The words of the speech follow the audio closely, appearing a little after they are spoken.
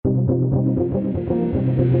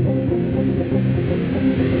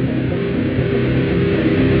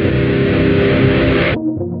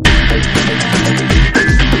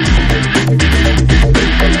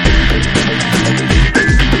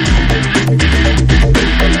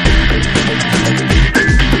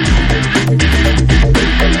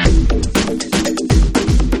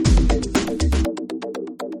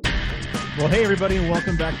everybody, and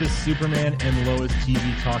welcome back to Superman and Lois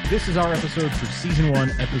TV Talk. This is our episode for Season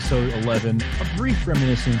 1, Episode 11, a brief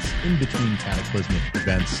reminiscence in between cataclysmic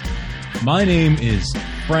events. My name is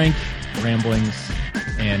Frank Ramblings,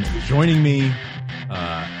 and joining me,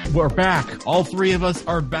 we're back. All three of us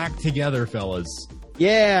are back together, fellas.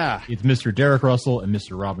 Yeah. It's Mr. Derek Russell and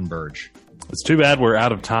Mr. Robin Burge. It's too bad we're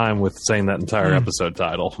out of time with saying that entire episode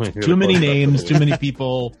title. Too many names, too many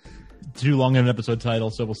people. Too long of an episode title,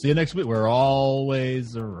 so we'll see you next week. We're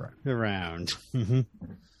always around. Mm-hmm.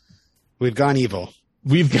 We've gone evil.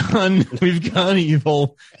 We've gone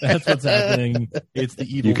evil. That's what's happening. It's the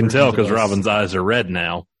evil. You can tell because Robin's eyes are red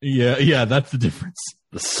now. Yeah, that's the difference.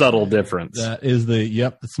 The subtle difference. That is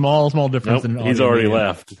the small difference. Nope, he's already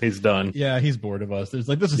left. He's done. Yeah, he's bored of us. There's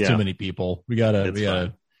this is too many people. We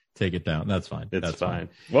gotta take it down. That's fine. That's fine.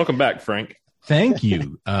 Welcome back, Frank. Thank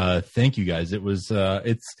you. Thank you guys. It was,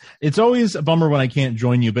 it's always a bummer when I can't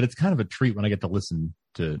join you, but it's kind of a treat when I get to listen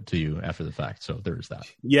to you after the fact. So there's that.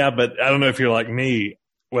 Yeah. But I don't know if you're like me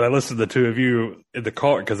when I listen to the two of you in the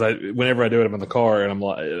car, because whenever I do it, I'm in the car and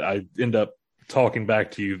I end up talking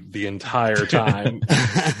back to you the entire time.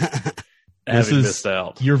 Missed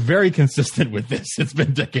out. You're very consistent with this. It's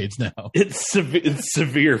been decades now. It's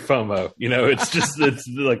severe FOMO. You know, it's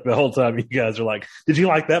like the whole time you guys are like, "Did you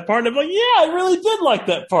like that part?" And I'm like, "Yeah, I really did like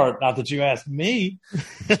that part." Not that you asked me,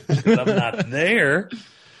 because I'm not there.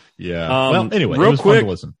 Yeah. Well, anyway, real quick, fun to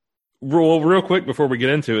listen. Real quick before we get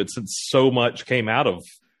into it, since so much came out of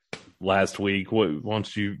last week, why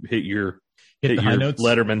don't you hit your high notes?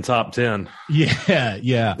 Letterman top 10.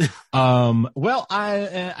 Yeah. Well,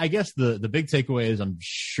 I guess the big takeaway is I'm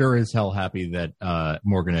sure as hell happy that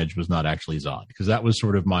Morgan Edge was not actually Zod, because that was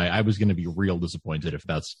sort of I was going to be real disappointed if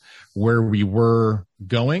that's where we were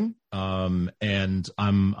going. And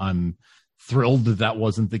I'm thrilled that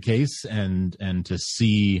wasn't the case, and to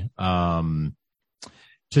see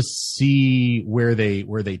where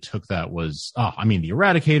they took that was, the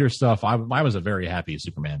Eradicator stuff. I was a very happy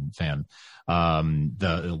Superman fan.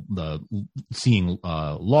 The seeing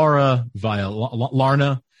Laura via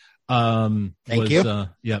Larna Thank you.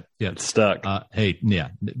 Yep. Stuck. Hey, yeah.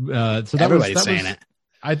 So everybody's saying it.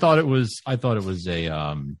 I thought it was a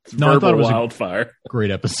wildfire.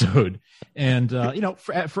 Great episode, and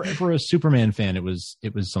for a Superman fan, it was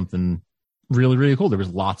something really, really cool. There was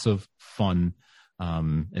lots of fun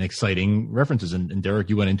and exciting references, and Derek,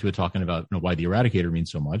 you went into it talking about why the Eradicator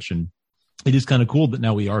means so much, and it is kind of cool that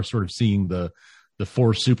now we are sort of seeing the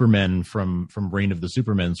four Supermen from Reign of the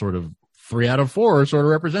Supermen, sort of 3 out of 4 sort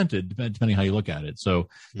of represented, depending how you look at it. So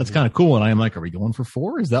that's kind of cool. And I am like, are we going for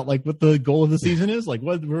 4? Is that like what the goal of the season is? Like,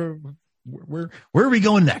 where are we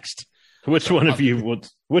going next? Which one of you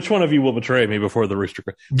will betray me before the rooster?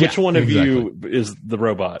 Which one of you is the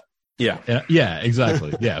robot? Yeah,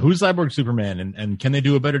 exactly. Yeah, who's Cyborg Superman, and can they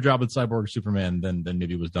do a better job with Cyborg Superman than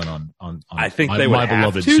maybe was done on I think they would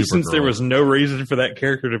have to, since there was no reason for that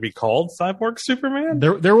character to be called Cyborg Superman.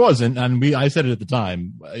 There wasn't, and I said it at the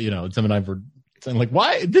time. Tim and I were saying, like,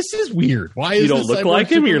 why this is weird. Why is you don't look like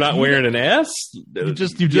him? Superman? You're not wearing an S. You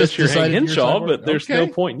just you're Hank Henshaw, but there's no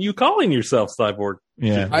point in you calling yourself Cyborg.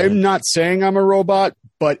 Yeah, I'm not saying I'm a robot,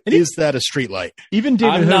 but is that a streetlight? Even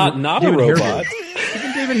David, I'm not a robot.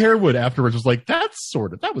 Even David Harewood afterwards was like, that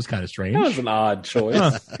was kind of strange. That was an odd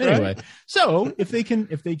choice. Anyway, so if they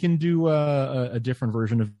can do a different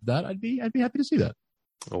version of that, I'd be happy to see that.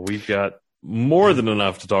 Well, we've got more than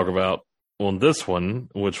enough to talk about on this one,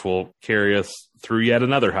 which will carry us through yet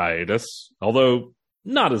another hiatus, although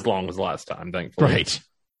not as long as last time, thankfully.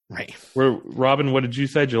 Right. Robin, what did you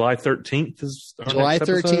say? July 13th is our July next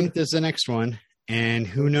episode? 13th is the next one, and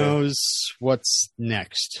who knows what's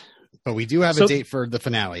next. But we do have a date for the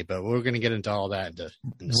finale, but we're going to get into all that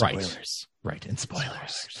in spoilers. Right, in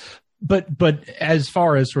spoilers. But as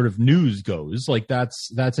far as sort of news goes, like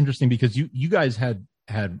that's interesting, because you guys had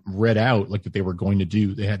read out like that they were going to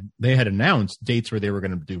do, they had announced dates where they were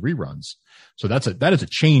going to do reruns. So that is a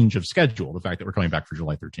change of schedule, the fact that we're coming back for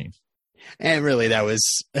July 13th. And really that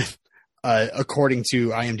was according to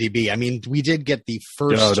IMDb. I mean, we did get the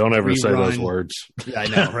first. No, don't ever rerun. say those words. Yeah, I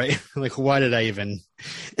know, right? Like, why did I even?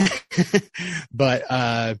 But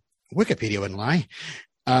Wikipedia wouldn't lie.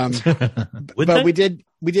 But we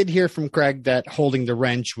did hear from Craig that Holding the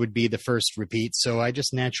Wrench would be the first repeat. So I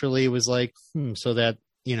just naturally was like, so that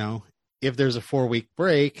if there's a 4-week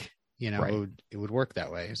break, it would work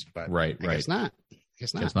that way. But I guess not.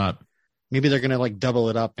 Guess not. Maybe they're gonna like double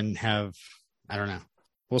it up and have, I don't know.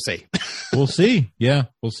 We'll see. We'll see. Yeah,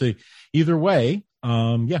 we'll see. Either way,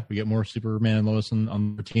 we get more Superman and Lois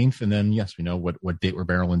on the 13th, and then yes, we know what date we're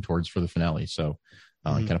barreling towards for the finale. So it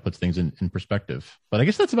kind of puts things in perspective. But I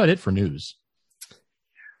guess that's about it for news.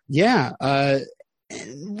 Yeah.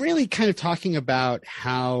 Really kind of talking about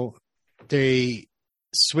how they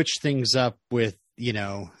switch things up with,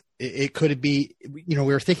 it could be, we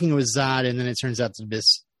were thinking it was Zod, and then it turns out to be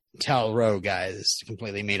this Tal-Rho guy, this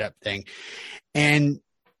completely made up thing. And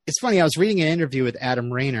it's funny, I was reading an interview with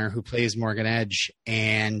Adam Rayner, who plays Morgan Edge,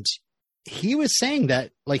 and he was saying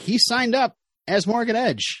that, like, he signed up as Morgan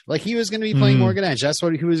Edge. Like, he was going to be playing Morgan Edge. That's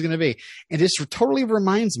what he was going to be. And this totally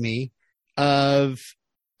reminds me of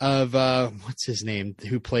what's his name,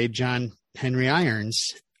 who played John Henry Irons.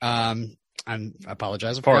 I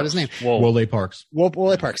apologize, I forgot his name. Wole Parks.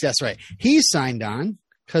 Wole Parks, that's right. He signed on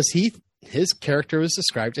because his character was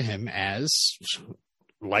described to him as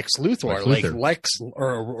Lex Luthor, like Lex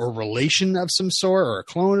or a relation of some sort, or a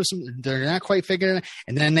clone of some. They're not quite figuring it out.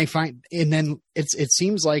 And then it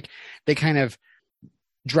seems like they kind of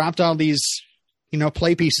dropped all these,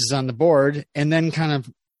 play pieces on the board, and then kind of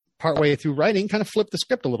partway through writing, kind of flipped the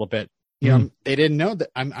script a little bit. They didn't know that.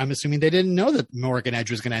 I'm assuming they didn't know that Morgan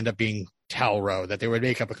Edge was going to end up being Tal-Rho, that they would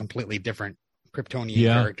make up a completely different Kryptonian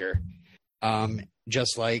character.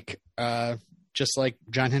 Just like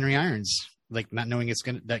John Henry Irons, like not knowing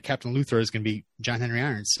that Captain Luthor is going to be John Henry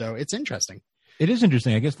Irons. So it's interesting. It is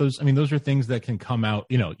interesting. I guess those are things that can come out,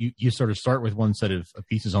 you sort of start with one set of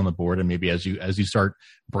pieces on the board, and maybe as you start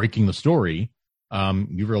breaking the story,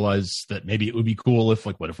 you realize that maybe it would be cool if,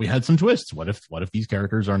 like, what if we had some twists? What if these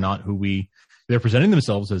characters are not who they're presenting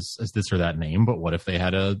themselves as this or that name, but what if they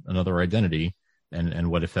had another identity? And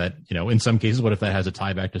what if that, in some cases, what if that has a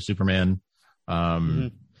tie back to Superman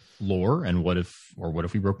lore? And what if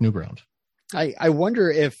we broke new ground? I wonder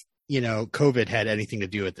if, COVID had anything to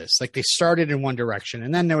do with this. Like, they started in one direction,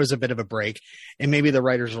 and then there was a bit of a break, and maybe the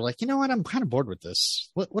writers were like, you know what, I'm kind of bored with this.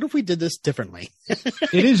 What if we did this differently?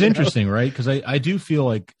 It is interesting, right? Because I do feel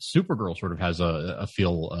like Supergirl sort of has a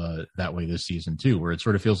feel that way this season too, where it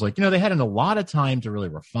sort of feels like, they had a lot of time to really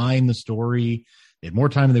refine the story. They had more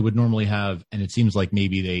time than they would normally have, and it seems like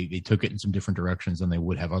maybe they took it in some different directions than they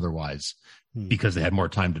would have otherwise because they had more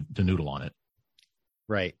time to noodle on it.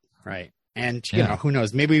 Right. And who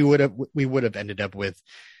knows? Maybe we would have ended up with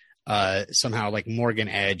somehow like Morgan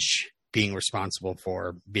Edge being responsible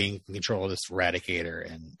for being in control of this Eradicator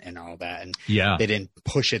and all that. And they didn't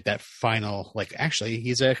push it that final, like, actually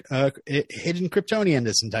he's a hidden Kryptonian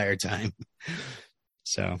this entire time.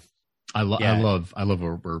 So I love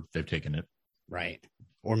where they've taken it. Right.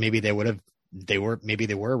 Or maybe they were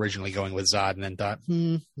originally going with Zod and then thought,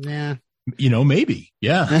 yeah. Maybe.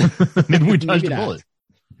 Yeah. Maybe we dodged a bullet.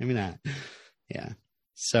 Maybe not. Yeah.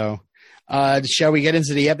 So, shall we get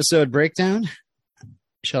into the episode breakdown?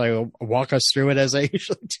 Shall I walk us through it as I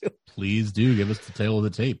usually do? Please do. Give us the tail of the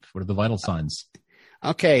tape. What are the vital signs?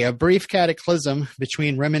 Okay. A brief cataclysm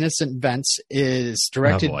between reminiscent events is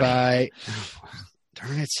directed by...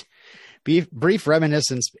 darn it. Brief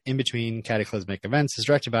reminiscence in between cataclysmic events is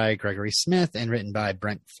directed by Gregory Smith and written by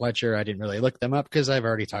Brent Fletcher. I didn't really look them up because I've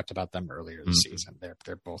already talked about them earlier this season.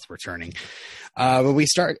 They're both returning. But we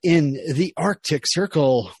start in the Arctic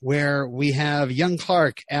Circle, where we have young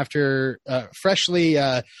Clark, after freshly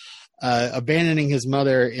abandoning his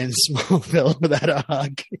mother in Smallville without a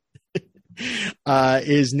hug,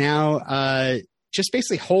 is now just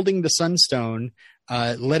basically holding the Sunstone,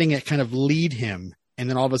 letting it kind of lead him. And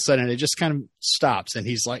then all of a sudden it just kind of stops, and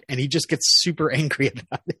he just gets super angry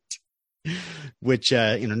about it, which,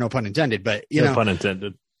 no pun intended, but no pun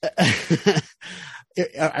intended.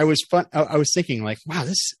 I was thinking, like, wow,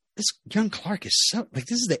 this young Clark is so, like,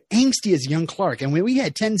 this is the angstiest young Clark. And we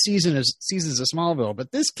had 10 seasons of Smallville,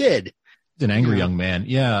 but this kid is an angry young man.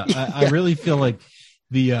 Yeah. I really feel like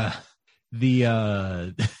the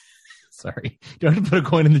sorry, do I have to put a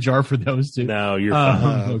coin in the jar for those two? No, you're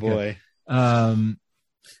fine. Oh boy.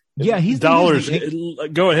 Yeah, he's dollars.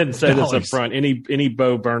 Go ahead and say this up front. Any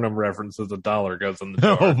Bo Burnham references, $1 goes in the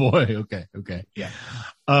jar. Oh boy. Okay. Yeah.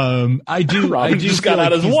 I do. Robbie just got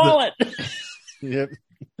out his wallet. Yep.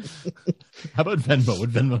 How about Venmo?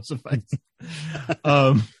 Would Venmo suffice?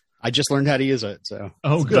 I just learned how to use it. So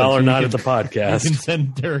good. $1 not at the podcast. You can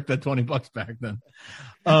send Derek that $20 back then.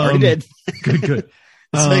 Already did. Good.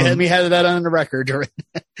 So let me have that on the record.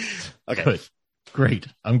 Okay. Good. Great.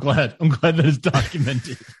 I'm glad that it's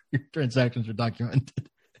documented. Your transactions are documented.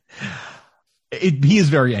 He is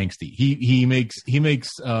very angsty. He makes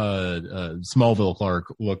Smallville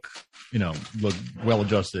Clark look well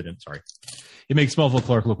adjusted, and he makes Smallville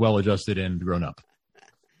Clark look well adjusted and grown up.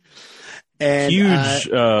 And huge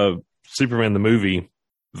Superman the movie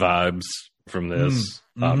vibes from this,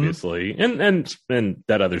 obviously, and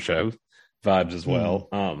that other show vibes as well.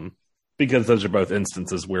 because those are both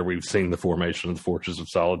instances where we've seen the formation of the Fortress of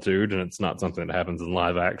Solitude, and it's not something that happens in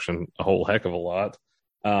live action a whole heck of a lot.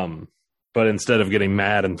 But instead of getting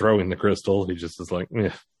mad and throwing the crystal, he just is like,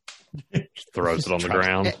 just throws it on the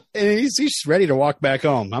ground. And he's ready to walk back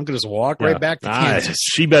home. I'm going to just walk right back to Kansas.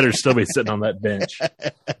 She better still be sitting on that bench.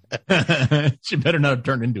 She better not have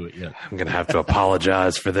turned into it yet. I'm going to have to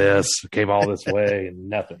apologize for this. Came all this way and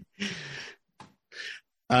nothing.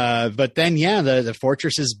 But then, the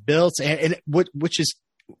fortress is built, and which is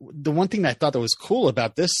the one thing that I thought that was cool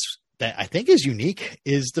about this, that I think is unique,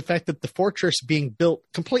 is the fact that the fortress being built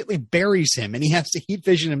completely buries him, and he has to heat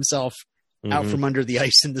vision himself out from under the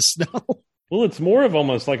ice and the snow. Well, it's more of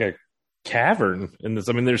almost like a cavern in this.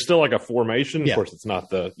 I mean, there's still like a formation. Of course, it's not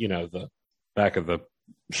the back of the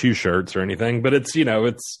shoe shirts or anything, but it's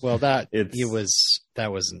that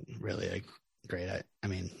wasn't really a great.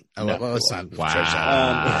 Let's not.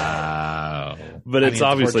 Wow. But it's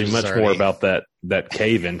obviously much more about that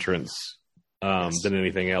cave entrance than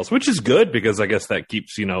anything else, which is good because I guess that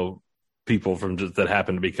keeps people from that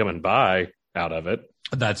happen to be coming by out of it.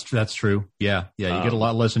 That's true. Yeah. You get a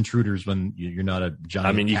lot less intruders when you're not a giant.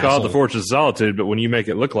 I mean, you call it the Fortress of Solitude, but when you make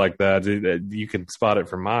it look like that, you can spot it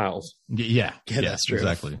from miles. Yeah, that's true.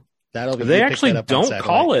 Exactly. They actually don't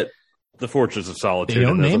call it the Fortress of Solitude. They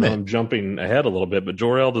don't name it. I'm jumping ahead a little bit, but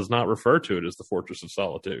Jor-El does not refer to it as the Fortress of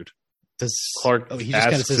Solitude. Clark he just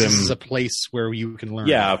kind of says this is a place where you can learn.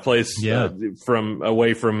 Yeah, a place from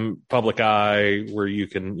away from public eye where you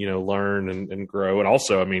can learn and grow. And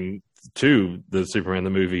also, I mean, too, the Superman the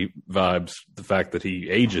movie vibes, the fact that he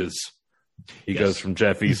ages. He goes from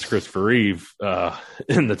Jeff East to Christopher Reeve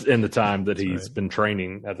in the time that he's been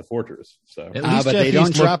training at the Fortress. So, but they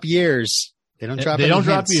don't drop years. They don't drop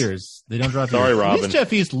years. They don't drop. Sorry, years. Robin. At least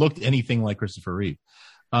Jeff East looked anything like Christopher Reeve.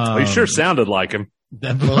 He sure sounded like him.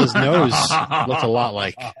 Well, his nose looked a lot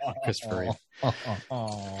like Christopher Reeve.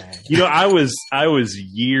 I was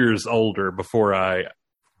years older before I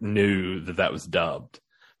knew that was dubbed.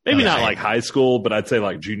 Maybe not like high school, but I'd say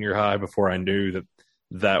like junior high before I knew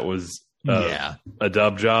that was a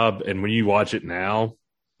dub job. And when you watch it now,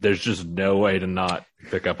 there's just no way to not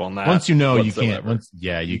pick up on that. Once you know, whatsoever.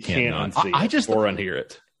 you can't unsee it or unhear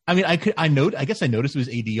it. I mean, I guess I noticed it was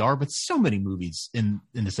ADR, but so many movies in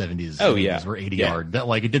the 70s were ADR that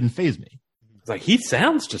like it didn't faze me. It's like he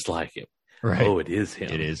sounds just like him. Right. Oh, it is him.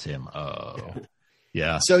 It is him. Oh.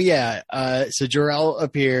 Yeah. So so Jor-El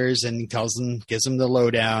appears and gives him the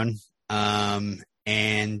lowdown. And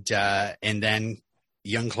then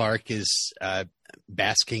young Clark is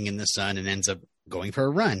basking in the sun and ends up going for a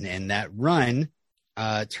run, and that run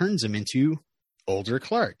turns him into older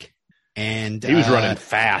Clark. And he was running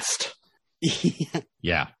fast.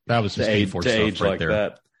 Yeah, that was some Speed Force stuff right there.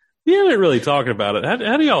 That. We haven't really talked about it.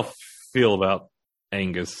 How do y'all feel about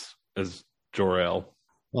Angus as Jor-El?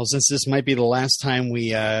 Well, since this might be the last time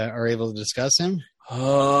we are able to discuss him.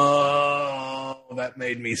 Oh, that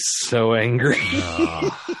made me so angry.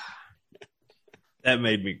 That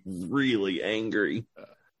made me really angry.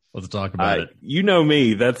 Let's talk about it. You know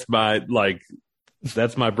me. That's my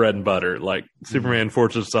bread and butter. Like Superman,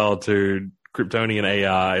 Fortress of Solitude, Kryptonian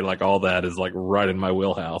AI, like all that is like right in my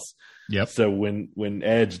wheelhouse. Yep. So when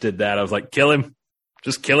Edge did that, I was like, kill him.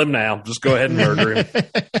 Just kill him now. Just go ahead and murder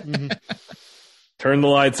him. Turn the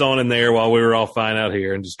lights on in there while we were all fine out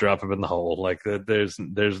here and just drop him in the hole. Like there's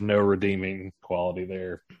no redeeming quality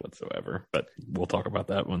there whatsoever. But we'll talk about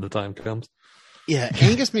that when the time comes. Yeah,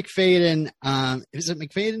 Angus McFadden. Is it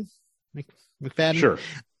McFadden? McFadden? Sure.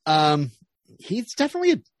 He's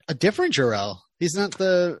definitely a different Jor-El. He's not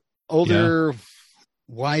the older,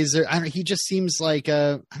 wiser. He just seems like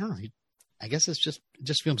I don't know. I guess it just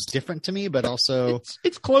feels different to me, but also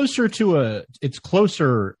it's closer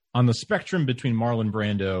on the spectrum between Marlon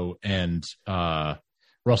Brando and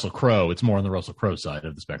Russell Crowe. It's more on the Russell Crowe side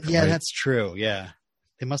of the spectrum. Yeah, right? that's true. Yeah,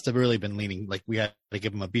 they must have really been leaning like we had to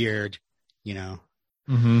give him a beard. Mm-hmm.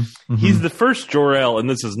 Mm-hmm. He's the first Jor-El, and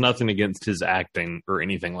this is nothing against his acting or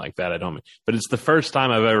anything like that. I don't mean, but it's the first time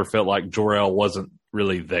I've ever felt like Jor-El wasn't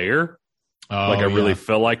really there. I really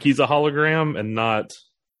feel like he's a hologram and not.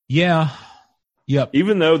 Yeah. Yep.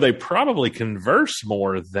 Even though they probably converse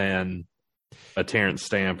more than a Terrence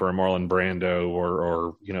Stamp or a Marlon Brando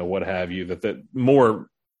or what have you, that more,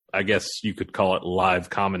 I guess you could call it live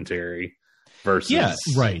commentary versus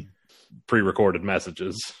right. pre-recorded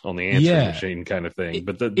messages on the answering machine kind of thing.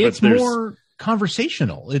 But it's more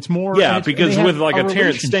conversational. It's more because with like a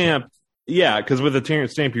Terrence Stamp, because with a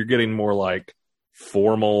Terrence Stamp, you're getting more like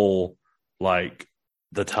formal, like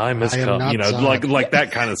the time has come, like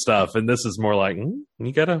that kind of stuff. And this is more like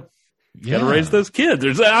you gotta You got to raise those kids.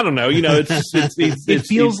 I don't know. It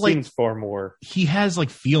feels like seems far more. He has like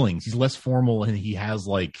feelings. He's less formal, and he has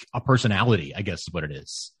like a personality, I guess is what it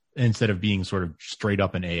is, instead of being sort of straight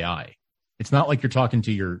up an AI. It's not like you're talking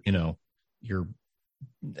to your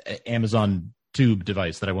Amazon Tube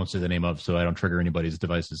device that I won't say the name of, so I don't trigger anybody's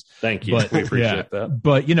devices. Thank you. But, we appreciate that.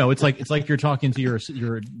 But it's like you're talking to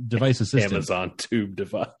your device assistant. Amazon Tube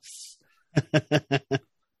device.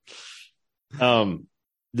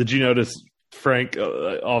 Did you notice, Frank,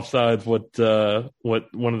 offsides?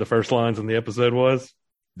 What one of the first lines in the episode was?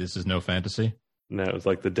 This is no fantasy. No, it was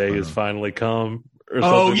like the day has finally come. Or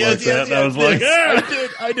something yes, like that. I was like, I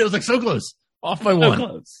did. I was like, so close. Off by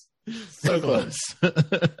one. So close.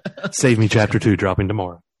 Save Me Chapter 2 dropping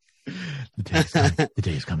tomorrow. The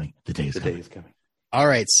day is coming. The day is coming. All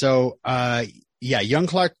right. So, young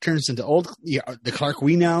Clark turns into the Clark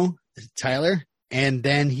we know, Tyler, and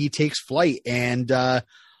then he takes flight. And I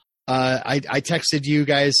texted you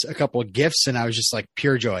guys a couple of GIFs, and I was just like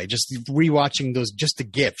pure joy, just rewatching just the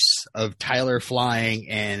GIFs of Tyler flying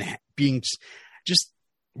and being just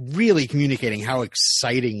really communicating how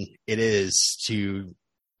exciting it is to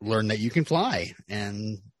learn that you can fly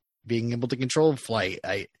and being able to control flight.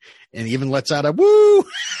 And even lets out a woo,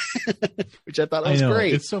 which I thought was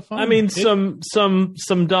great. It's so fun. I mean, some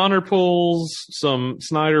Donner pulls, some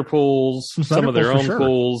Snyder pulls, some of their own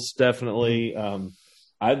pulls, definitely.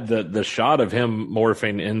 The shot of him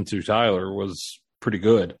morphing into Tyler was pretty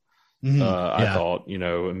good. Mm-hmm. I thought,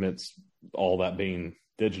 amidst all that being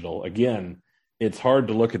digital. Again, it's hard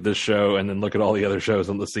to look at this show and then look at all the other shows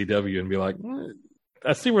on the CW and be like,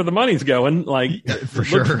 I see where the money's going. Like, for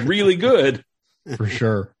sure, looks really good. For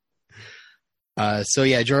sure.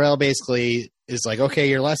 Jor-El basically is like, okay,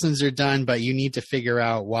 your lessons are done, but you need to figure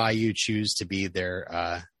out why you choose to be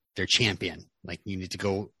their champion. Like, you need to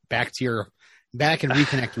go back and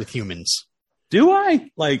reconnect with humans. Do I?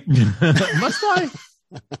 Like, must I?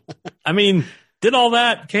 I mean, did all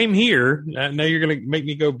that, came here. Now you're going to make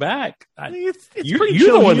me go back. You're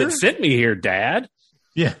the one that sent me here, Dad.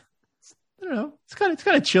 Yeah. I don't know. It's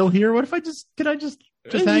kind of chill here. What if I just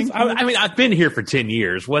hang? I mean, I've been here for 10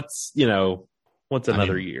 years. What's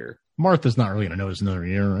another year? Martha's not really going to notice another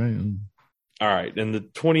year, right? All right. And the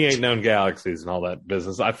 28 known galaxies and all that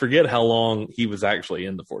business. I forget how long he was actually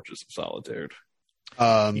in the Fortress of Solitude.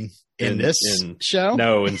 In this show?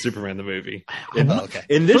 No, in Superman the movie. Okay.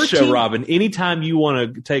 In this show, Robin, anytime you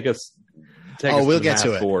want to take us we'll get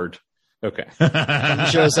to it. Forward. Okay. He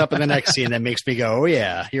shows up in the next scene that makes me go, oh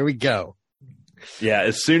yeah, here we go. Yeah,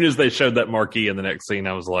 as soon as they showed that marquee in the next scene,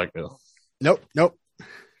 I was like, oh. Nope,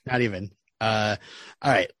 not even. All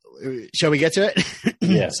right, shall we get to it?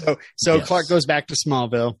 Yeah. So yes. Clark goes back to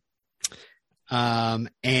Smallville,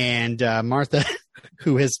 and Martha,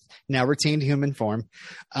 who has now retained human form,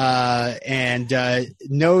 and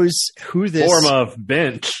knows who this form of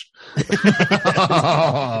bench.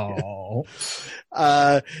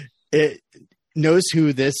 It knows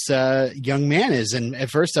who this young man is. And at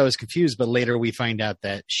first I was confused, but later we find out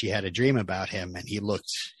that she had a dream about him and he looked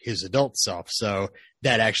his adult self. So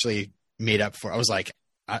that actually made up for, I was like,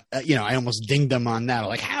 I almost dinged him on that.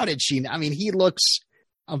 Like, how did she, I mean, he looks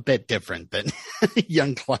a bit different than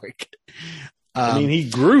young Clark. I mean, he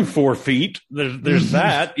grew 4 feet. There's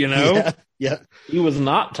that, Yeah. He was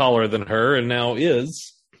not taller than her and now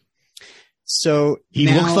is. So he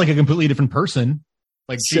looks like a completely different person.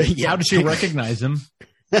 Like, how did she recognize him?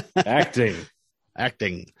 Acting.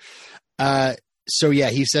 He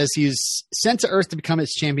says he's sent to Earth to become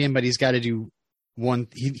its champion, but he's got to do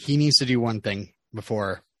he needs to do one thing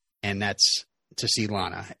before, and that's to see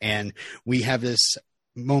Lana. And we have this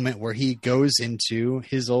moment where he goes into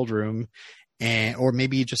his old room or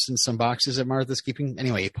maybe just in some boxes that Martha's keeping.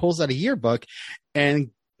 Anyway, he pulls out a yearbook and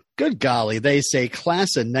good golly, they say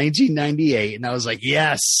class of 1998. And I was like,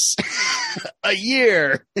 yes, a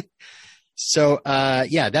year. So,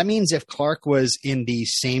 that means if Clark was in the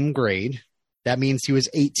same grade, that means he was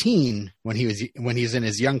 18 when he's in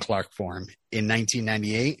his young Clark form in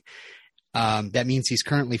 1998. That means he's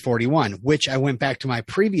currently 41, which I went back to my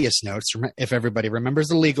previous notes. If everybody remembers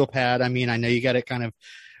the legal pad, I mean, I know you got it kind of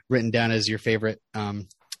written down as your favorite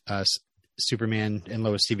Superman and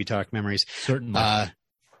Lois TV Talk memories. Certainly.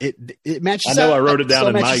 It matches. I know. I wrote it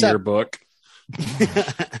down in my yearbook.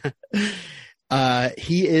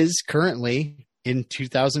 He is currently in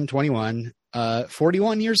 2021,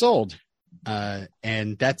 41 years old.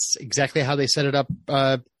 And that's exactly how they set it up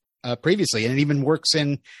previously. And it even works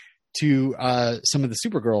into some of the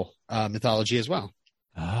Supergirl mythology as well.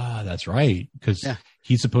 Ah, that's right. Because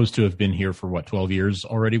he's supposed to have been here for 12 years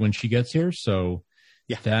already when she gets here. So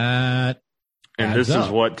that. And this is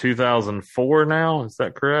what, 2004 now? Is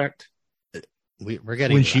that correct? We're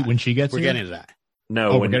getting when she gets we're here? getting to that.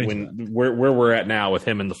 No, when where we're at now with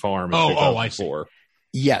him and the farm. I see.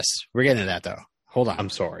 Yes, we're getting to that though. Hold on. I'm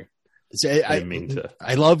sorry. So I didn't mean to.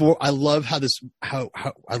 I love how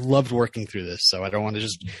I loved working through this. So I don't want to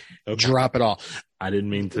just drop it all. I didn't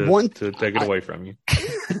mean to take it away from you.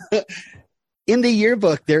 In the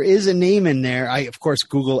yearbook, there is a name in there. I, of course,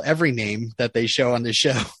 Google every name that they show on the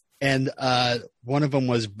show. And one of them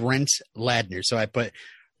was Brent Ladner. So I put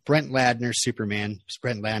Brent Ladner, Superman,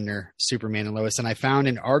 and Lois. And I found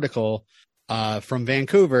an article from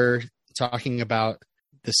Vancouver talking about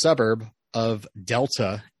the suburb of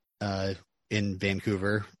Delta in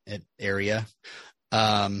Vancouver area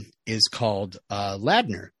is called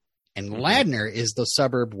Ladner. And Ladner is the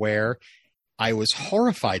suburb where I was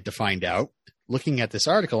horrified to find out, looking at this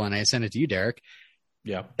article, and I sent it to you, Derek,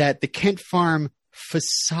 that the Kent Farm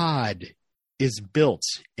facade is built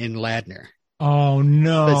in Ladner. Oh,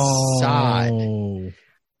 no. Facade.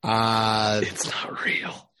 It's not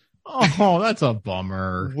real. Oh, that's a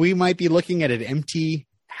bummer. We might be looking at an empty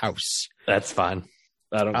house. That's fine.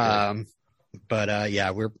 I don't care. But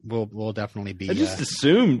yeah, we'll definitely be. I just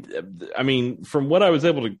assumed. I mean, from what I was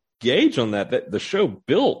able to gauge on that the show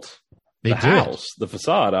built the house, the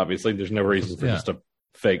facade. Obviously, there's no reason for just a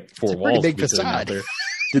fake four walls. Pretty big facade. There.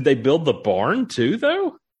 Did they build the barn too?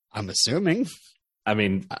 Though I'm assuming. I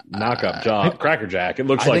mean, knock up job, Cracker Jack. It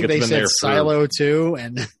looks like it's been there. Silo too,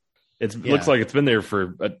 and it looks like it's been there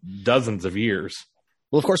for dozens of years.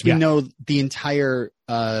 Well, of course, we know the entire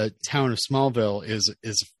town of Smallville is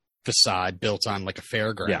facade built on like a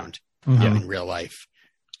fairground in real life.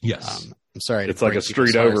 Yes. I'm sorry. It's like a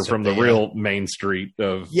street over from the real main street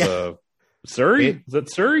of Surrey. Is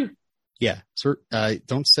that Surrey? Yeah.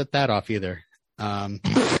 Don't set that off either. Sorry.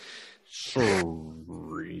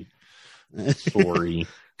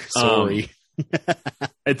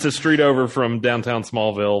 It's a street over from downtown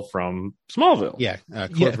Smallville from Smallville. Yeah.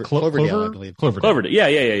 Cloverdale, I believe.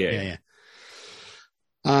 Cloverdale.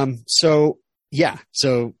 Yeah. So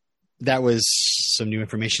that was some new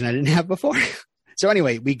information I didn't have before. So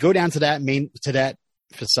anyway, we go down to that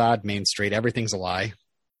facade, Main Street. Everything's a lie.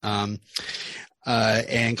 And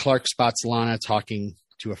Clark spots Lana talking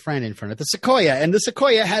to a friend in front of the Sequoia. And the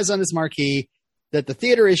Sequoia has on its marquee that the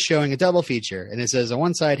theater is showing a double feature. And it says on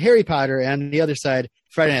one side, Harry Potter, and on the other side,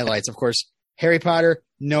 Friday Night Lights. Of course, Harry Potter,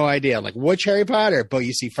 no idea. Like, which Harry Potter? But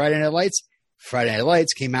you see Friday Night Lights. Friday Night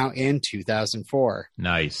Lights came out in 2004.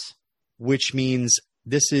 Nice. Which means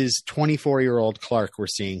this is 24-year-old Clark we're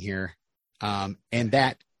seeing here. And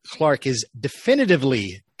that Clark has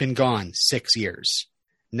definitively been gone 6 years.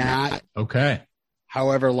 Not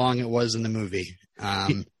however long it was in the movie.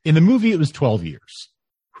 In the movie, it was 12 years.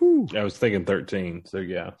 I was thinking 13. So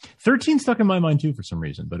yeah, 13 stuck in my mind too for some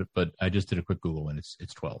reason. But I just did a quick Google and it's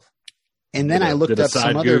 12. And then I looked up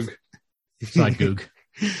some other side goog,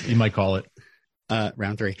 you might call it.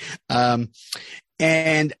 Round 3.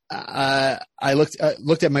 And I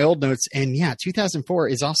looked at my old notes, and 2004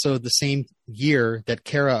 is also the same year that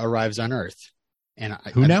Kara arrives on Earth. And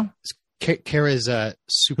who now? Kara's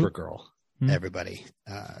Supergirl. Everybody,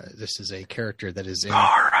 this is a character that is in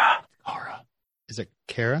Kara. Is it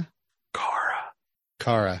Kara?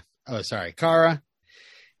 Kara. Oh, sorry, Kara.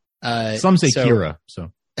 Some say Kira.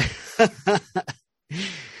 So.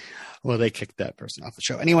 Well, they kicked that person off the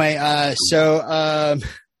show anyway.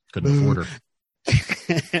 Couldn't afford her.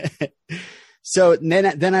 So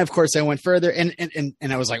then of course I went further and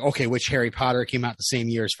I was like, okay, which Harry Potter came out the same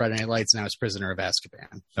year as Friday Night Lights, and I was Prisoner of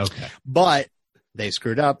Azkaban. Okay. But they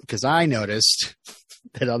screwed up because I noticed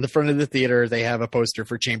that on the front of the theater they have a poster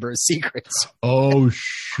for Chamber of Secrets. Oh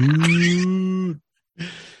shoot.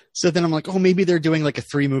 So then I'm like, oh, maybe they're doing like a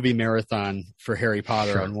 3-movie marathon for Harry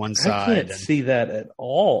Potter on one side. I can't see that at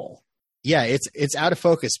all. Yeah, it's out of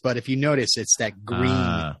focus, but if you notice, it's that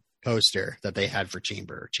green poster that they had for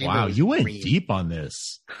Chamber. Wow, you went deep on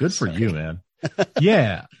this. Good for you, man.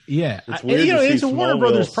 Yeah. It's a Warner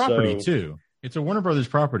Brothers property too. It's a Warner Brothers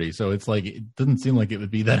property, so it's like it doesn't seem like it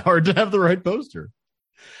would be that hard to have the right poster.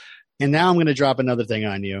 And now I'm going to drop another thing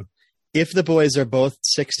on you. If the boys are both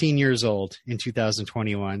 16 years old in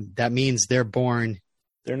 2021, that means they're born.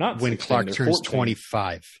 They're not when 16, Clark turns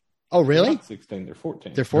 25. Oh, really? They're not 16. They're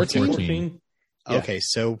 14. They're 14. 14. Yeah. Okay,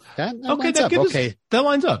 so that lines up. That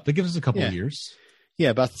lines up. That gives us a couple of years. Yeah,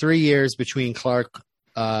 about 3 years between Clark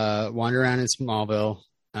wandering around in Smallville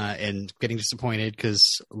and getting disappointed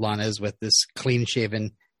because Lana's with this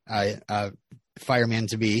clean-shaven fireman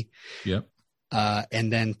to be. Yep.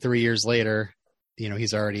 And then 3 years later,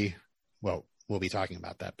 he's already. Well, we'll be talking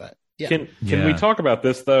about that, but Yeah. Can we talk about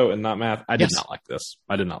this though, and not math? I did not like this.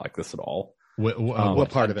 I did not like this at all. What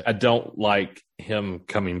part of it? I don't like him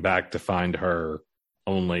coming back to find her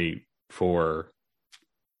only for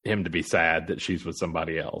him to be sad that she's with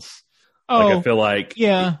somebody else. Oh, I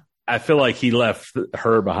feel like he left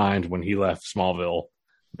her behind when he left Smallville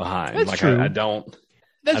behind. That's true. I don't.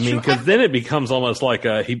 That's I mean, because then it becomes almost like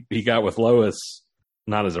he got with Lois,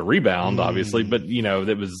 not as a rebound, obviously, but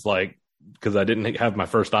that was like because I didn't have my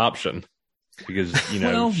first option because she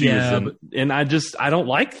was, and I don't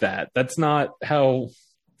like that. That's not how.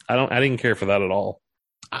 I didn't care for that at all.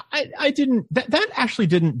 I didn't. That actually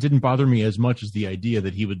didn't bother me as much as the idea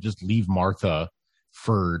that he would just leave Martha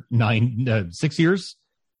for 6 years.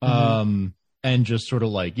 And just sort of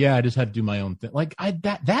like, I just had to do my own thing. Like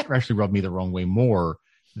that actually rubbed me the wrong way more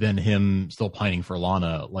than him still pining for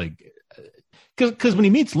Lana. Like, cause when he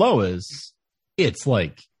meets Lois, it's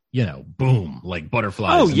like, boom, like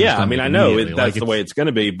butterflies. Oh yeah. I mean, I know that's like, the way it's going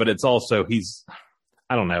to be, but it's also,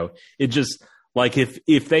 I don't know. It just like,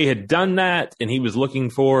 if they had done that and he was looking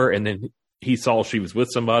for, and then he saw she was with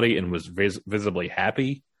somebody and was visibly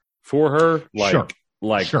happy for her,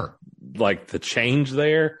 like the change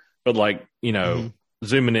there, but like,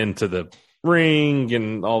 zooming into the ring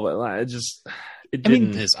and all that, it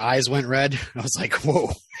didn't. His eyes went red. I was like, whoa.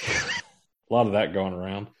 A lot of that going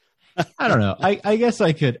around. I don't know. I guess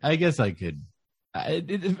I could. I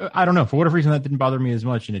don't know. For whatever reason, that didn't bother me as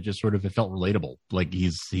much, and it just sort of, it felt relatable. Like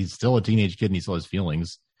he's still a teenage kid and he still has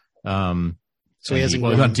feelings. So he hasn't.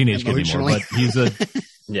 He's not a teenage kid anymore, but he's a.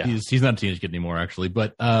 Yeah. He's not a teenage kid anymore, actually.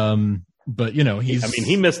 But he's. I mean,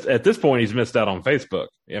 he missed at this point. He's missed out on Facebook.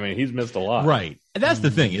 I mean, he's missed a lot. Right, and that's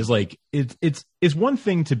the thing. Is like it's one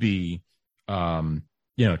thing to be,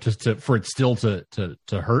 just for it still to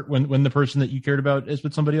hurt when the person that you cared about is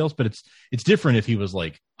with somebody else. But it's different if he was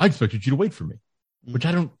like, I expected you to wait for me, which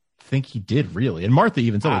I don't think he did really. And Martha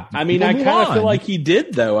even said, I mean, I kind of feel like he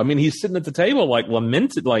did though. I mean, he's sitting at the table like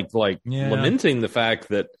lamenting the fact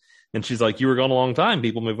that, and she's like, you were gone a long time.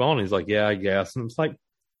 People move on. He's like, yeah, I guess. And it's like,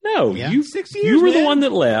 no, 6 years. You were the one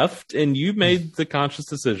that left, and you made the conscious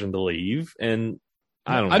decision to leave. And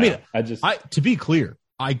I don't know. I mean, to be clear,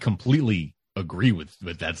 I completely agree with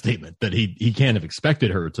that statement that he can't have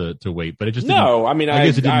expected her to wait, but it just I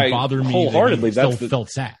guess it didn't bother me wholeheartedly. That he felt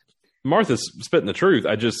sad. Martha's spitting the truth.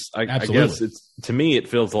 I guess to me it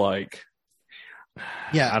feels like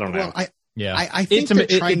I don't know. Well, I think they're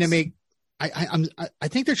trying to make. I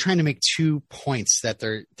think they're trying to make 2 points that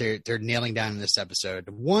they're nailing down in this episode.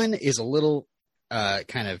 One is a little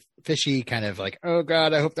kind of fishy, kind of like, oh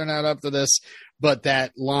God, I hope they're not up to this, but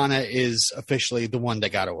that Lana is officially the one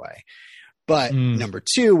that got away. But number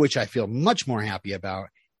 2, which I feel much more happy about,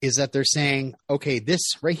 is that they're saying, okay, this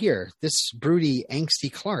right here, this broody,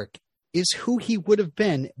 angsty Clark is who he would have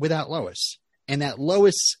been without Lois, and that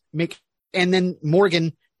Lois and then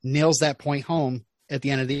Morgan nails that point home at the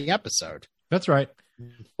end of the episode. That's right.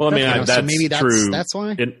 Well, I mean, that's so maybe true. That's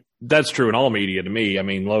why. That's true in all media to me. I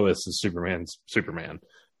mean, Lois is Superman's Superman.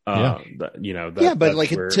 But like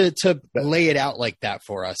to lay it out like that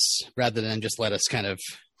for us, rather than just let us kind of.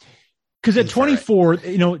 Because at 24,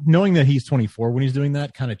 knowing that he's 24 when he's doing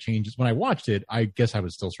that kind of changes. When I watched it, I guess I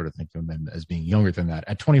was still sort of thinking of him as being younger than that.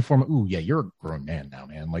 At 24, you're a grown man now,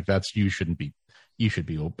 man. Like you should be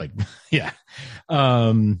like, yeah.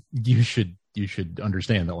 You should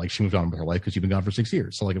understand that like she moved on with her life because you've been gone for 6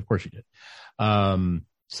 years. So like, of course you did.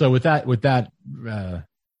 So with that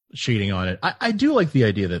shading on it, I do like the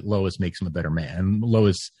idea that Lois makes him a better man.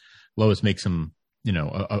 Lois makes him,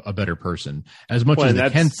 a better person. As much as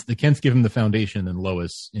the Kents give him the foundation, and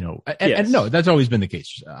Lois, and no, that's always been the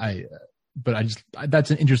case. But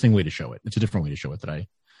that's an interesting way to show it. It's a different way to show it that I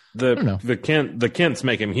don't know. The Kents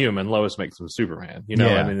make him human. Lois makes him Superman.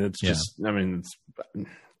 I mean, it's just,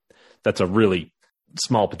 that's a really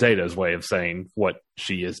small potatoes way of saying what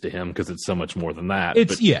she is to him, because it's so much more than that.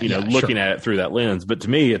 Looking at it through that lens. But to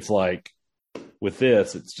me, it's like with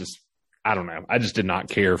this, it's just, I don't know. I just did not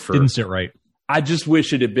care for. Didn't sit right. I just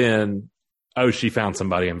wish it had been, oh, she found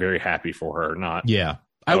somebody. I'm very happy for her. Not. Yeah.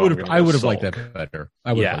 I would have liked that better.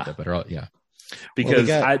 I would have liked that better. Yeah. Because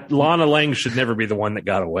Lana Lang should never be the one that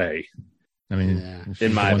got away. I mean,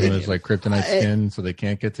 in my opinion, was like kryptonite skin, so they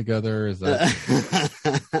can't get together. Is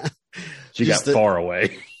that she got far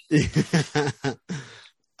away?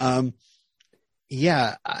 I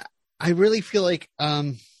really feel like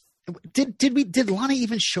did Lana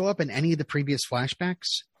even show up in any of the previous flashbacks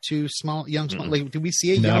to young small? Like, did we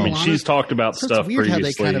see a young? I mean, Lana? She's talked about stuff weird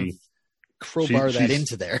previously. How they kind of crowbar that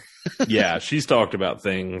into there. Yeah, she's talked about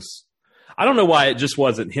things. I don't know why it just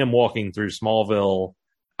wasn't him walking through Smallville.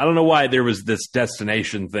 I don't know why there was this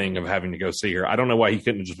destination thing of having to go see her. I don't know why he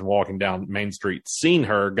couldn't have just been walking down Main Street, seen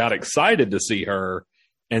her, got excited to see her,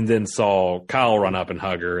 and then saw Kyle run up and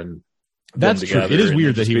hug her. And that's true. It is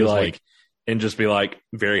weird that he was like, and just be like,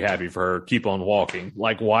 very happy for her, keep on walking.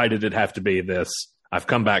 Like, why did it have to be this? I've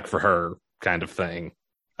come back for her kind of thing.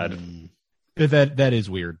 That is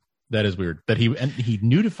weird. That is weird that he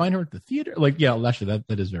knew to find her at the theater. Like, yeah, actually,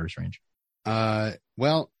 that is very strange.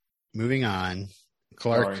 Well, moving on.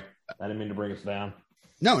 Clark. Sorry, I didn't mean to bring us down.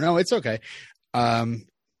 No, it's okay.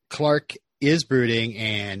 Clark is brooding,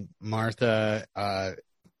 and Martha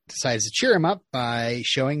decides to cheer him up by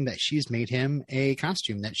showing that she's made him a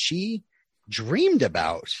costume that she dreamed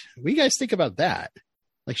about. What do you guys think about that?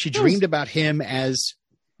 Like, she dreamed about him as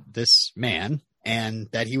this man, and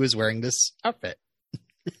that he was wearing this outfit.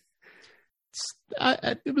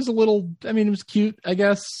 It was a little. I mean, it was cute, I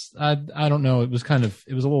guess. I don't know. It was a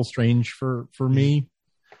little strange for me.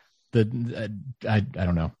 I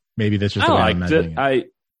don't know. Maybe that's just the way I'm imagining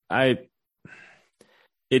it.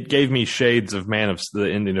 It gave me shades of the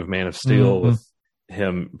ending of Man of Steel with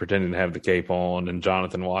him pretending to have the cape on and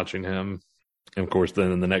Jonathan watching him. And of course,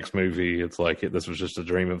 then in the next movie, it's like this was just a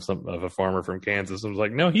dream of a farmer from Kansas. I was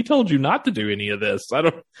like, no, he told you not to do any of this.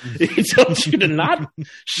 He told you to not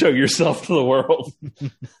show yourself to the world.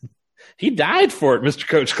 He died for it, Mr.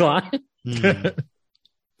 Coach Klein.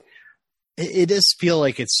 It does feel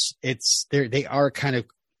like they are kind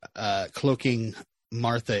of cloaking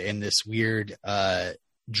Martha in this weird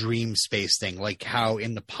dream space thing, like how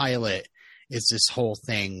in the pilot it's this whole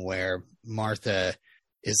thing where Martha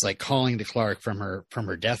is like calling to Clark from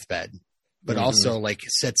her deathbed, but also like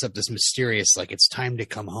sets up this mysterious, like, it's time to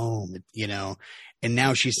come home, and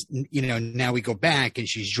now she's, now we go back and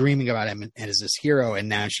she's dreaming about him and as this hero. And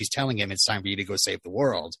now she's telling him it's time for you to go save the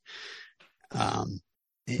world.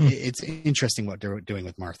 It's interesting what they're doing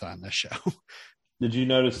with Martha on this show. Did you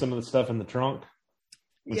notice some of the stuff in the trunk?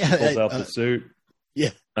 When she Yeah. pulls out the suit.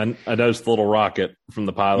 Yeah. I noticed the little rocket from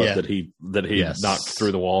the pilot that he Yes. knocked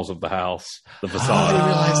through the walls of the house, the I facade. didn't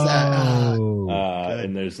realize that. Good.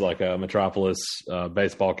 And there's like a Metropolis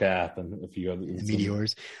baseball cap and a few other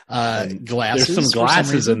Meteors, and glasses. There's some for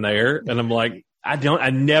glasses reason. in there, and I'm like, I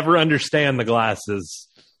never understand the glasses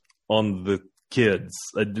on the kids.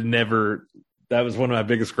 That was one of my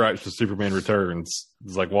biggest gripes with Superman Returns.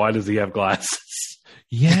 It's like, why does he have glasses?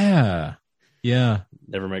 Yeah.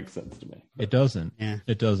 Never makes sense to me. It doesn't. Yeah.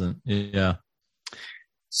 It doesn't. Yeah.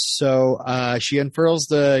 So she unfurls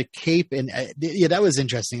the cape, and that was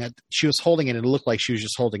interesting. She was holding it, and it looked like she was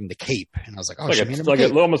just holding the cape, and I was like, "Oh, she made him a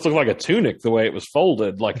cape." It almost looked like a tunic the way it was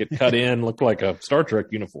folded, like it cut in, looked like a Star Trek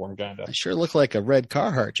uniform, kind of. It sure looked like a red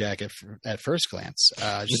Carhartt jacket at first glance.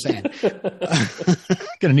 Just saying.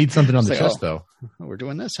 Gonna need something on the Like, chest, though. We're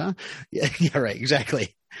doing this, huh? Yeah, right,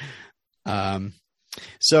 exactly.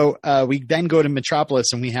 So we then go to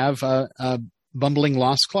Metropolis, and we have bumbling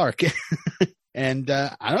lost Clark. And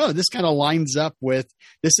I don't know, this kind of lines up with,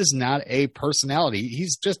 this is not a personality.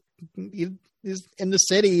 He's just, he's in the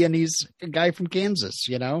city, and he's a guy from Kansas,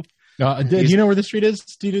 Do you know where the street is?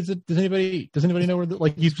 Does anybody know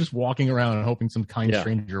where he's just walking around and hoping some kind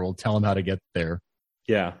stranger will tell him how to get there.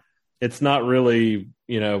 Yeah. It's not really,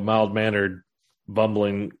 mild-mannered,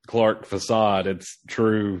 bumbling Clark facade. It's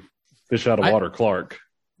true fish out of water Clark.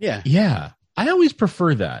 Yeah. Yeah. I always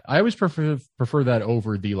prefer that. I always prefer that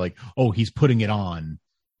over the like, oh, he's putting it on.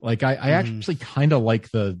 Like I actually kind of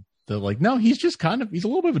like the like, no, he's just he's a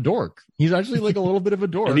little bit of a dork. He's actually like a little bit of a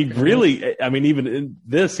dork. And he really, I mean, even in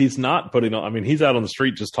this, he's not putting on, I mean, he's out on the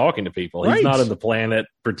street just talking to people. He's not in the planet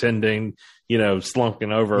pretending,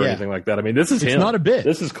 slunking over or anything like that. I mean, this is him. It's not a bit.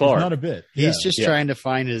 This is Clark. It's not a bit. He's just trying to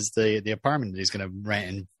find the apartment that he's going to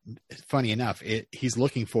rent. And funny enough, he's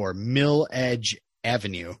looking for Mill Edge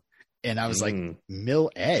Avenue. And I was like, Mill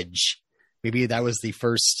Edge? Maybe that was the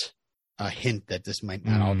first hint that this might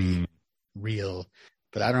not all be real.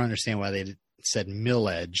 But I don't understand why they said Mill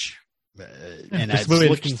Edge. And just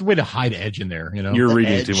a way to hide Edge in there, You're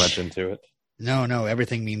reading too much into it. No,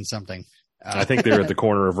 everything means something. I think they're at the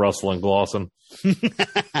corner of Russell and Glosson.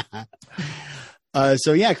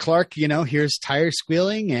 Clark, here's tires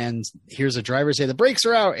squealing, and here's a driver say the brakes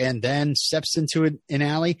are out, and then steps into an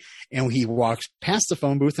alley, and he walks past the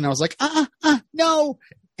phone booth, and I was like, no,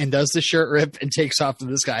 and does the shirt rip and takes off to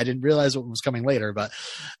this guy. I didn't realize what was coming later, but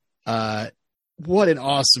what an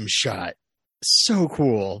awesome shot. So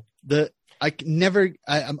cool.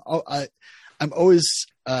 I'm always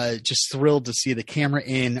just thrilled to see the camera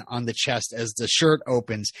in on the chest as the shirt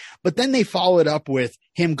opens, but then they follow it up with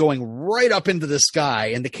him going right up into the sky,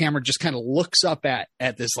 and the camera just kind of looks up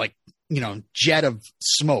at this jet of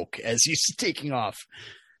smoke as he's taking off.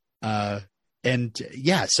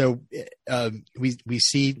 we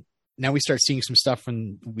see now we start seeing some stuff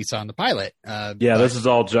from we saw in the pilot. This is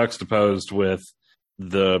all juxtaposed with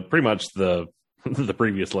pretty much the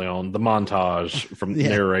previously on the montage from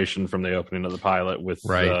narration from the opening of the pilot with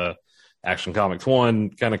the Action Comics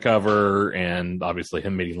 1 kind of cover, and obviously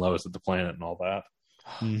him meeting Lois at the planet and all that.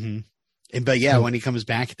 Mm-hmm. But when he comes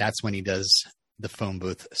back, that's when he does the phone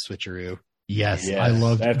booth switcheroo. Yes. I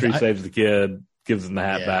love after he saves the kid, gives him the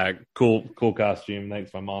hat back. Cool costume.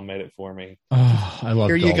 Thanks, my mom made it for me. Oh, I love.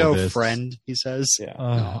 Here you go, friend. He says. Yeah.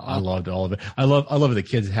 I loved all of it. I love the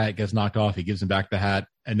kid's hat gets knocked off. He gives him back the hat,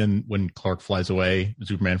 and then when Clark flies away,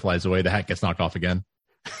 Superman flies away, the hat gets knocked off again.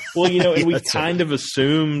 Well, and we kind of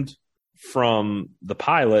assumed from the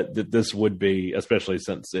pilot that this would be, especially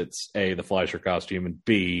since it's A, the Fleischer costume, and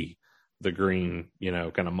B, the green,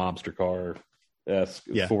 kind of mobster car.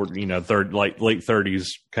 For late 30s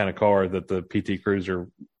kind of car that the PT Cruiser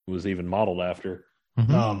was even modeled after.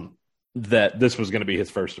 Mm-hmm. That this was going to be his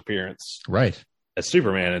first appearance, right, as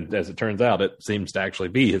Superman, and as it turns out, it seems to actually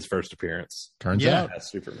be his first appearance. Turns out as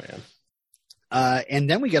Superman. And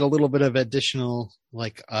then we get a little bit of additional,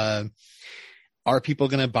 are people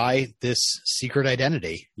going to buy this secret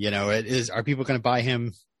identity? Are people going to buy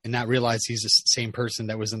him and not realize he's the same person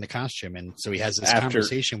that was in the costume? And so he has this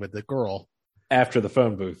conversation with the girl. After the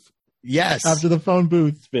phone booth. Yes. After the phone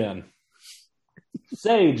booth spin.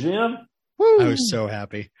 Say, Jim. Woo. I was so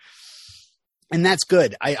happy. And that's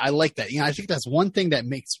good. I like that. I think that's one thing that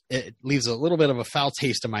leaves a little bit of a foul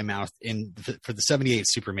taste in my mouth for the 78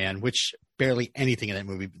 Superman, which barely anything in that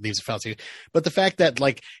movie leaves a foul taste. But the fact that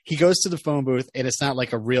he goes to the phone booth and it's not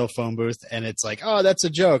like a real phone booth and it's like, oh, that's a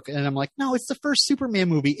joke. And I'm like, no, it's the first Superman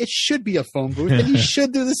movie. It should be a phone booth and he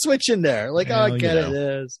should do the switch in there. I get it. It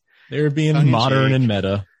is. They're being modern and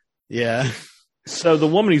meta. Yeah. So the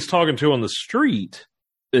woman he's talking to on the street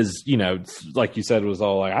is, like you said, was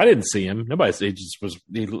all like, I didn't see him. Nobody said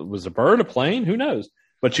he was a bird, a plane, who knows?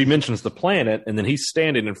 But she mentions the planet, and then he's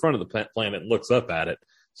standing in front of the planet and looks up at it.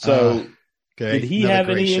 So did he have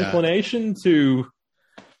any inclination to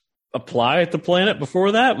apply at the planet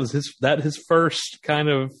before that? Was his first kind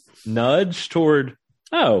of nudge toward,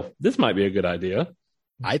 this might be a good idea?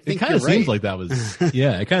 I think it kind of seems like that was,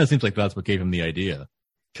 it kind of seems like that's what gave him the idea.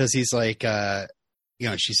 Because he's like,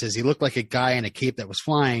 she says he looked like a guy in a cape that was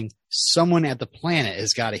flying. Someone at the planet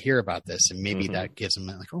has got to hear about this. And maybe that gives him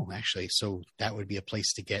actually, so that would be a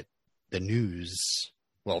place to get the news.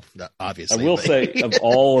 Well, obviously. I will say of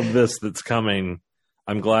all of this that's coming,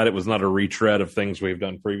 I'm glad it was not a retread of things we've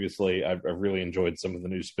done previously. I really enjoyed some of the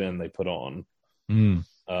new spin they put on. Him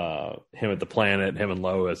at the planet, him and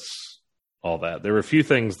Lois. All that. There were a few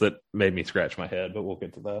things that made me scratch my head, but we'll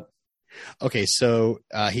get to that. Okay, so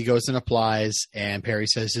he goes and applies, and Perry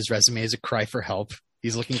says his resume is a cry for help.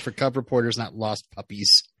 He's looking for cub reporters, not lost puppies.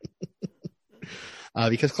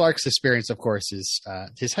 Because Clark's experience, of course, is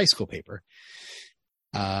his high school paper.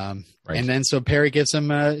 Right. And then so Perry gives him,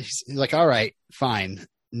 he's like, all right, fine.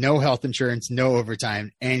 No health insurance, no overtime,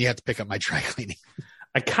 and you have to pick up my dry cleaning.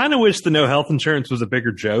 I kind of wish the no health insurance was a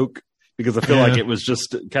bigger joke. Because I feel like it was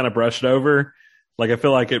just kind of brushed over. I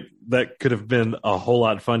feel like that could have been a whole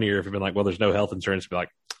lot funnier if it'd been like, well, there's no health insurance. Be like,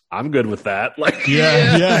 I'm good with that.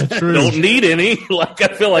 True. Don't need any.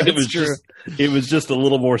 I feel like it was just a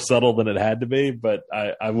little more subtle than it had to be. But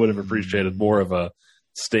I would have appreciated more of a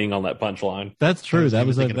sting on that punchline. That's true.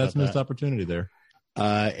 That's a missed opportunity there.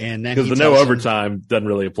 And then because the no overtime doesn't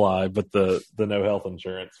really apply, but the no health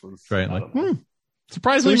insurance was right.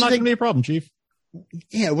 Surprisingly, not going to be a problem, Chief.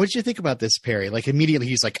 Yeah, what did you think about this, Perry? Immediately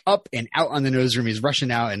he's up and out on the newsroom. He's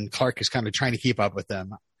rushing out, and Clark is kind of trying to keep up with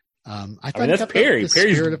them. I thought that's Perry.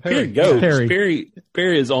 Perry goes.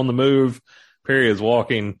 Perry is on the move. Perry is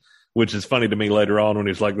walking, which is funny to me later on when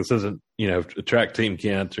he's like, "This isn't a track team,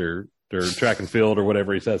 Kent, or track and field, or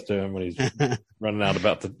whatever he says to him when he's running out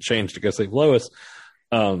about to change to go save Lois."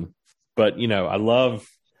 But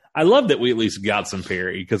I love that we at least got some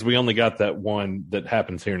Perry because we only got that one that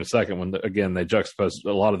happens here in a second when, again, they juxtapose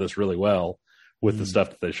a lot of this really well with the stuff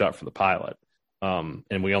that they shot for the pilot. And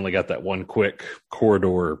we only got that one quick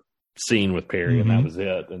corridor scene with Perry, and that was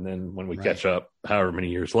it. And then when we catch up, however many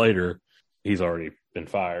years later, he's already been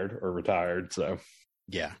fired or retired. So,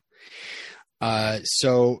 yeah.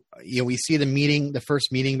 We see the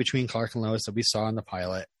first meeting between Clark and Lois that we saw in the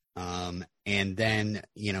pilot. And then,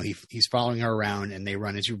 he's following her around and they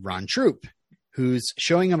run into Ron Troop, who's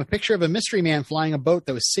showing him a picture of a mystery man flying a boat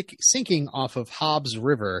that was sinking off of Hobbs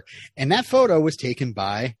River. And that photo was taken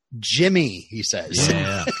by Jimmy, he says.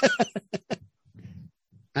 Yeah.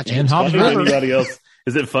 And Hobbs River. Anybody else?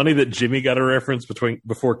 Is it funny that Jimmy got a reference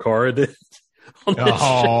before Kara did? on this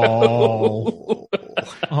show.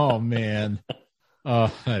 Oh man.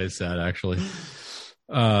 Oh, that is sad, actually.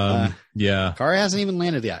 Yeah. Kara hasn't even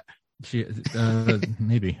landed yet. She,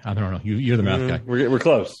 maybe. I don't know. You're the math guy. We're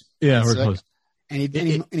close. Yeah, we're close.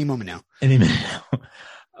 Any moment now. Any minute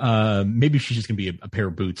now. Maybe she's just gonna be a pair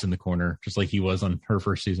of boots in the corner, just like he was on her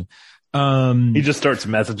first season. He just starts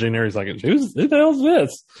messaging her. He's like, who the hell's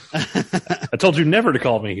this? I told you never to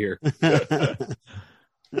call me here.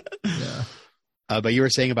 Yeah. But you were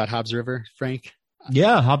saying about Hobbs River, Frank?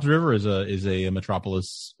 Yeah, Hobbs River is a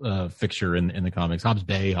Metropolis fixture in the comics. Hobbs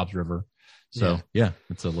Bay, Hobbs River. So yeah,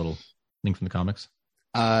 it's a little thing from the comics.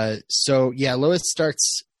 So yeah, Lois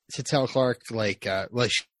starts to tell Clark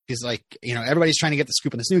she's like, everybody's trying to get the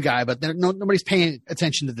scoop on this new guy, but nobody's paying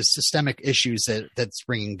attention to the systemic issues that's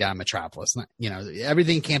bringing down Metropolis.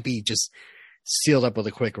 Everything can't be just sealed up with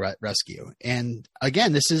a quick rescue. And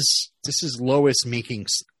again, this is Lois making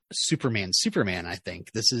Superman. I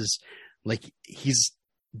think this is like he's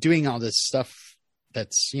doing all this stuff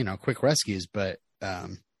that's quick rescues, but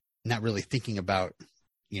not really thinking about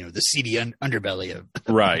the seedy underbelly of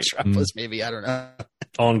right. Metropolis. Maybe, I don't know.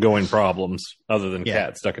 Ongoing problems other than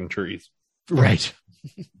cats stuck in trees. Right.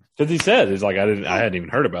 Because he said, he's like, I hadn't even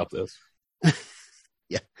heard about this.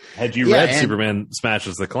 Yeah. Had you read Superman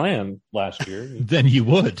Smashes the Klan last year, then you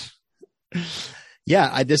would.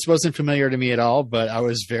 Yeah, this wasn't familiar to me at all, but I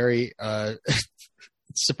was very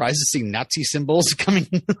surprised to see Nazi symbols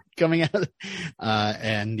coming out.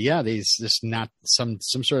 And yeah, these just not some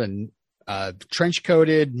sort of trench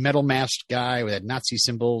coated metal masked guy with Nazi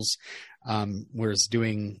symbols. Was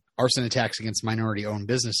doing arson attacks against minority owned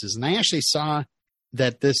businesses. And I actually saw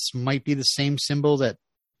that this might be the same symbol that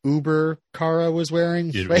Uber Kara was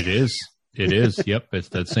wearing. It is. Yep. It's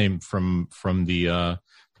that same from the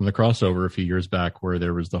crossover a few years back where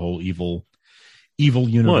there was the whole evil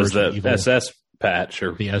universe. Was the SS patch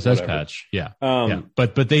or the SS whatever. patch? Yeah. Yeah.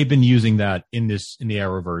 But they've been using that in the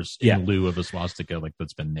Arrowverse in lieu of a swastika. Like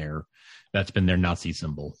that's been their Nazi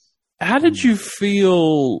symbol. How did you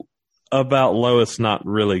feel about Lois not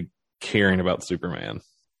really caring about Superman?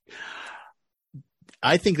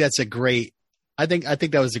 I think that's I think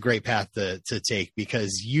that was a great path to take,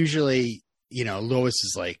 because usually, Lois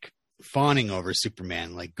is like fawning over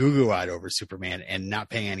Superman, like goo-goo-eyed over Superman and not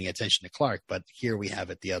paying any attention to Clark. But here we have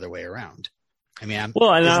it the other way around. I mean,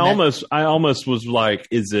 I almost was like,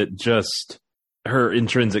 is it just her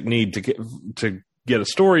intrinsic need to get a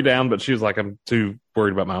story down? But she was like, I'm too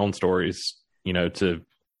worried about my own stories,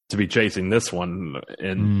 to be chasing this one.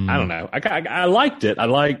 And I don't know. I liked it.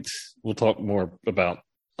 We'll talk more about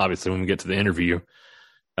obviously when we get to the interview.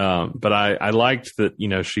 But I liked that,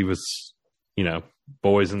 she was,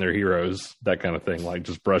 boys and their heroes, that kind of thing, like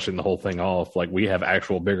just brushing the whole thing off. Like we have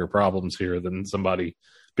actual bigger problems here than somebody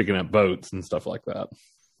picking up boats and stuff like that.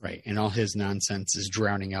 Right. And all his nonsense is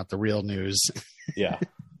drowning out the real news. Yeah.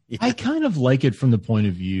 Yeah. I kind of like it from the point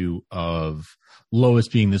of view of Lois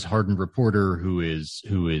being this hardened reporter who is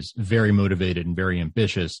very motivated and very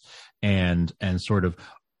ambitious and sort of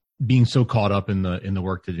being so caught up in the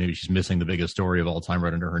work that maybe she's missing the biggest story of all time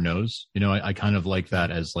right under her nose. I kind of like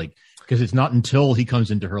that as like, because it's not until he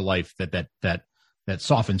comes into her life that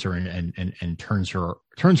softens her and turns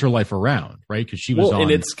her life around, right? Because she was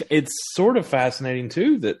and it's sort of fascinating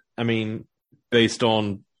too that, I mean, based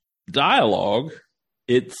on dialogue,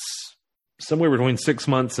 it's somewhere between 6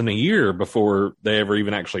 months and a year before they ever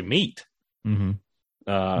even actually meet,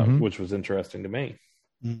 which was interesting to me.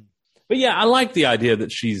 Mm. But yeah, I like the idea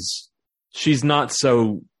that she's not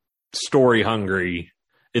so story hungry.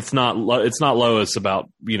 It's not Lois about,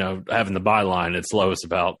 having the byline. It's Lois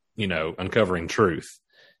about, uncovering truth.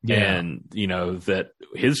 Yeah. And, that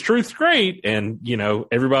his truth's great. And,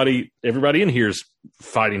 everybody in here is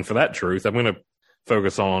fighting for that truth. I'm going to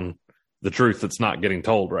focus on the truth that's not getting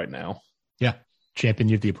told right now. Yeah.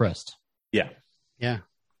 Champion of the oppressed. Yeah. Yeah.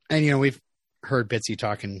 And, we've heard Bitsy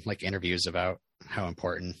talk in like interviews about how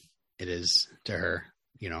important it is to her,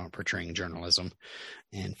 portraying journalism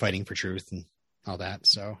and fighting for truth and all that.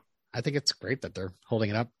 So I think it's great that they're holding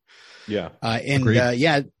it up. Yeah.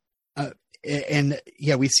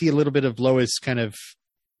 We see a little bit of Lois kind of,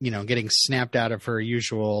 getting snapped out of her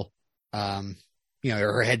usual,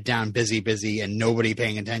 her head down, busy, and nobody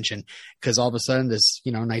paying attention, because all of a sudden this,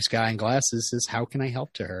 nice guy in glasses says, "How can I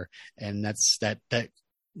help?" to her, and that's that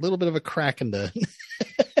little bit of a crack in the.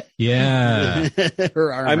 Yeah.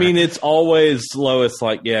 Her armor. I mean, it's always Lois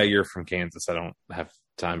like, yeah, you're from Kansas. I don't have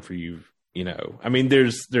time for you. I mean,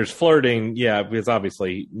 there's flirting. Yeah. Because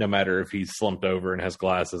obviously no matter if he's slumped over and has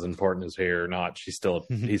glasses and parting his hair or not, he's still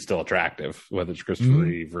attractive, whether it's Christopher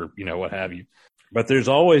Reeve or, what have you. But there's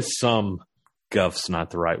always some guff's not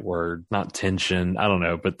the right word, not tension. I don't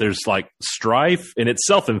know, but there's like strife, and it's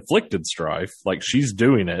self-inflicted strife. Like she's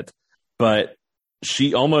doing it, but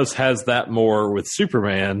she almost has that more with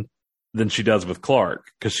Superman than she does with Clark,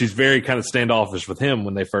 because she's very kind of standoffish with him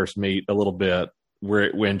when they first meet a little bit,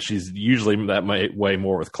 when she's usually that way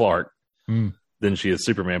more with Clark than she is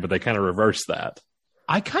Superman, but they kind of reverse that.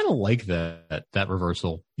 I kind of like that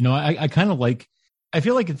reversal. You know, I kind of like, I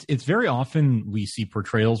feel like it's very often we see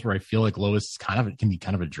portrayals where I feel like Lois is can be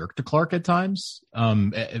kind of a jerk to Clark at times,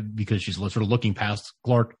 because she's sort of looking past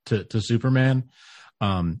Clark to Superman.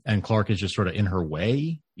 And Clark is just sort of in her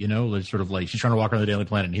way, you know, it's sort of like she's trying to walk around the Daily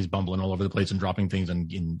Planet and he's bumbling all over the place and dropping things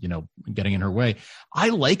and you know, getting in her way. I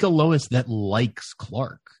like a Lois that likes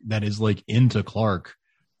Clark, that is like into Clark.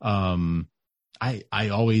 I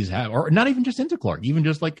always have, or not even just into Clark, even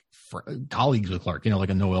just like colleagues with Clark, you know, like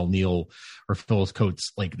a Noel Neal or Phyllis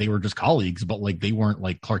Coates, like they were just colleagues, but like they weren't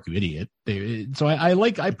like Clark, you idiot. So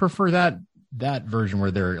I prefer that version where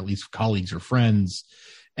they're at least colleagues or friends.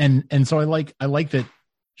 And so I like that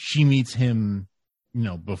she meets him, you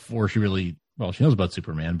know, before she knows about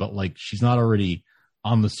Superman, but like she's not already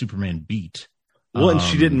on the Superman beat. Well, and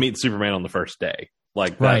she didn't meet Superman on the first day.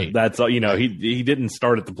 Like that, right. That's all, you know, he didn't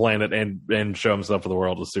start at the planet and show himself to the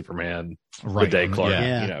world as Superman the day Clark,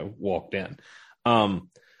 you know, walked in. I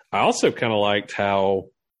also kind of liked how,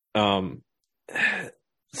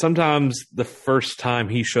 sometimes the first time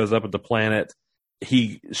he shows up at the planet,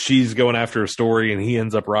 she's going after a story and he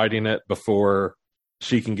ends up writing it before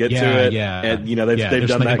she can get to it. Yeah. And you know, they've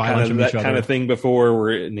done that kind of thing before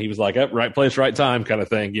and he was like, right place, right time kind of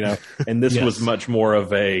thing, you know, and this was much more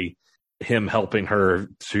of him helping her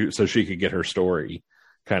so she could get her story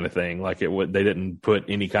kind of thing. Like they didn't put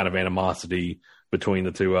any kind of animosity between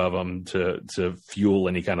the two of them to fuel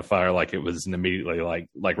any kind of fire. Like it was immediately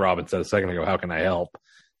like Robin said a second ago, how can I help?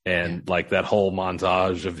 And like that whole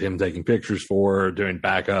montage of him taking pictures for her, doing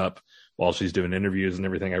backup while she's doing interviews and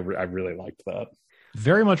everything. I really liked that.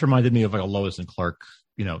 Very much reminded me of like a Lois and Clark,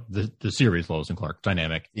 you know, the series Lois and Clark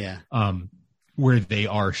dynamic. Yeah. Where they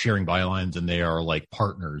are sharing bylines and they are like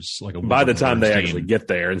partners. Like by the time they actually get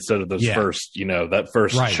there, instead of those first, you know, that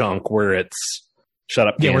first chunk where it's shut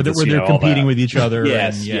up. Kansas, where they're competing with each other.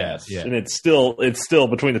 Yes. And it's still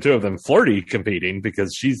between the two of them flirty competing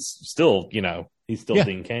because she's still, you know, he's still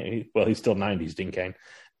Dean Cain. He's still 90s Dean Cain.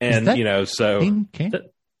 And, you know, so Dean Cain?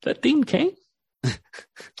 That Dean Cain.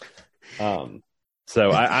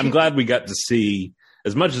 So I'm glad we got to see,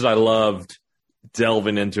 as much as I loved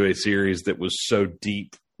delving into a series that was so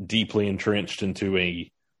deeply entrenched into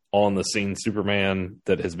a on the scene Superman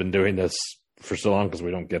that has been doing this for so long, because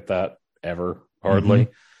we don't get that ever. Hardly.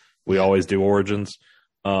 We always do origins.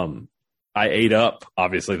 I ate up,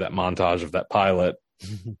 obviously, that montage of that pilot,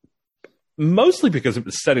 mostly because it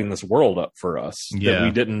was setting this world up for us that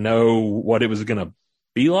we didn't know what it was going to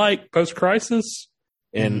be like post-crisis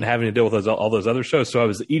and having to deal with all those other shows. So I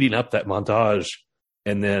was eating up that montage,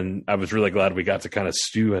 and then I was really glad we got to kind of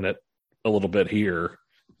stew in it a little bit here,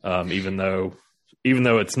 even though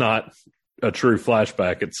it's not a true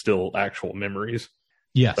flashback, it's still actual memories.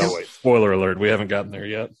 Yes. Oh, wait, spoiler alert. We haven't gotten there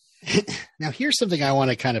yet. Now, here's something I want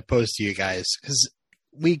to kind of pose to you guys, because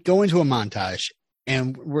we go into a montage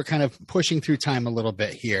and we're kind of pushing through time a little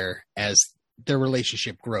bit here as their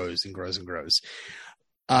relationship grows and grows and grows.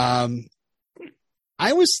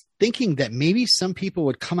 I was thinking that maybe some people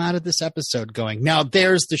would come out of this episode going, now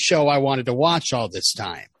there's the show I wanted to watch all this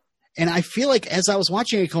time. And I feel like as I was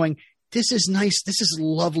watching it going, this is nice. This is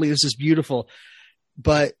lovely. This is beautiful.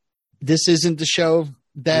 But this isn't the show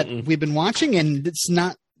that we've been watching, and it's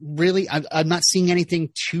not really, I'm not seeing anything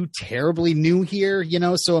too terribly new here, you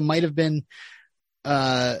know, so it might have been,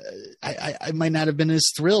 I might not have been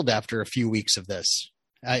as thrilled after a few weeks of this.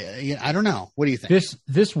 I don't know. What do you think?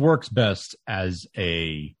 This works best as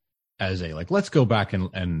a like, let's go back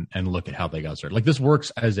and look at how they got started. Like this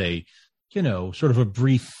works as a, you know, sort of a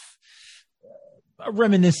brief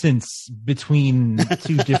reminiscence between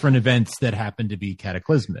two different events that happen to be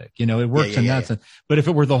cataclysmic. You know, it works in that sense. But if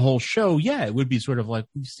it were the whole show, it would be sort of like,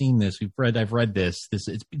 we've seen this, I've read this.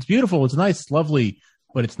 It's beautiful, it's nice, it's lovely,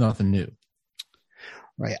 but it's nothing new.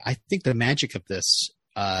 Right. I think the magic of this,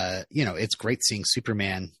 you know, it's great seeing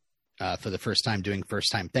Superman for the first time doing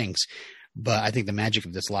first time things, but I think the magic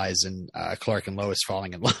of this lies in Clark and Lois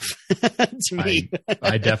falling in love. To me,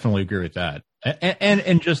 I definitely agree with that,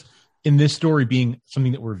 and just in this story being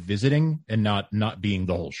something that we're visiting and not being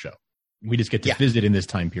the whole show. We just get to visit in this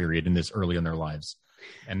time period, in this early in their lives,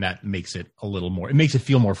 and that makes it a little more. It makes it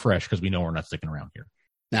feel more fresh because we know we're not sticking around here.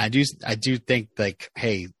 Now, I do think, like,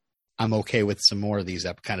 hey, I'm okay with some more of these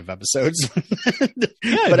kind of episodes.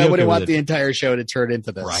 Yeah, but I wouldn't okay want with the it. entire show to turn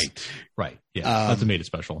into this. Right. Yeah, that's what made it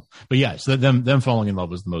special. But yeah, so them falling in love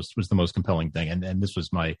was the most compelling thing, and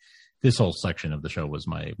this whole section of the show was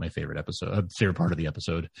my favorite episode, favorite part of the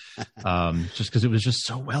episode, just because it was just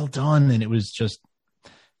so well done, and it was just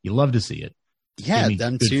you love to see it. Yeah,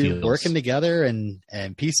 them two feels. working together and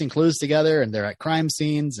piecing clues together, and they're at crime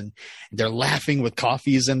scenes and they're laughing with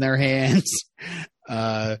coffees in their hands.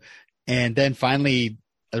 And then finally,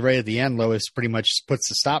 right at the end, Lois pretty much puts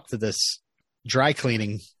a stop to this dry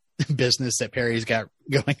cleaning business that Perry's got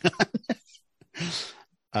going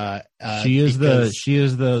on. She is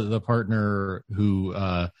the partner who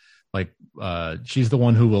she's the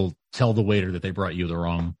one who will tell the waiter that they brought you the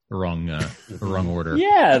wrong order.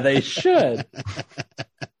 Yeah, they should.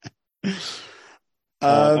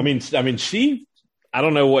 I mean, she. I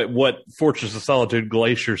don't know what Fortress of Solitude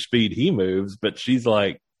glacier speed he moves, but she's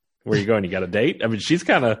like, "Where you going? You got a date?" I mean, she's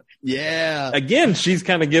kind of Again, she's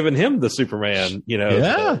kind of giving him the Superman,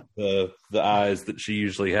 the eyes that she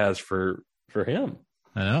usually has for him.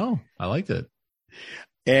 I know. I liked it.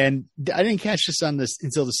 And I didn't catch this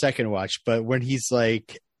until the second watch, but when he's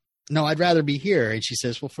like, "No, I'd rather be here," and she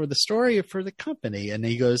says, "Well, for the story or for the company?" And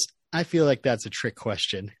he goes, "I feel like that's a trick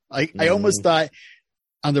question." I almost thought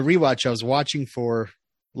on the rewatch I was watching for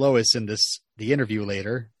Lois in the interview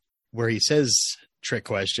later where he says trick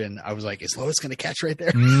question. I was like, is Lois going to catch right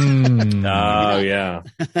there? Oh yeah.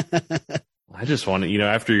 I just want to,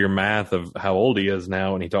 after your math of how old he is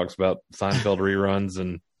now, and he talks about Seinfeld reruns,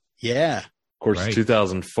 and of course,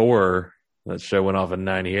 2004, that show went off in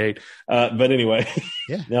 98. But anyway,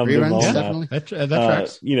 now reruns, definitely. That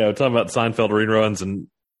tracks. Talking about Seinfeld reruns and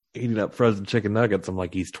eating up frozen chicken nuggets. I'm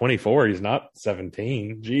like, he's 24. He's not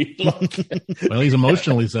 17. Gee. Well, he's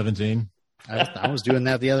emotionally 17. I was doing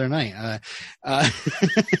that the other night. I'll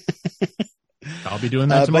be doing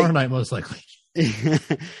that tomorrow night, most likely.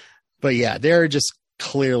 But yeah, they're just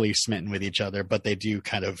clearly smitten with each other, but they do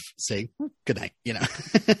kind of say good night,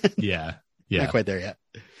 Yeah. Not quite there yet.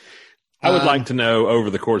 I would like to know over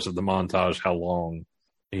the course of the montage how long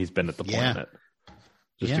he's been at the planet.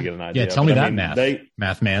 Just to get an idea. Yeah, tell me that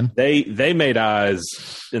math man. They made eyes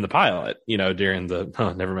in the pilot, during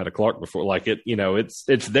the never met a Clark before. Like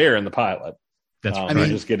it's there in the pilot. That's I'm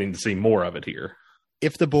just getting to see more of it here.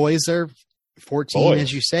 If the boys are 14,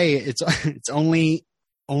 as you say, it's only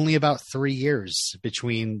about 3 years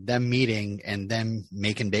between them meeting and them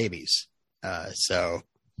making babies. So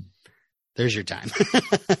there's your time.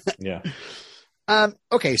 Yeah.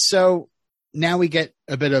 Okay, so now we get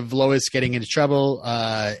a bit of Lois getting into trouble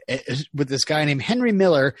with this guy named Henry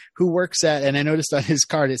Miller, who works at, and I noticed on his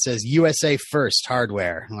card it says USA First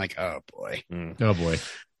Hardware. I'm like, oh boy. Oh boy.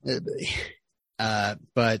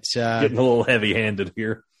 But getting a little heavy-handed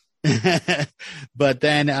here. But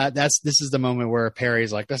then this is the moment where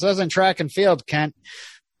Perry's like, "This isn't track and field, Kent."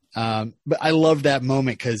 But I love that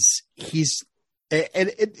moment because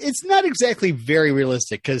it's not exactly very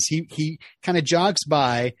realistic because he kind of jogs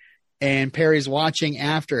by and Perry's watching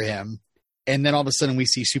after him, and then all of a sudden we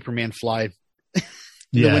see Superman fly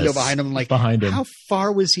the window behind him. I'm like, behind him. How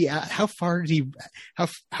far was he at? How far did he? How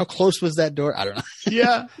close was that door? I don't know.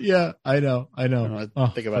 Yeah. I know. I don't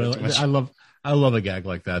think about it too much. I love a gag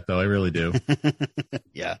like that, though. I really do.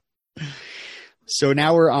 Yeah. So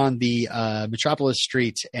now we're on the Metropolis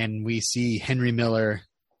Street, and we see Henry Miller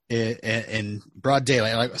in broad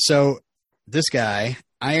daylight. Like, so this guy,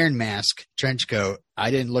 iron mask, trench coat. I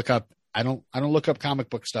didn't look up. I don't look up comic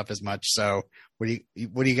book stuff as much. So what do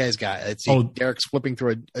you guys got? Derek's flipping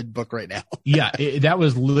through a book right now. Yeah, that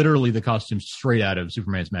was literally the costume straight out of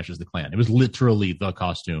Superman Smashes the Klan. It was literally the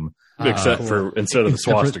costume, except for instead of the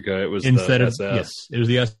swastika, it was instead the of SS. Yes, it was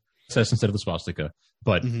the SS instead of the swastika.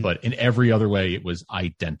 But in every other way, it was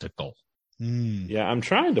identical. Yeah, I'm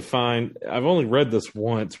trying to find. I've only read this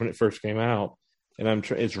once when it first came out, and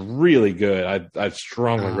it's really good. I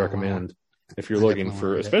strongly recommend if you're looking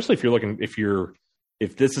for, especially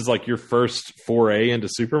if this is like your first foray into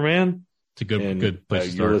Superman. It's a good place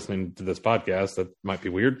to start. You're listening to this podcast. That might be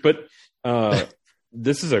weird, but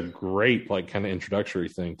this is a great kind of introductory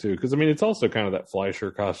thing too. Because it's also kind of that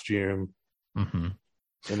Fleischer costume and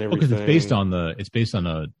everything. Because it's based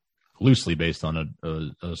on loosely based on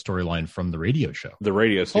a storyline from the radio show. The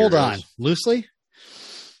radio series. Hold on, loosely.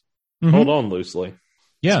 Hold on, loosely.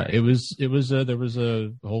 Yeah, it was. There was a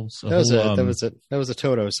whole. That was a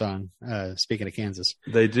Toto song. Speaking of Kansas,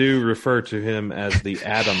 they do refer to him as the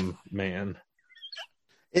Atom Man.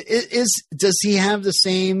 Does he have the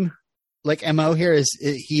same MO here? Is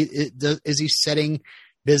he setting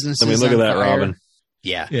businesses? Look at that, fire? Robin.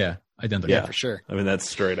 Yeah. Yeah. identical. Yeah, for sure. I mean, that's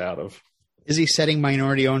straight out of. Is he setting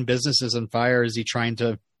minority-owned businesses on fire? Is he trying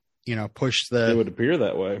to, push It the would appear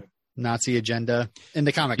that way. Nazi agenda in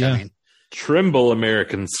the comic? Yeah. I mean, Tremble,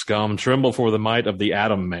 American scum! Tremble for the might of the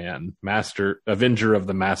Atom Man, avenger of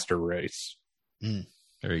the master race.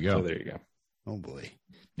 There you So go. there you go. oh boy.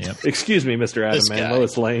 Yep. Excuse me, Mr. Atom This Man. guy.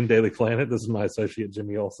 Lois Lane, Daily Planet. This is my associate,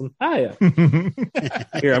 Jimmy Olsen. Hiya.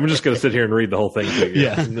 Here, I'm just going to sit here and read the whole thing to you.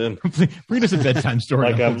 Yeah. And then, Read us a bedtime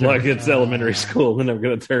story. like it's elementary school, and then I'm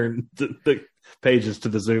going to turn the pages to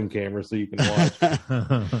the Zoom camera so you can watch.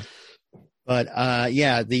 But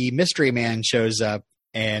the mystery man shows up,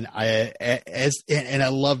 and I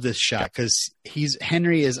love this shot because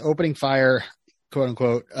Henry is opening fire, quote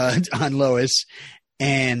unquote, on Lois,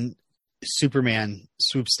 and Superman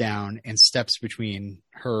swoops down and steps between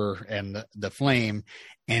her and the flame,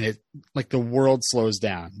 and it like the world slows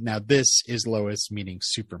down. Now this is Lois meeting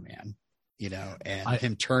Superman, and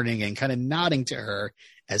him turning and kind of nodding to her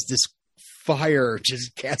as this fire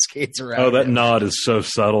just cascades around. Oh, that him. nod is so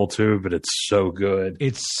subtle too, but it's so good.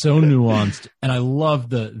 It's so nuanced, and I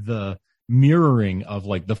love the mirroring of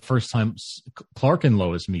like the first time Clark and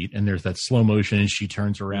Lois meet, and there's that slow motion, and she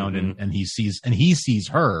turns around and he sees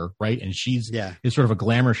her, right, and it's sort of a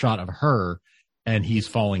glamour shot of her, and he's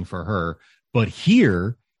falling for her. But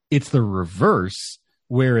here it's the reverse,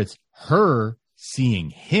 where it's her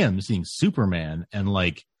seeing Superman, and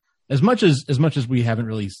like as much as we haven't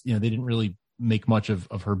really, they didn't really make much of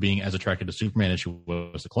her being as attracted to Superman as she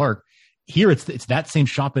was to Clark. Here it's that same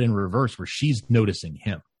shot, but in reverse, where she's noticing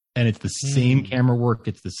him. And it's the same camera work.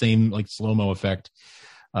 It's the same like slow-mo effect.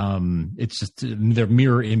 It's just the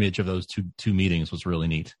mirror image of those two meetings was really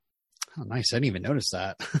neat. Oh, nice. I didn't even notice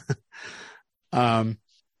that.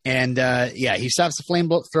 He stops the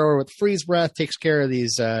flamethrower with freeze breath, takes care of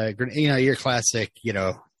these, your classic,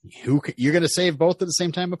 who you're going to save both at the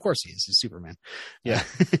same time. Of course he is. He's Superman. Yeah.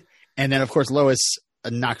 And then of course Lois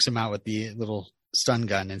knocks him out with the little stun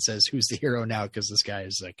gun and says, "Who's the hero now?" Because this guy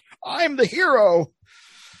is like, "I'm the hero."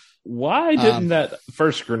 Why didn't that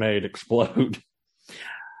first grenade explode?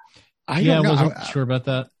 I don't know. wasn't sure about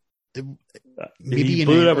that. Maybe he in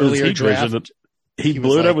blew an it up with his earlier heat draft, vision. He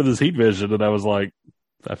blew it up with his heat vision, and I was like,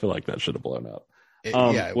 I feel like that should have blown up.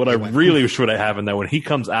 What I really wish would have happened though, when he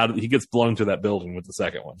comes out, he gets blown to that building with the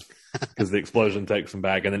second one because the explosion takes him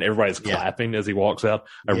back, and then everybody's clapping as he walks out.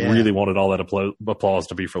 I really wanted all that applause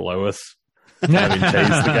to be for Lois. Having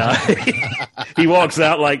tased the guy. He walks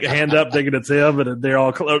out like hand up, thinking it's him, and they're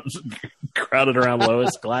all crowded around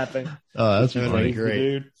Lois clapping. Oh, that's funny. Great.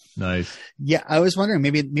 Dude. Nice. Yeah, I was wondering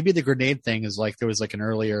maybe the grenade thing is like there was like an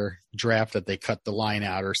earlier draft that they cut the line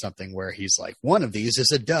out or something where he's like, one of these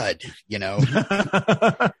is a dud,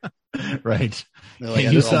 Right. Like,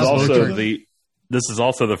 This is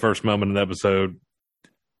also the first moment in the episode.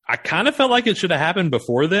 I kind of felt like it should have happened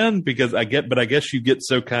before then because I guess you get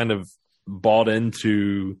so kind of bought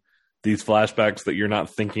into these flashbacks that you're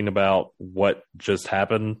not thinking about what just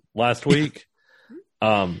happened last week.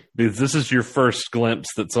 Because this is your first glimpse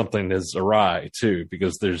that something is awry too,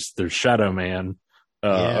 because there's Shadow Man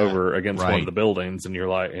over against one of the buildings, and you're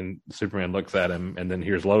like, and Superman looks at him, and then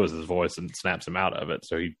hears Lois's voice and snaps him out of it.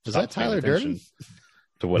 So he is that Tyler Durden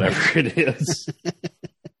to whatever it is.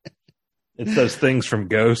 It's those things from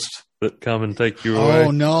Ghost that come and take you away.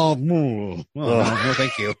 Oh no, no,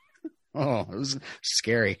 thank you. Oh, it was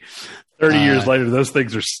scary. 30 years later, those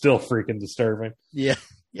things are still freaking disturbing. Yeah.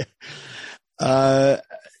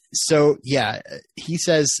 He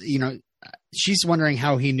says, she's wondering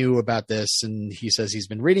how he knew about this, and he says he's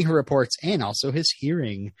been reading her reports and also his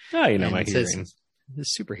hearing. Oh, my hearing.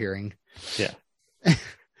 His super hearing. Yeah.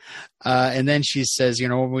 And then she says,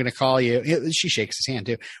 what are we going to call you? She shakes his hand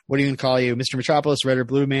too. What are you going to call you? Mr. Metropolis, Red and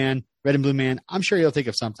Blue Man? I'm sure you'll think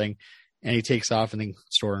of something. And he takes off, and the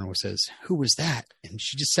store owner says, "Who was that?" And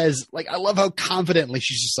she just says, like, I love how confidently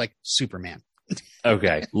she's just like, Superman.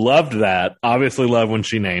 Okay. Loved that. Obviously love when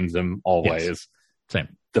she names him always. Yes. Same.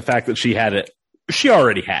 The fact that she had it, she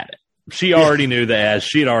already had it. She already knew that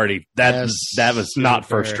she'd already, that was not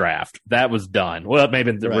first draft. That was done. Well,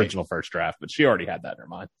 maybe the original first draft, but she already had that in her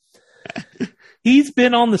mind. He's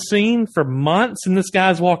been on the scene for months, and this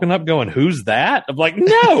guy's walking up going, "Who's that?" I'm like,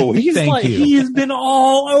 no, he's like, he has been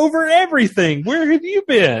all over everything. Where have you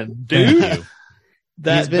been, dude?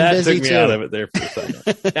 That took me out of it there for a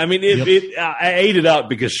second. I mean, I ate it up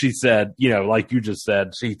because she said, like you just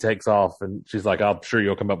said, she takes off and she's like, "I'm sure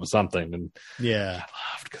you'll come up with something." And yeah, I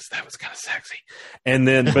laughed because that was kind of sexy. And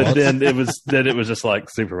then, but then it was just like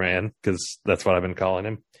Superman, because that's what I've been calling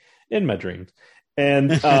him in my dreams.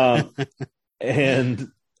 And, the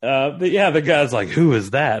guy's like, "Who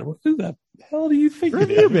is that? Who the hell do you think? Where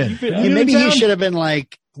have you been? Yeah, maybe he should have been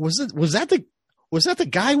like, was that the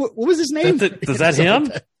guy? What was his name? Was that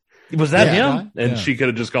him? Was that Yeah. him? And she could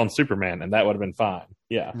have just gone Superman, and that would have been fine.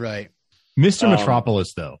 Yeah. Right. Mr.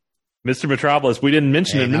 Metropolis, though. Mr. Metropolis, we didn't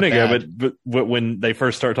mention it a not minute ago, bad. but when they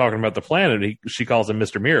first start talking about the planet, she calls him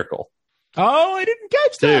Mr. Miracle. Oh, I didn't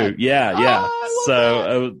catch that. Dude, yeah. I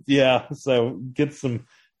love So get some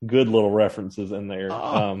good little references in there.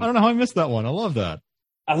 I don't know how I missed that one. I love that.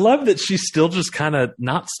 I love that she's still just kind of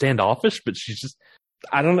not standoffish, but she's just,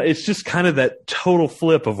 I don't know. It's just kind of that total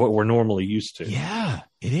flip of what we're normally used to. Yeah,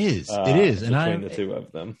 it is. It is. And between the two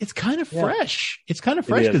of them. It's kind of Yeah. fresh. It's kind of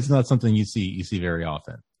fresh because it's not something you see very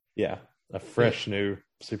often. Yeah. A fresh new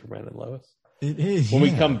Superman and Lois. It is. When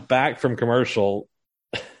we come back from commercial,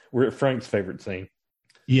 we're at Frank's favorite scene.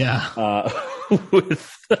 Yeah.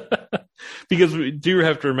 Because we do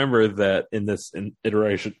have to remember that in this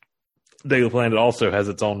iteration, Daily Planet also has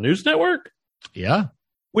its own news network, Yeah.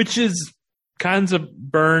 which is kinds of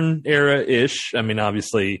Byrne era-ish. I mean,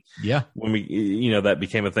 obviously, Yeah. when we, that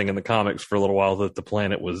became a thing in the comics for a little while, that the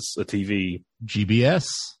Planet was a TV. GBS.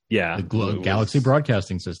 Yeah. The Galaxy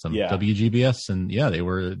Broadcasting System. Yeah. WGBS. And yeah, they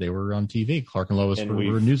were on TV. Clark and Lois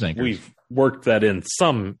were news anchors. We've worked that in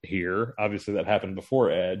some here. Obviously, that happened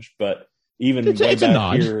before Edge, but even It's way a back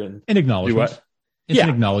nod. here. And An acknowledgement. Do what? It's Yeah. an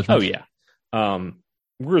acknowledgement. Oh yeah.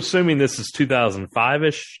 We're assuming this is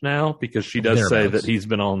 2005-ish now because she does say Thereabouts. that he's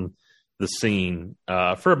been on the scene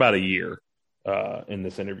for about a year in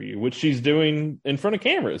this interview, which she's doing in front of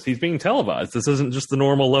cameras. He's being televised. This isn't just the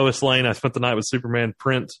normal Lois Lane, I spent the night with Superman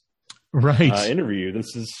print Right. interview.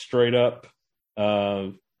 This is straight up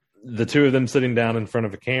the two of them sitting down in front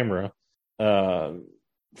of a camera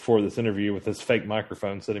for this interview with this fake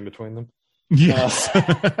microphone sitting between them. Yes.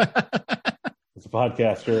 As a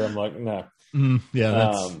podcaster, I'm like, no.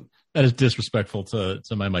 Yeah, that is disrespectful to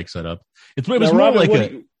my mic setup. It was now, more Robin, like what a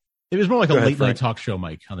do you- it was more like a Go ahead, late night Frank. talk show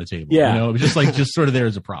mic on the table. Yeah. It was just sort of there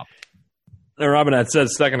as a prop. Now, Robin, I said a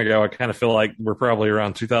second ago, I kind of feel like we're probably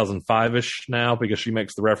around 2005-ish now because she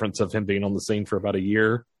makes the reference of him being on the scene for about a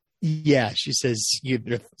year. Yeah, she says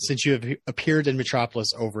since you have appeared in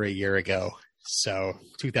Metropolis over a year ago, so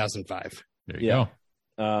 2005. There you Yeah.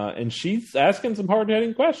 go. And she's asking some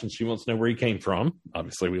hard-hitting questions. She wants to know where he came from.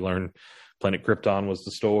 Obviously, we learned planet Krypton was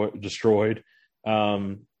destroyed.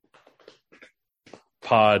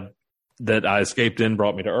 Pod that I escaped in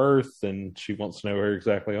brought me to Earth, and she wants to know where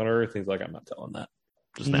exactly on Earth. He's like, I'm not telling that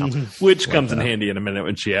just now, which comes in handy in a minute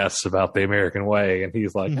when she asks about the American way, and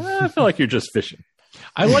he's like, I feel like you're just fishing.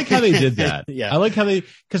 I like how they did that. Yeah. I like how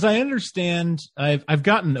because I understand. I've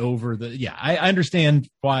gotten over I understand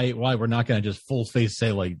why we're not going to just full face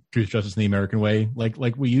say like truth, justice, and the American way like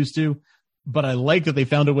we used to. But I like that they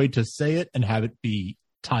found a way to say it and have it be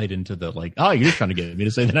tied into the like, oh, you're trying to get me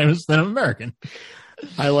to say that I'm American.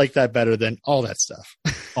 I like that better than all that stuff.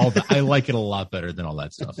 I like it a lot better than all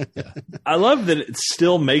that stuff. Yeah. I love that it's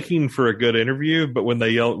still making for a good interview, but when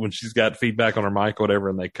when she's got feedback on her mic or whatever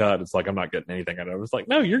and they cut, it's like, I'm not getting anything out of it. It's like,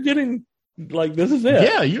 no, you're getting, like, this is it.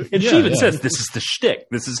 Yeah. And she even says, this is the shtick.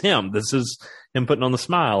 This is him. This is him putting on the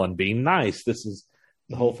smile and being nice. This is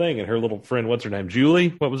the whole thing. And her little friend, what's her name?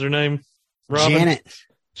 Julie? What was her name? Robin?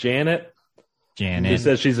 Janet. Who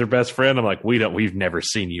says she's her best friend. I'm like, we've never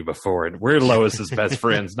seen you before. And we're Lois's best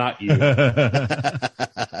friends, not you.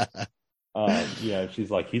 She's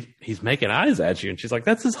like, he's making eyes at you. And she's like,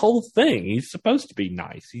 that's his whole thing. He's supposed to be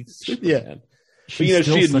nice. He's Superman. Yeah. But,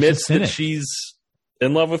 she admits that she's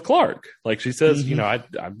in love with Clark. Like she says, I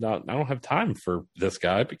don't have time for this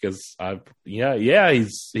guy because he's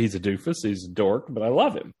a doofus. He's a dork, but I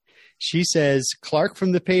love him. She says, Clark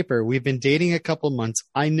from the paper, we've been dating a couple months.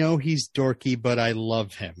 I know he's dorky, but I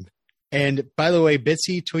love him. And by the way,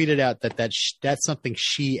 Bitsy tweeted out that's something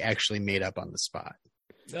she actually made up on the spot.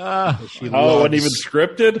 It wasn't even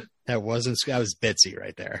scripted? That was Bitsy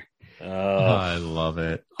right there. I love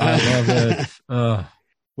it. I love it.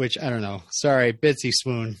 Which, I don't know. Sorry, Bitsy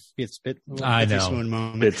swoon. I know. Swoon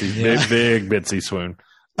moment. Bitsy, big Bitsy swoon.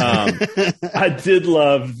 I did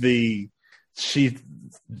love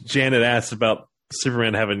Janet asked about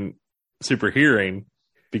Superman having super hearing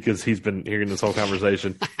because he's been hearing this whole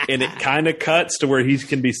conversation, and it kind of cuts to where he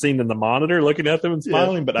can be seen in the monitor looking at them and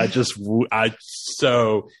smiling. But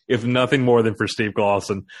if nothing more than for Steve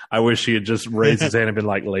Glosson, I wish he had just raised his hand and been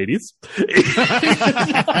like, ladies.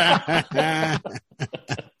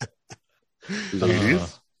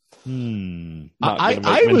 Ladies. Not going to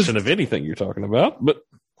make mention of anything you're talking about, but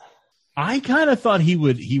I kind of thought he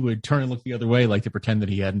would turn and look the other way, like to pretend that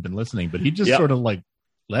he hadn't been listening, but he just sort of like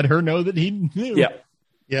let her know that he knew. Yeah.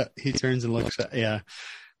 Yeah, he turns and looks at,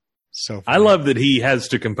 So I love that he has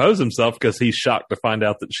to compose himself because he's shocked to find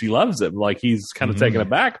out that she loves him. Like he's kind of taken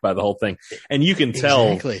aback by the whole thing, and you can tell.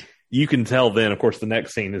 Exactly. You can tell. Then, of course, the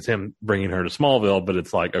next scene is him bringing her to Smallville, but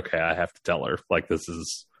it's like, okay, I have to tell her. Like this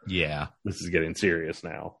is getting serious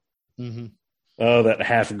now. Mm-hmm. Oh, that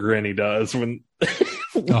half grin he does when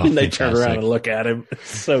they turn around and look at him.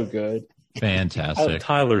 It's so good. Fantastic.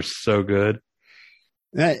 Tyler's so good.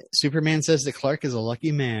 Superman says that Clark is a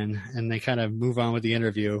lucky man, and they kind of move on with the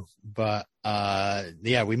interview. But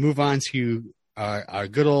we move on to our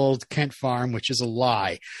good old Kent farm, which is a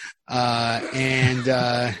lie.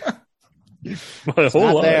 It's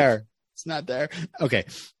not there. It's not there. Okay.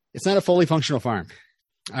 It's not a fully functional farm.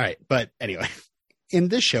 All right. But anyway, in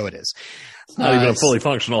this show, it is. It's not even a fully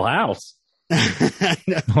functional house.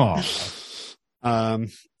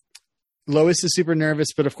 Lois is super nervous,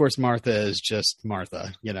 but of course Martha is just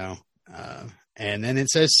Martha, you know. And then it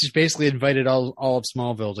says she's basically invited all of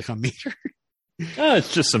Smallville to come meet her.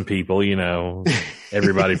 It's just some people, you know,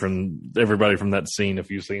 everybody from that scene a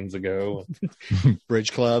few scenes ago.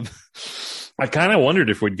 Bridge Club. I kind of wondered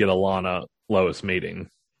if we'd get a Lana Lois meeting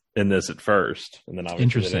in this at first, and then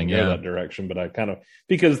obviously they didn't go that direction. But I kind of,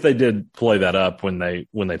 because they did play that up when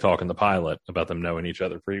they talk in the pilot about them knowing each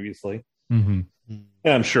other previously. Mm-hmm.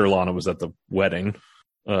 And I'm sure Lana was at the wedding.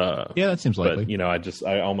 That seems likely. But, you know,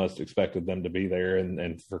 I almost expected them to be there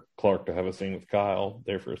and for Clark to have a scene with Kyle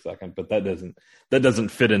there for a second, but that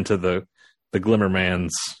doesn't fit into the Glimmer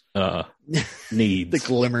Man's needs. The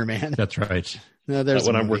Glimmer Man. That's right. No, there's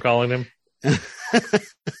what we're calling him.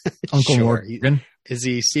 Uncle Morgan. Is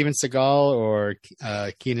he Steven Seagal or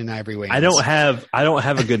Keenan Ivory Wayans? I don't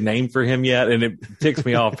have a good name for him yet, and it ticks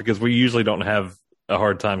me off because we usually don't have a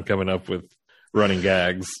hard time coming up with running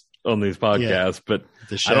gags on these podcasts, but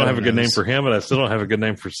I don't have a good name for him, and I still don't have a good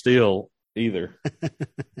name for Steel either.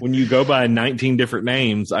 When you go by 19 different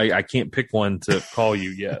names, I can't pick one to call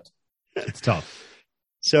you yet. It's tough.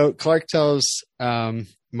 So Clark tells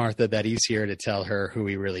Martha that he's here to tell her who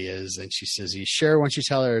he really is, and she says, "You sure? Once you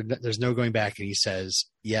tell her there's no going back?" And he says,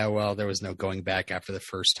 "Yeah, well, there was no going back after the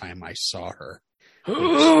first time I saw her."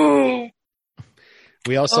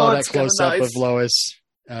 We all saw that close up of Lois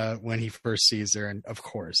when he first sees her, and of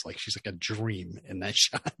course, like she's like a dream in that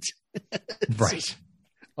shot. Right.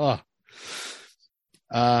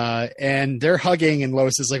 And they're hugging, and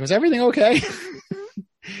Lois is like, "Was everything okay?"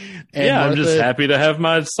 And yeah, Martha, I'm just happy to have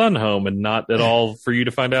my son home and not at all for you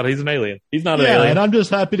to find out he's an alien. He's not an alien. And I'm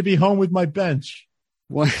just happy to be home with my bench.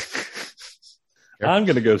 What? I'm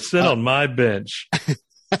going to go sit on my bench.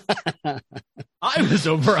 I was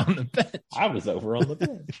over on the bench.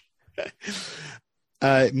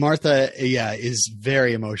 Martha, is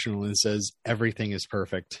very emotional and says everything is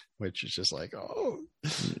perfect, which is just like, oh.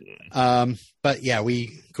 But yeah,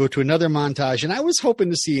 we go to another montage, and I was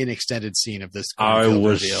hoping to see an extended scene of this. I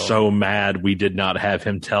was so mad we did not have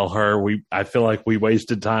him tell her. I feel like we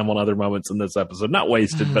wasted time on other moments in this episode. Not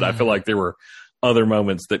wasted, but I feel like there were other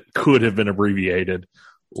moments that could have been abbreviated.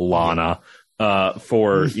 Lana,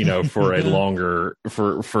 for a longer,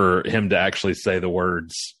 for him to actually say the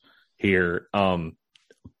words here.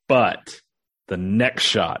 But the next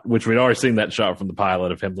shot, which we'd already seen that shot from the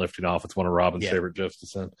pilot of him lifting off, it's one of Robin's favorite jokes to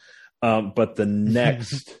send. But the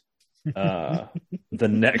next, the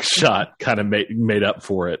next shot kind of made up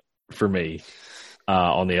for it for me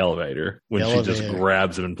on the elevator when she just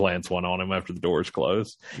grabs him and plants one on him after the doors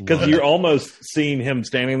close. Because you're almost seeing him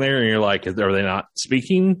standing there, and you're like, "Are they not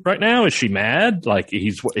speaking right now? Is she mad? Like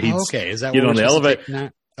he's okay? Is that get on the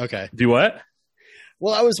elevator? Okay, do what?"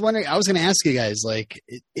 Well, I was wondering. I was going to ask you guys, like,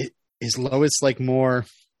 is Lois like more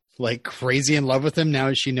like crazy in love with him now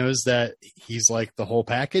as she knows that he's like the whole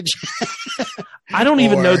package? I don't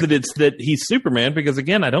even know that it's that he's Superman, because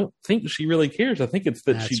again, I don't think she really cares. I think it's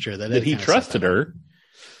that that he trusted her.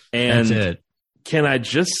 And that's it. Can I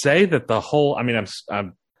just say that the whole? I mean, I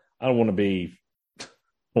don't want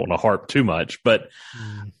to harp too much, but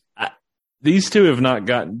these two have not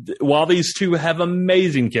gotten. While these two have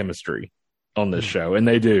amazing chemistry on this show, and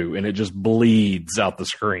they do, and it just bleeds out the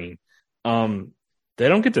screen. They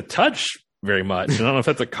don't get to touch very much. I don't know if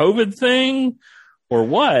that's a COVID thing or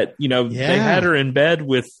what. You know, they had her in bed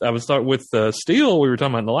with Steel. We were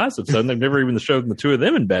talking about in the last episode, and they've never even showed the two of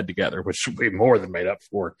them in bed together, which should be more than made up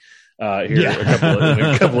for.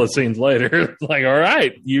 A couple of scenes later, like, all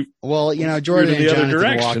right, Jordan and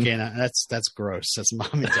Jonathan walk in. That's gross. That's mom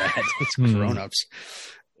and dad. It's grown-ups.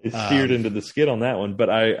 It steered into the skit on that one, but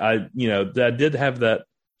I did have that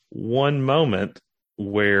one moment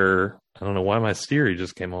where I don't know why my Steery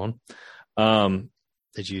just came on.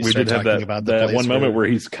 Did you? We did have that one moment where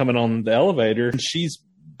he's coming on the elevator and she's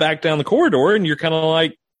back down the corridor, and you're kind of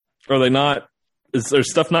like, Are they not? Is their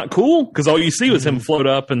stuff not cool? Because all you see was him float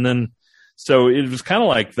up, and then so it was kind of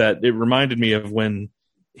like that. It reminded me of when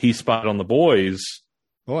he spied on the boys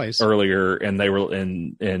earlier, and they were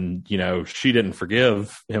and you know, she didn't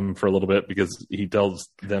forgive him for a little bit because he tells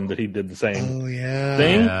them that he did the same thing.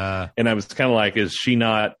 Yeah. And I was kind of like, is she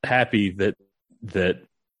not happy that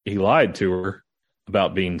he lied to her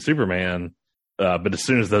about being Superman? But as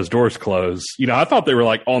soon as those doors close, you know, I thought they were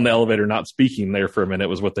like on the elevator, not speaking there for a minute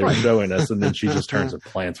was what they were showing us. And then she just turns and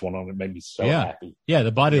plants one on. It made me so happy. Yeah.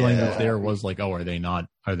 The body language there was like, oh, are they not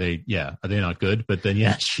good? But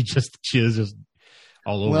then, she is just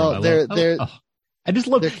all over. Well, I just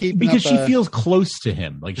love because she feels close to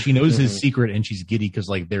him. Like she knows his secret and she's giddy because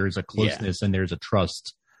like there's a closeness and there's a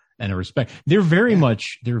trust and a respect. They're very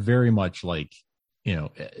much like, you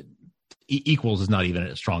know, equals is not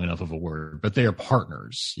even strong enough of a word, but they are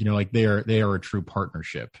partners, you know, like they are a true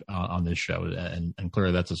partnership on this show. And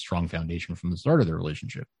clearly that's a strong foundation from the start of their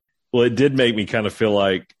relationship. Well, it did make me kind of feel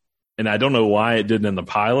like, and I don't know why it didn't in the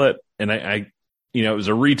pilot. And I you know, it was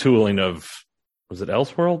a retooling of, was it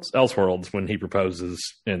Elseworlds when he proposes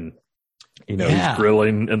and, you know, he's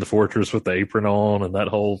grilling in the fortress with the apron on and that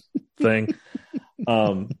whole thing.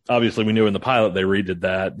 Obviously we knew in the pilot, they redid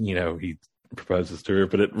that, you know, he proposes to her,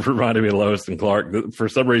 but it reminded me of Lois and Clark for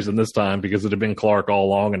some reason this time, because it had been Clark all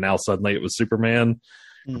along and now suddenly it was Superman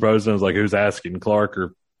proposing. I was like, who's asking, Clark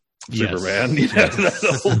or Superman? You know,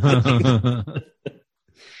 that whole thing.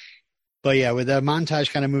 But yeah, with the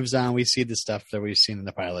montage kind of moves on, we see the stuff that we've seen in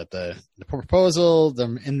the pilot, the proposal,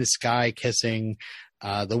 them in the sky kissing,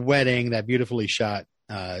 the wedding, that beautifully shot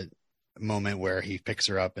moment where he picks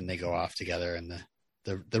her up and they go off together in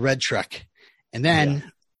the red truck. And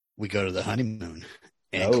then we go to the honeymoon,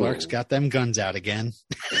 and Clark's got them guns out again.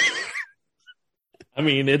 I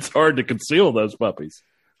mean, it's hard to conceal those puppies.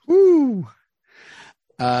 Woo!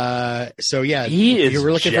 So yeah, you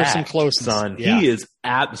were looking for some closeness, son. Yeah. He is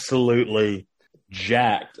absolutely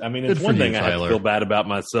jacked. I mean, it's one thing I have to feel bad about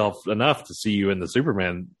myself enough to see you in the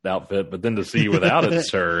Superman outfit, but then to see you without it,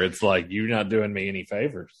 sir, it's like you're not doing me any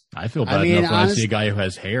favors. I feel bad enough when I see a guy who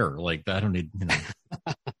has hair. Like I don't need, you know.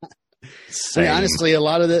 I mean, honestly, a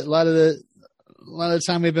lot of the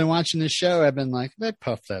time we've been watching this show, I've been like, they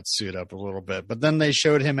puffed that suit up a little bit, but then they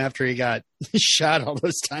showed him after he got shot all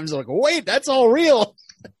those times. I'm like, wait, that's all real.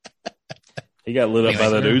 He got lit up by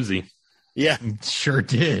that Uzi. Yeah, sure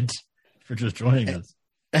did. For just joining us.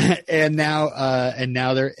 And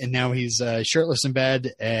now he's shirtless in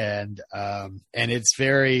bed, and it's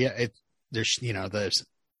there's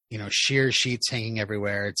sheer sheets hanging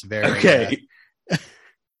everywhere. It's very okay.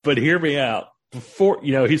 But hear me out. Before,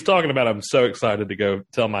 you know, he's talking about, I'm so excited to go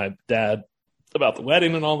tell my dad about the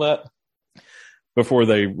wedding and all that before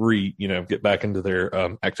they get back into their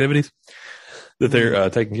activities that they're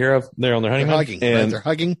taking care of. They're on their honeymoon. They're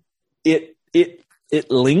hugging. It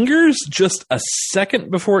lingers just a second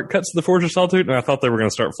before it cuts to the Fortress of Solitude, and I thought they were going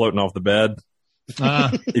to start floating off the bed.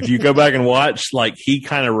 If you go back and watch, like he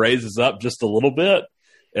kind of raises up just a little bit,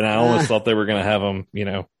 and I almost thought they were going to have him, you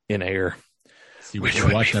know, in air. You were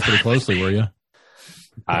watching that pretty closely, were you?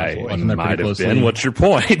 I might have been. What's your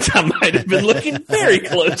point? I might have been looking very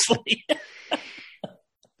closely.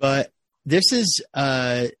 But these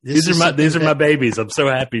are my babies. I'm so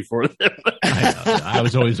happy for them. I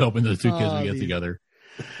was always hoping those two kids would get together.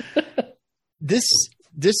 This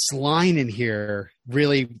line in here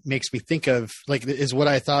really makes me think of, like, is what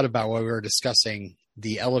I thought about while we were discussing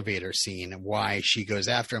the elevator scene and why she goes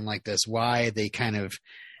after him like this, why they kind of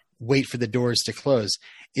wait for the doors to close.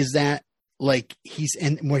 Is that like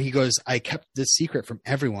where he goes, I kept this secret from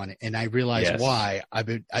everyone and I realized why I've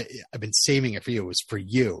been saving it for you. It was for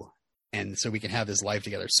you. And so we can have this life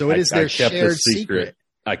together. So it is their shared secret.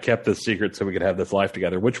 I kept this secret so we could have this life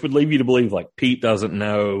together, which would leave you to believe like Pete doesn't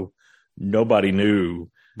know. Nobody knew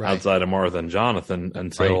outside of Martha and Jonathan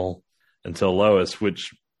until Lois,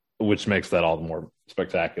 which makes that all the more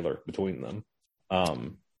spectacular between them.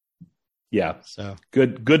 So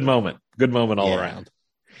good moment all around.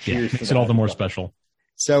 Yeah, makes it all the more special.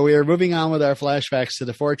 So we are moving on with our flashbacks to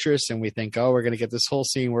the fortress, and we think, we're going to get this whole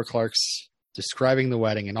scene where Clark's describing the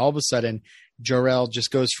wedding, and all of a sudden Jor-El just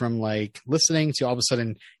goes from like listening to all of a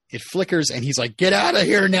sudden it flickers and he's like, get out of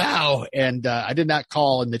here now. And I did not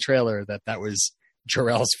call in the trailer that was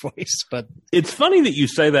Jor-El's voice, but it's funny that you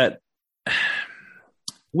say that.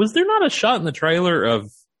 Was there not a shot in the trailer of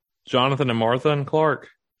Jonathan and Martha and Clark,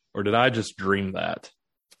 or did I just dream that?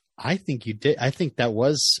 I think you did. I think that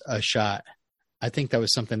was a shot. I think that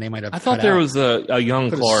was something they might have. I thought there was a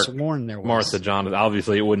young Clark, sworn there was. Martha, Jonathan.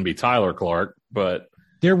 Obviously, it wouldn't be Tyler Clark, but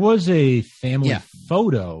There was a family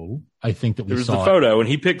photo, I think, that we there was saw. the photo, and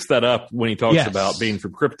he picks that up when he talks Yes. about being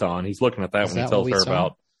from Krypton. He's looking at that when he tells her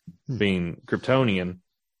about being Kryptonian.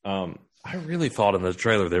 I really thought in the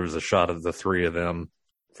trailer there was a shot of the three of them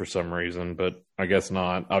for some reason, but I guess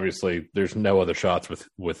not. Obviously, there's no other shots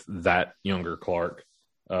with that younger Clark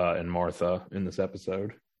and Martha in this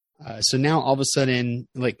episode. So now all of a sudden,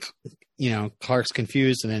 like, Clark's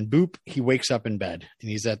confused, and then boop, he wakes up in bed, and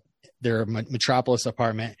he's at their Metropolis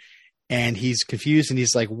apartment, and he's confused, and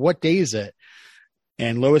he's like, "What day is it?"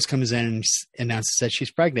 And Lois comes in and announces that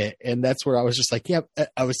she's pregnant, and that's where I was just like, "Yeah."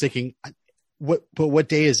 I was thinking, what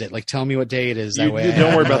day is it? Like, tell me what day it is. That way,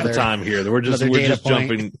 don't worry about the time here. We're just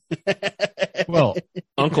jumping. Well,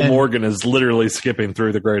 Uncle Morgan is literally skipping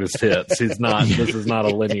through the greatest hits. He's not. This is not a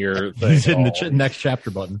linear thing. He's hitting the next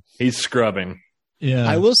chapter button. He's scrubbing. Yeah,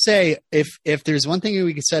 I will say, if there's one thing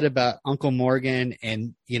we could say about Uncle Morgan,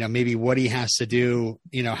 and maybe what he has to do,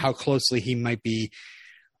 how closely he might be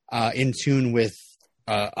in tune with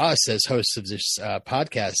us as hosts of this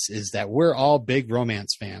podcast, is that we're all big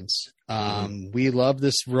romance fans. We love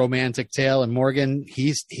this romantic tale, and Morgan,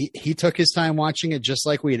 he took his time watching it just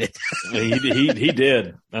like we did. he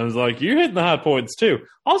did. I was like, you're hitting the high points too.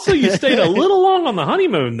 Also, you stayed a little long on the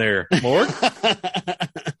honeymoon there, Morg.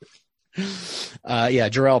 Yeah,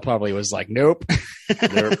 Jarrell probably was like, nope.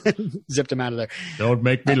 Zipped him out of there. Don't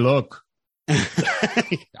make me look.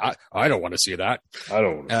 I don't want to see that. I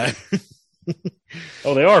don't.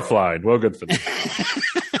 Oh, they are flying. Well, good for them.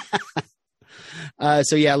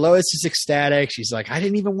 So yeah, Lois is ecstatic. She's like, I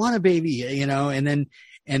didn't even want a baby, and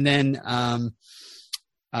then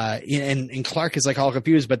Clark is like all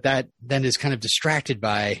confused, but that then is kind of distracted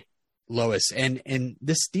by Lois. And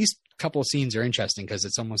these couple of scenes are interesting because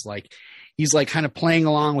it's almost like he's like kind of playing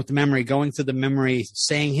along with the memory, going through the memory,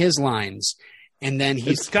 saying his lines. And then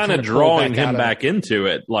he's kind of drawing him back into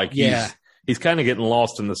it. Like he's kind of getting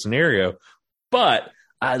lost in the scenario, but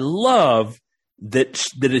I love that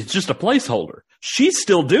it's just a placeholder. She's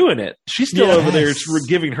still doing it. She's still over there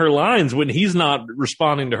giving her lines when he's not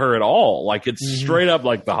responding to her at all. Like it's straight up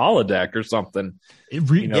like the holodeck or something.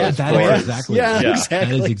 Exactly. Exactly. That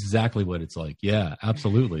is exactly what it's like. Yeah,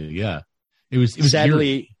 absolutely. Yeah. It was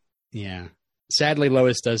sadly, eerie. Sadly,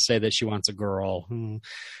 Lois does say that she wants a girl.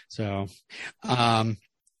 So,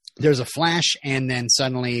 there's a flash, and then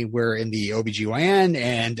suddenly we're in the OBGYN,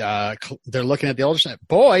 and they're looking at the ultrasound.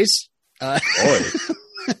 Boys.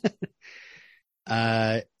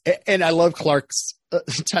 And I love Clark's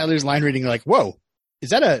Tyler's line reading, like, "Whoa, is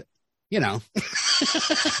that a, Can't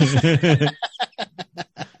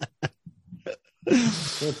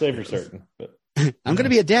say for certain, but I'm going to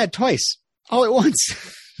be a dad twice, all at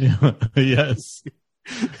once." Yes.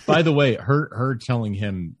 By the way, her telling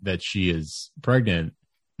him that she is pregnant,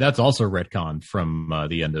 that's also retcon from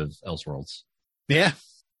the end of Elseworlds. Yeah.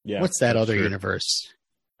 What's that other universe?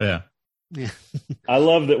 Yeah. I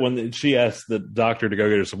love that when she asks the doctor to go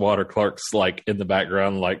get her some water, Clark's like in the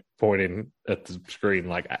background, like pointing at the screen,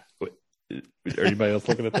 like, "Are anybody else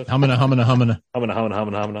looking at this?" Humana.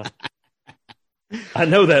 I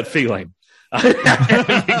know that feeling. I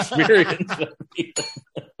have experience that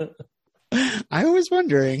feeling. I was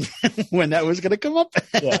wondering when that was going to come up.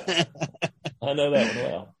 Yeah. I know that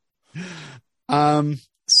one well.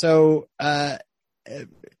 So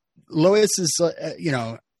Lois is,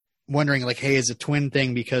 wondering, like, hey, is a twin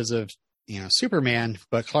thing because of, Superman?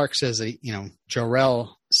 But Clark says that,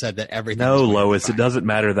 Jor-El said that everything. No, Lois, it doesn't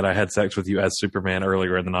matter that I had sex with you as Superman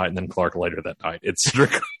earlier in the night and then Clark later that night. It's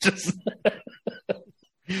strictly just.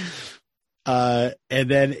 And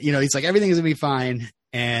then, he's like, everything is going to be fine.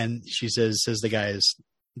 And she says the guy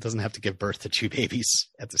doesn't have to give birth to two babies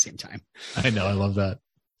at the same time. I know. I love that.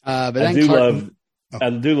 But then Clark, I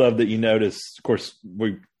do love that you notice, of course,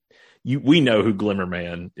 we know who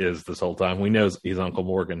Glimmerman is this whole time. We know he's Uncle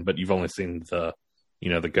Morgan, but you've only seen the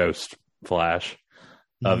ghost flash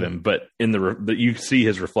of him. But you see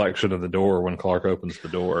his reflection in the door when Clark opens the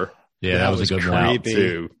door. Yeah, that was a good one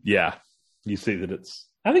too. Yeah, you see that it's.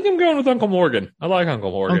 I think I'm going with Uncle Morgan. I like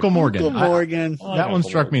Uncle Morgan. Uncle Morgan. That one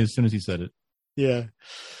struck me as soon as he said it. Yeah.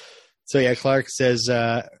 So yeah, Clark says.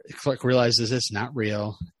 Clark realizes it's not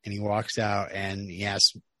real, and he walks out, and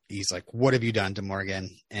he's like, "What have you done to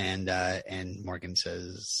Morgan?" And Morgan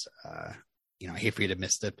says, "I hate for you to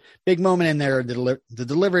miss the big moment in there, the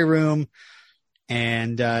delivery room."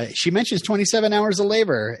 And she mentions 27 hours of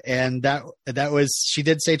labor, and that was, she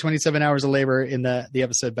did say 27 hours of labor in the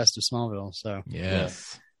episode Best of Smallville. So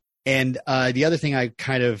yes. And the other thing I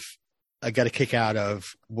kind of I got a kick out of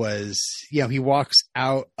was, he walks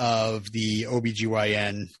out of the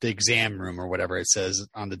OBGYN, the exam room or whatever it says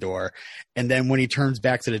on the door. And then when he turns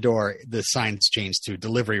back to the door, the sign's changed to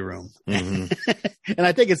delivery room. Mm-hmm. And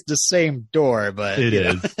I think it's the same door, but it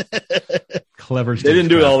is. Clever. They didn't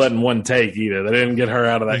do all that in one take either. They didn't get her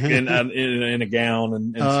out of that in a gown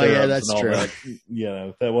and that's and all true. That.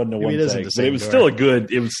 That wasn't a one take. But it was door. still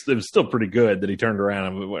it was still pretty good that he turned around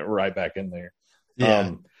and went right back in there.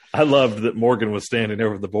 Yeah. I loved that Morgan was standing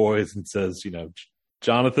there with the boys and says,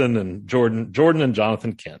 Jonathan and Jordan and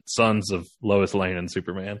Jonathan Kent, sons of Lois Lane and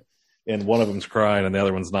Superman. And one of them's crying and the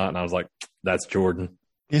other one's not. And I was like, that's Jordan.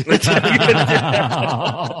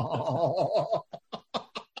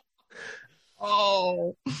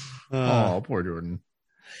 Oh, poor Jordan.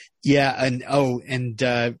 Yeah. And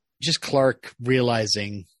just Clark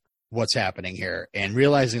realizing what's happening here and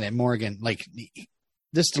realizing that Morgan, like,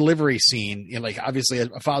 this delivery scene, obviously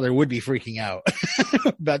a father would be freaking out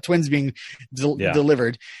about twins being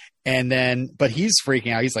delivered. And then, but he's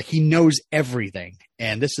freaking out. He's like, he knows everything.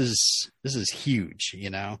 And this is huge,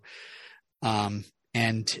 and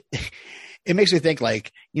it makes me think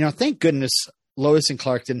thank goodness Lois and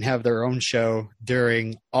Clark didn't have their own show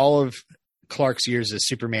during all of Clark's years as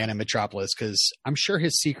Superman in Metropolis, because I'm sure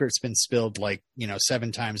his secret's been spilled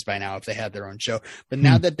 7 times by now if they had their own show. But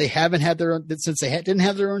now that they haven't had their own, since they didn't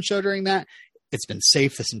have their own show during that, it's been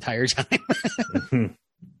safe this entire time.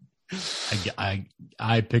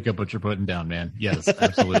 I pick up what you're putting down, man. Yes,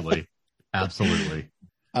 absolutely. Absolutely.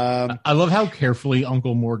 I love how carefully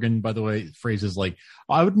Uncle Morgan, by the way, phrases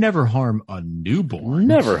I would never harm a newborn.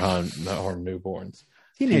 Never harm newborns.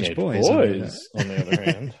 Teenage boys, on the other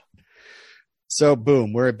hand. So,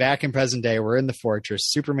 boom, we're back in present day. We're in the fortress.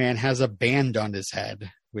 Superman has a band on his head,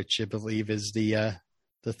 which I believe is the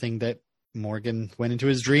thing that Morgan went into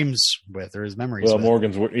his dreams with, or his memories with.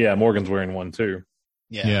 Morgan's wearing one too.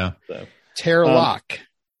 Yeah. So. Terralock.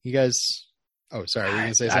 You guys... Oh, sorry. Were you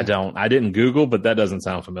going to say something? I didn't Google, but that doesn't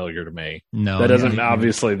sound familiar to me. No. That doesn't...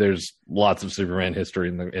 Obviously, there's lots of Superman history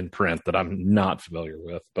in print that I'm not familiar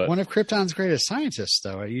with. But one of Krypton's greatest scientists,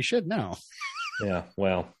 though. You should know. Yeah,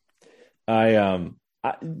 well...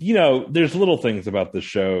 there's little things about this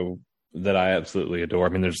show that I absolutely adore. I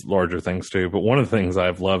mean, there's larger things too, but one of the things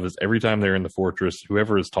I've loved is every time they're in the fortress,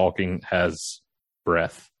 whoever is talking has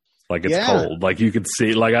breath. It's cold. You could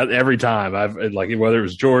see, every time I've whether it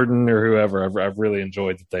was Jordan or whoever, I've really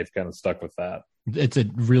enjoyed that they've kind of stuck with that. It's a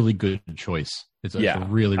really good choice. It's a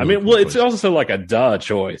really, really it's also a duh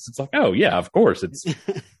choice. It's oh yeah, of course it's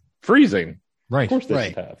freezing. Right. Of course they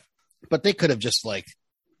should have. But they could have just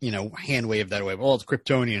hand wave that away. Well, the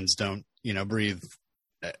Kryptonians don't, breathe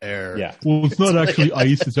air. Yeah. Well, it's not actually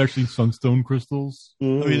ice. It's actually sunstone crystals. I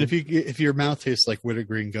mean, if your mouth tastes like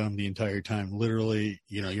wintergreen gum the entire time, literally,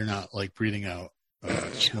 you're not breathing out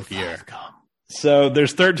smoky air. So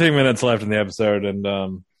there's 13 minutes left in the episode, and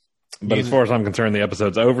but as far as I'm concerned, the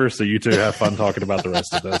episode's over. So you two have fun talking about the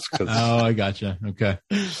rest of this. I gotcha. Okay.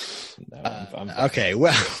 Okay.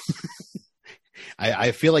 Well.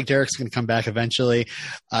 I feel like Derek's going to come back eventually.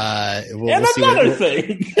 We'll see another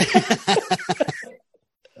thing.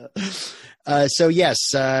 So yes,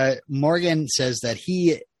 Morgan says that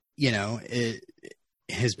he,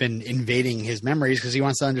 has been invading his memories because he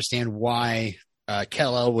wants to understand why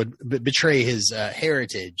Kal-El would betray his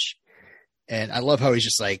heritage. And I love how he's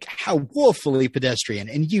just how woefully pedestrian,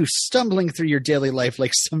 and you stumbling through your daily life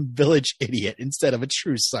like some village idiot instead of a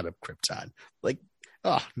true son of Krypton.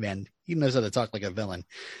 Oh man, he knows how to talk like a villain.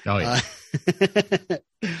 Oh yeah.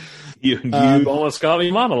 You almost got me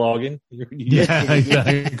monologuing. Yeah,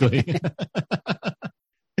 exactly.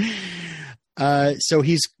 So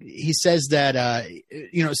he says that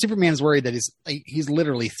Superman's worried that he's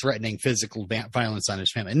literally threatening physical violence on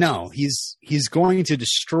his family. No, he's going to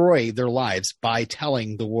destroy their lives by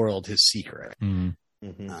telling the world his secret.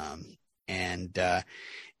 Mm-hmm.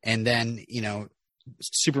 And then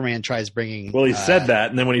Superman tries bringing. Well, he said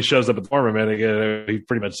that, and then when he shows up at the farm, he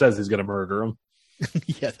pretty much says he's going to murder him.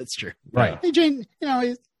 Yeah, that's true. Right. Hey, Jane,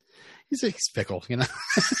 he's fickle.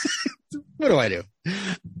 What do I do?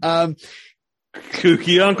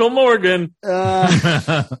 Kooky Uncle Morgan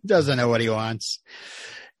doesn't know what he wants.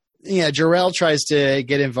 Yeah, Jor-El tries to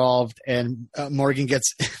get involved, and Morgan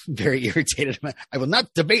gets very irritated. I will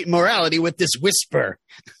not debate morality with this whisper.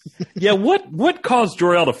 Yeah, what caused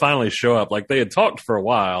Jor-El to finally show up? They had talked for a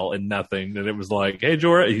while and nothing, and it was hey,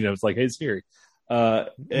 Jor-El, it's hey, Siri.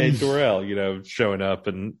 Hey, Jor-El, showing up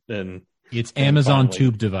and it's Amazon finally.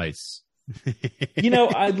 Tube device.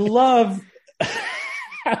 I love.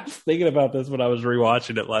 I was thinking about this when I was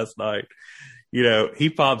rewatching it last night.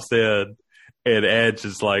 He pops in And Edge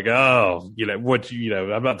is like, oh,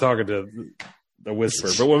 I'm not talking to the Whisper.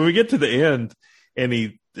 But when we get to the end and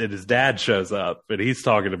his dad shows up and he's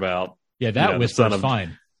talking about, that Whisper's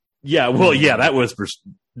fine. Yeah, well, that Whisper's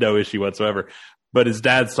no issue whatsoever. But his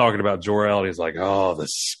dad's talking about Jor-El, and he's like, oh, the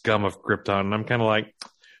scum of Krypton. And I'm kind of like,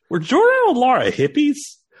 were Jor-El and Lara hippies?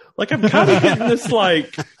 Like, I'm kind of getting this,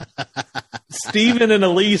 like, Steven and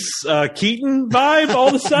Elise Keaton vibe all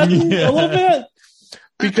of a sudden, a little bit.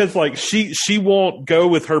 Because, like, she won't go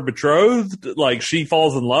with her betrothed. Like, she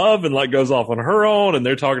falls in love and, like, goes off on her own. And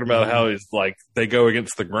they're talking about how it's, like, they go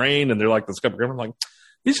against the grain, and they're like the scum of Krypton. I'm like,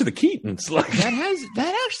 these are the Keatons. Like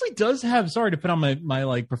that actually does have. Sorry to put on my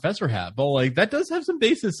like professor hat, but like that does have some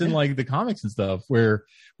basis in like the comics and stuff. Where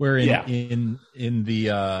in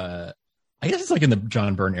the I guess it's like in the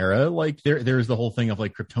John Byrne era, like there's the whole thing of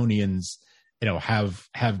like Kryptonians, have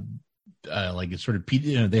like sort of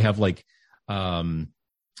they have like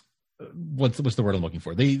what's the word I'm looking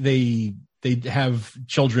for? They have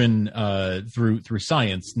children through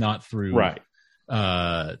science, not through right.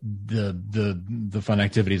 The fun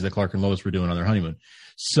activities that Clark and Lois were doing on their honeymoon.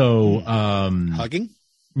 So hugging.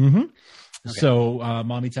 Mm-hmm. Okay. So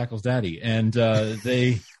mommy tackles daddy, and so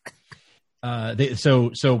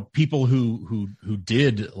people who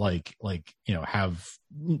did like have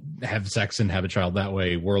sex and have a child that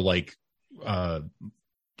way were like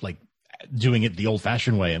doing it the old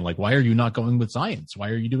fashioned way, and like, why are you not going with science? Why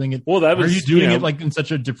are you doing it? Well, why are you doing it like in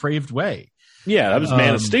such a depraved way? Yeah, that was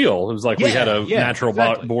Man of Steel. It was like we had a natural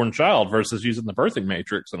born child versus using the birthing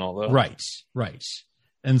matrix and all that. Right.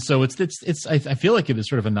 And so it's I feel like it was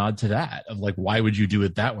sort of a nod to that of like, why would you do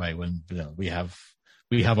it that way when we have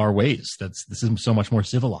our ways? This is so much more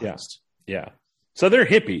civilized. Yeah. So they're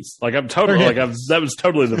hippies. Like I'm totally that was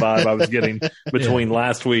totally the vibe I was getting between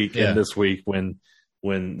last week and this week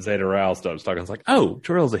when Zeta Rao starts talking. It's like, oh,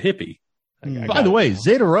 Jor-El's a hippie. By the way,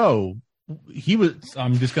 Zeta Rao. He was.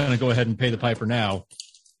 I'm just going to go ahead and pay the piper now,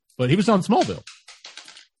 but he was on Smallville.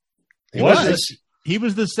 He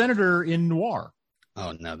was the senator in Noir.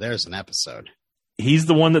 Oh no, there's an episode. He's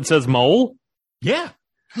the one that says mole. Yeah.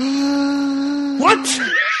 What?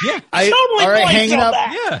 Yeah. All right, hang it up.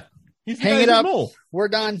 Yeah. Hang it up. Mole. We're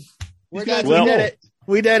done. We're done.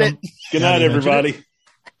 We did it. Good night, everybody.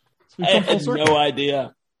 I had no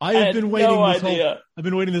idea. I've been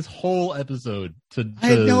waiting this whole episode to. I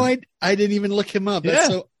had no idea. I didn't even look him up.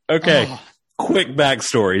 That's okay. Quick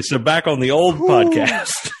backstory. So back on the old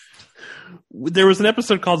podcast, there was an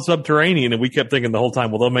episode called Subterranean, and we kept thinking the whole time,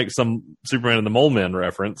 well, they'll make some Superman and the Mole Men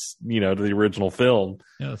reference, to the original film.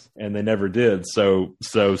 Yes. And they never did. So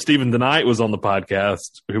Stephen DeKnight was on the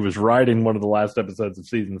podcast, who was writing one of the last episodes of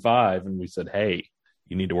season 5, and we said, hey,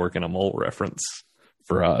 you need to work in a mole reference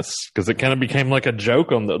for us, because it kind of became like a joke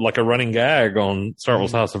like a running gag on Star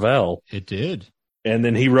Wars House of L. It did. And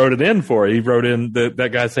then he wrote it in for it. He wrote in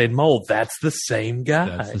that guy saying mole. That's the same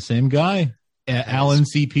guy. That's the same guy. Alan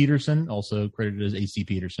C. Peterson, also credited as A.C.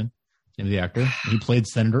 Peterson, the actor. He played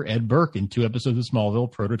Senator Ed Burke in 2 episodes of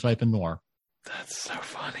Smallville, Prototype, and Noir. That's so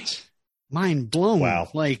funny. Mind blown. Wow.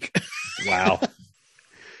 Wow.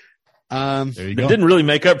 There you go. It didn't really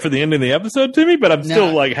make up for the end of the episode to me, but I'm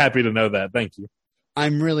still happy to know that. Thank you.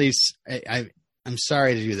 I'm really, I'm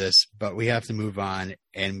sorry to do this, but we have to move on.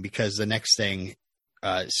 And because the next thing,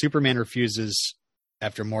 Superman refuses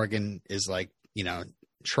after Morgan is like,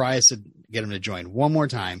 tries to get him to join one more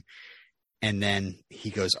time. And then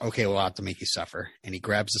he goes, okay, well, I'll have to make you suffer. And he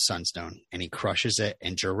grabs the Sunstone and he crushes it.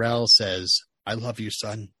 And Jor-El says, I love you,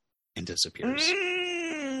 son, and disappears.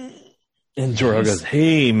 And Jor-El goes,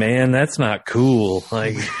 hey, man, that's not cool.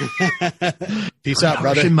 Like, peace out,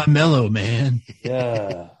 brother. My mellow, man.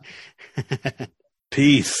 Yeah.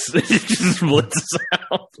 Peace. It just blitzes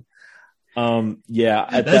out.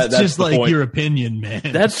 That's just like point. Your opinion, man.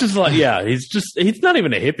 That's just like, he's not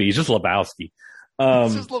even a hippie. He's just Lebowski.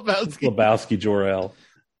 It's just Lebowski. Lebowski Jor-El.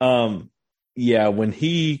 When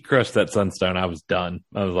he crushed that Sunstone, I was done.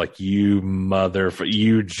 I was like, you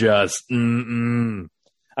you just,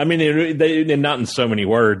 I mean, they not in so many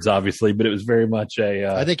words, obviously, but it was very much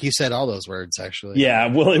I think you said all those words, actually. Yeah,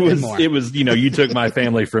 well, it was. You took my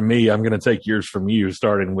family from me. I'm going to take yours from you,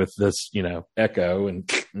 starting with this, Echo, and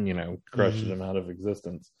crushes him out of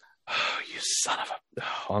existence. Oh, you son of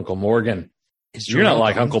a Uncle Morgan! You're not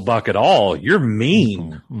like Uncle Buck at all. You're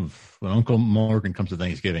mean. When Uncle Morgan comes to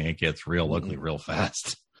Thanksgiving, it gets real ugly real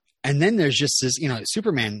fast. And then there's just this,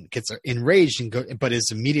 Superman gets enraged but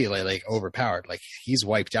is immediately like overpowered. Like he's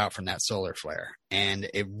wiped out from that solar flare. And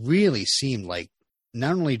it really seemed like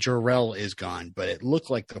not only Jor-El is gone, but it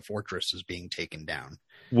looked like the fortress is being taken down.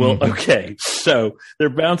 Well, okay. So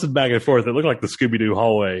they're bouncing back and forth. It looked like the Scooby-Doo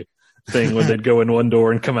hallway thing when they'd go in one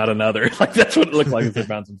door and come out another. Like that's what it looked like as they're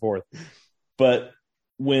bouncing forth. But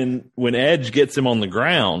when Edge gets him on the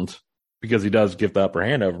ground, because he does get the upper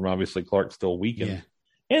hand over him, obviously Clark's still weakened.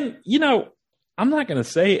 Yeah. And, you know, I'm not going to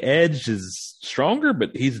say Edge is stronger,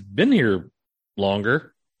 but he's been here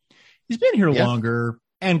longer. He's been here longer.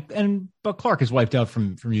 But Clark is wiped out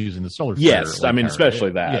from using the solar flare. Yes, I mean,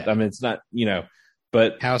 especially that. Yeah. I mean, it's not, you know,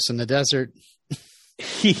 but house in the desert.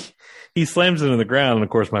 He slams into the ground, and of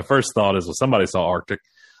course, my first thought is, well, somebody saw Arctic.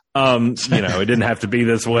 You know, it didn't have to be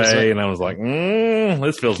this way, and I was like,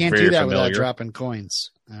 this feels very familiar. Can't do that without dropping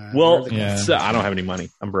coins. So I don't have any money.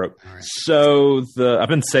 I'm broke. Right. So I've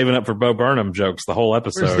been saving up for Bo Burnham jokes the whole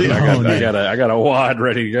episode. I got a wad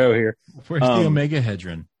ready to go here. Where's the Omega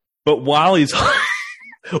Hedron? But while he's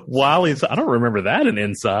I don't remember that in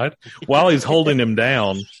Inside. While he's holding him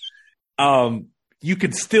down, you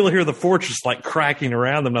could still hear the fortress like cracking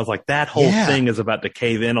around them. And I was like, that whole thing is about to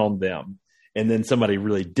cave in on them. And then somebody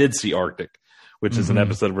really did see Arctic, which is an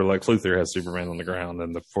episode where Lex Luthor has Superman on the ground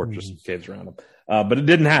and the fortress caves around him. But it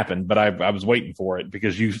didn't happen. But I was waiting for it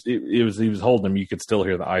because he was holding him. You could still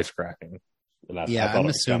hear the ice cracking. And I'm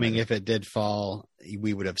assuming if it did fall,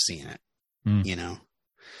 we would have seen it. You know.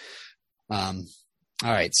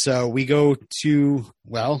 All right, so we go to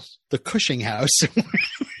the Cushing house.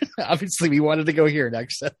 Obviously, we wanted to go here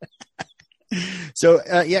next. So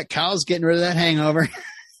Kyle's getting rid of that hangover.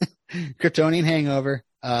 Kryptonian hangover.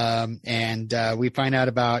 And we find out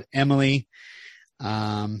about Emily,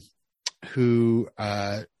 who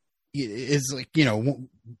is like, you know,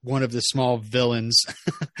 one of the small villains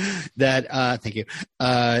that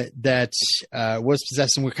was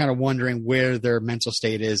possessed, and we're kind of wondering where their mental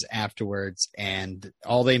state is afterwards. And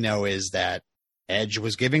all they know is that Edge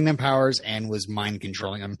was giving them powers and was mind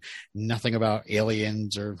controlling them. Nothing about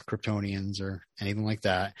aliens or Kryptonians or anything like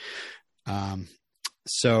that.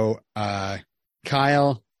 So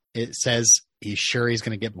Kyle, it says he's sure he's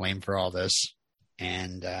going to get blamed for all this.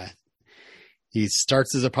 And he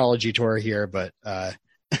starts his apology tour here, but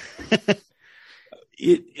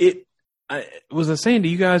was I saying to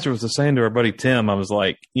you guys, or was I saying to our buddy Tim? I was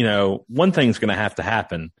like, you know, one thing's going to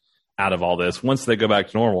happen out of all this. Once they go back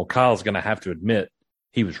to normal, Kyle's going to have to admit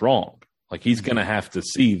he was wrong. Like he's going to have to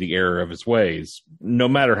see the error of his ways, no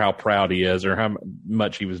matter how proud he is or how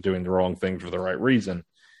much he was doing the wrong thing for the right reason.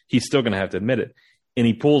 He's still going to have to admit it. And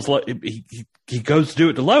he he goes to do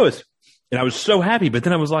it to Lois, and I was so happy. But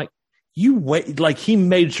then I was like, you wait, like he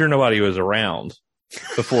made sure nobody was around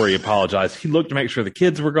before he apologized. He looked to make sure the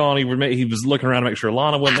kids were gone. He was looking around to make sure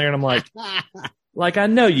Lana wasn't there. And I'm like, I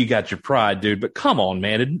know you got your pride, dude, but come on,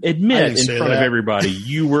 man. Admit in front of everybody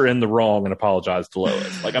you were in the wrong and apologize to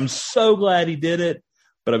Lois. Like, I'm so glad he did it,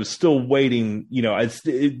 but I was still waiting. You know,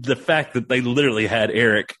 the fact that they literally had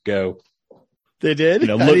Eric go. They did? You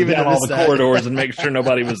know, look down all the corridors and make sure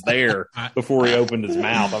nobody was there before he opened his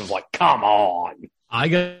mouth. I was like, come on. I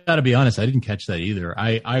got to be honest. I didn't catch that either.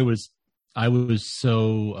 I was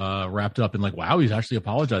so wrapped up in like, wow, he's actually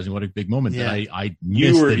apologizing. What a big moment. Yeah. That I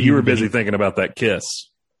missed that you were busy thinking about that kiss.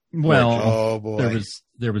 Well, oh boy.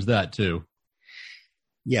 There was that too.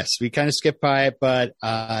 Yes, we kind of skipped by it, but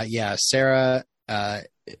Sarah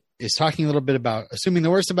is talking a little bit about assuming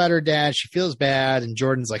the worst about her dad. She feels bad, and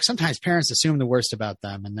Jordan's like, sometimes parents assume the worst about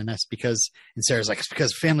them, and then that's because, and Sarah's like, it's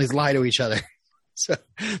because families lie to each other. So,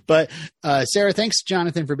 but Sarah thanks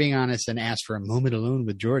Jonathan for being honest and asks for a moment alone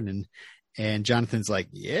with Jordan. And Jonathan's like,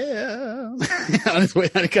 yeah, on his way,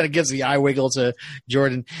 kind of gives the eye wiggle to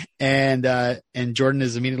Jordan, and Jordan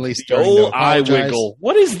is immediately starting to apologize. Eye wiggle.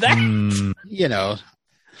 What is that? You know,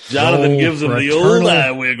 Jonathan gives him the old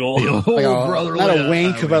eye wiggle. Not a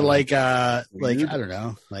wink, but like I don't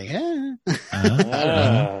know, like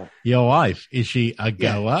your wife, is she a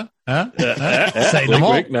goer? Huh? Say no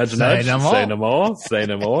more. Nudge, nudge. Say no more. Say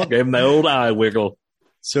no more. Gave him the old eye wiggle.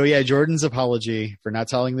 So yeah, Jordan's apology for not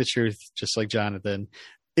telling the truth, just like Jonathan,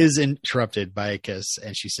 is interrupted by a kiss,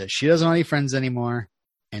 and she says she doesn't want any friends anymore.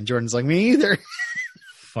 And Jordan's like, me either.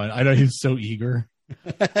 Fine. I know he's so eager.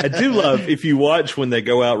 I do love, if you watch when they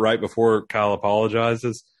go out right before Kyle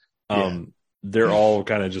apologizes, they're all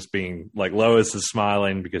kind of just being like, Lois is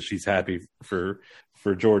smiling because she's happy for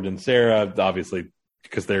Jordan and Sarah, obviously,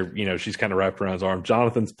 because they're, you know, she's kind of wrapped around his arm.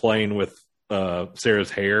 Jonathan's playing with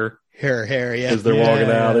Sarah's hair. Hair, yeah. As they're walking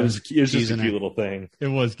out. It was just a cute little thing. It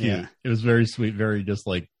was cute. Yeah. It was very sweet, very just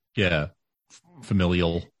like,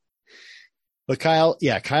 familial. But Kyle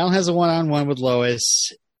has a one-on-one with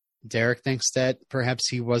Lois. Derek thinks that perhaps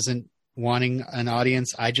he wasn't wanting an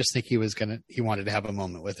audience. I just think he wanted to have a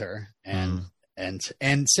moment with her and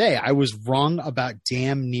say, I was wrong about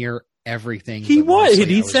damn near everything. He was.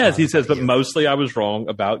 He says, but you. mostly I was wrong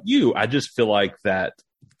about you. I just feel like that,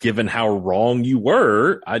 given how wrong you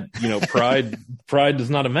were, pride does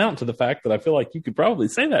not amount to the fact that I feel like you could probably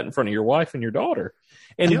say that in front of your wife and your daughter,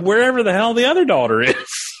 and wherever the hell the other daughter is.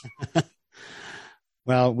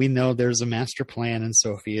 Well, we know there's a master plan, and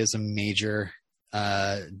Sophie is a major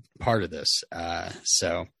part of this.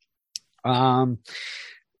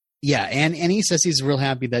 Yeah, and he says he's real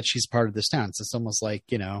happy that she's part of this town. So it's almost like,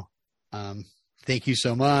 thank you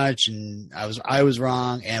so much, and I was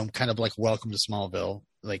wrong, and kind of like welcome to Smallville.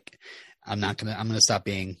 Like I'm gonna stop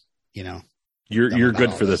being, you're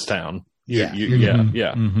good for this town. Yeah.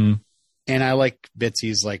 Yeah. Mm-hmm. And I like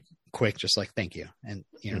Bitsy's like quick, just like thank you, and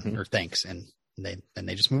or thanks, and they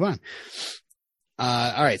just move on.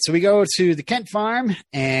 All right, so we go to the Kent farm,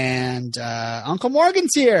 and Uncle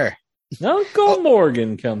Morgan's here. Uncle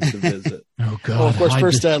Morgan comes to visit. Oh God! Well, of course,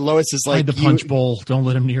 first Lois is like, hide the punch bowl. Don't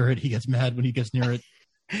let him near it. He gets mad when he gets near it.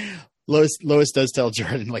 Lois does tell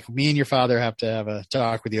Jordan, like, me and your father have to have a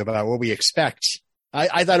talk with you about what we expect.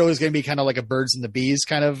 I thought it was going to be kind of like a birds and the bees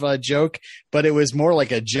kind of joke, but it was more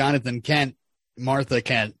like a Jonathan Kent, Martha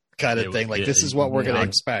Kent kind of thing. Like, this is what we're going to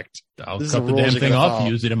expect. I'll cut the damn thing off.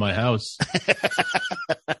 Use it in my house.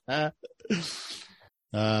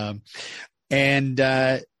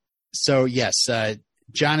 So yes,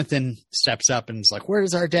 Jonathan steps up and is like,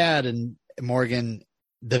 "Where's our dad?" And Morgan,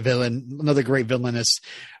 the villain, another great villainess.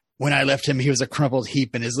 When I left him, he was a crumpled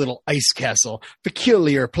heap in his little ice castle.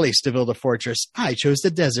 Peculiar place to build a fortress. I chose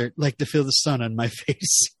the desert, like to feel the sun on my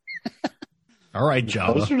face. All right,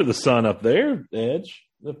 Java. Closer to the sun up there, Edge.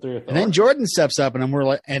 Up there. And then Jordan steps up, and we're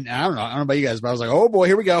like, and I don't know about you guys, but I was like, oh boy,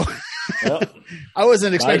 here we go. Yep. I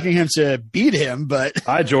wasn't expecting him to beat him, but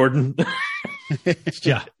hi, Jordan.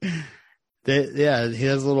 Yeah. He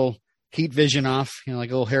has a little heat vision off,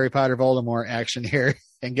 like a little Harry Potter Voldemort action here,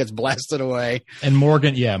 and gets blasted away. And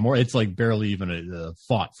Morgan, it's like barely even a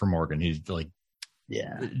thought for Morgan. He's like,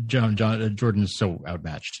 Jordan is so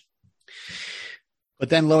outmatched. But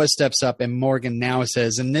then Lois steps up, and Morgan now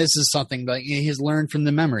says, and this is something that he's learned from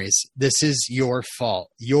the memories. This is your fault.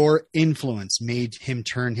 Your influence made him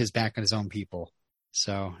turn his back on his own people.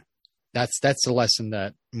 So that's the lesson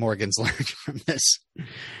that Morgan's learned from this.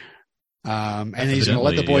 And he's going to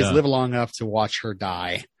let the boys live long enough to watch her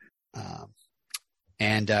die. I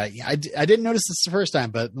didn't notice this the first time,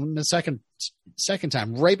 but the second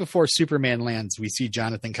time, right before Superman lands, we see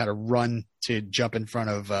Jonathan kind of run to jump in front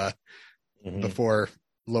of before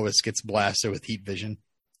Lois gets blasted with heat vision.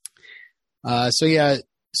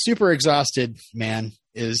 Super exhausted man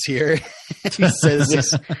is here. He says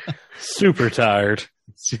he's super tired.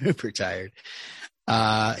 Super tired.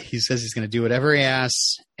 He says he's going to do whatever he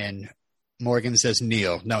asks, and Morgan says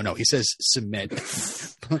kneel. No, he says submit.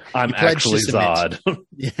 I'm actually Zod.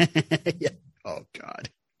 Yeah. Oh God.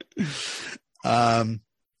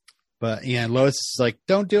 But Lois is like,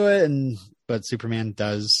 don't do it, but Superman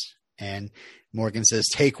does, and Morgan says,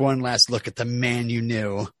 take one last look at the man you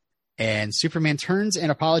knew. And Superman turns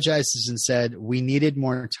and apologizes and said, we needed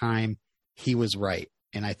more time. He was right.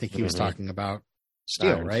 And I think he was talking about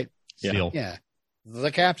Steel, right? Steel. Yeah.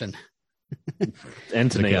 The captain. And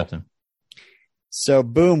the captain. So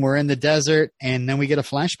boom, we're in the desert, and then we get a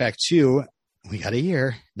flashback to, we got a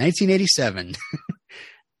year, 1987.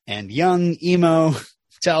 And young emo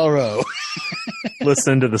Talro.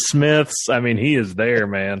 Listen to the Smiths. I mean, he is there,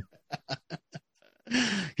 man.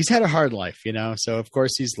 He's had a hard life, so of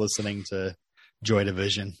course he's listening to Joy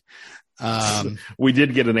Division. We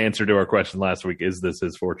did get an answer to our question last week. Is this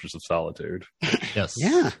his Fortress of Solitude? Yes.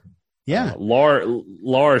 Yeah.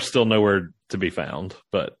 Lara's still nowhere to be found,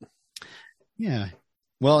 but yeah.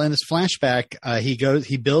 Well, in this flashback, he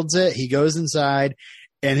builds it, he goes inside,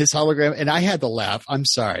 and his hologram, and I had to laugh. I'm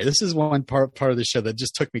sorry. This is one part of the show that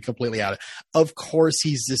just took me completely out of course,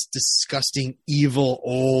 he's this disgusting, evil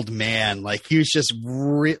old man. Like, he was just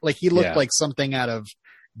he looked like something out of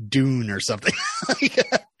Dune or something.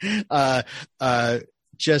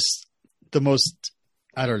 Just the most,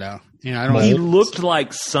 I don't know. He looked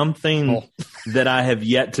like something that I have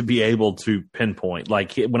yet to be able to pinpoint.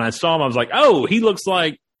 Like, when I saw him, I was like, oh, he looks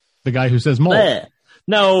like the guy who says mole. Bleh.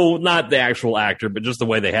 No, not the actual actor, but just the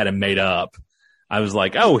way they had him made up. I was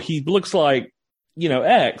like, oh, he looks like,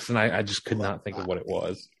 X. And I just could not think of what it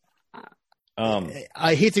was.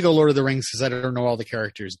 I hate to go Lord of the Rings because I don't know all the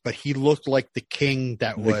characters, but he looked like the king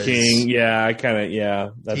that's king. Yeah, I kind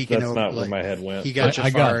of, that's not where my head went. He got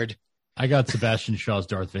Jafar. I got Sebastian Shaw's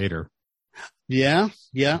Darth Vader. Yeah.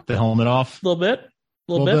 The helmet off. A little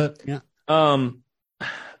bit. Yeah.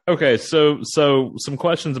 Okay, so some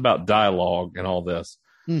questions about dialogue and all this.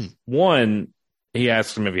 One, he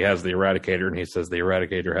asks him if he has the Eradicator, and he says the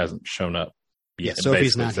Eradicator hasn't shown up yet. Yeah,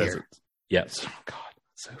 Sophie's not here. Yes. Oh, God,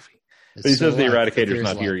 Sophie. But he says the Eradicator's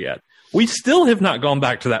not here yet. We still have not gone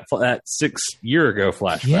back to that 6 year ago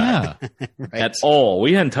flashback. Yeah. Right. At all.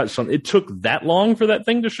 We hadn't touched on it. Took that long for that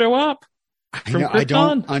thing to show up? I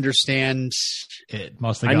don't understand. It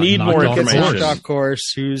must have I need more information. Knocked off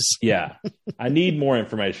course. Yeah. I need more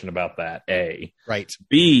information about that, A. Right.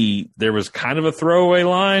 B, there was kind of a throwaway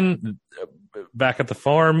line back at the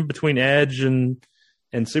farm between Edge and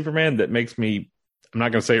Superman that makes me, I'm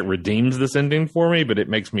not going to say it redeems this ending for me, but it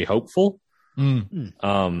makes me hopeful.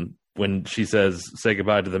 When she says, say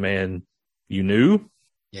goodbye to the man you knew.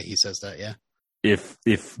 Yeah, he says that, yeah. If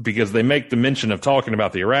because they make the mention of talking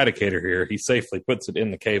about the Eradicator here, he safely puts it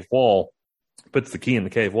in the cave wall, puts the key in the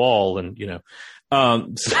cave wall, and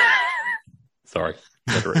sorry,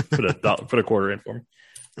 put a quarter in for me.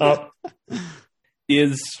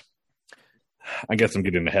 I guess I'm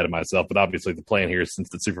getting ahead of myself, but obviously the plan here is since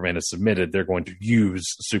that Superman is submitted, they're going to use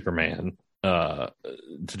Superman to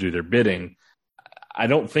do their bidding. I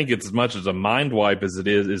don't think it's as much as a mind wipe as it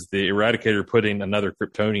is the Eradicator putting another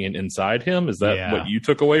Kryptonian inside him. Is that what you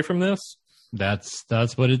took away from this? That's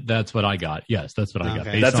what I got. Yes, that's what I got.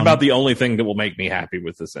 That's about the only thing that will make me happy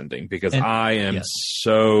with this ending, because I am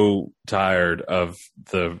so tired of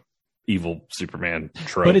the evil Superman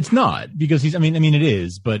trope. But it's not, because he's. I mean, it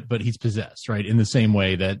is, but he's possessed, right? In the same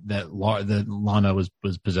way that Lana was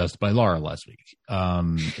possessed by Lara last week.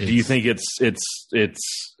 Do you think it's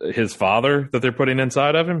his father that they're putting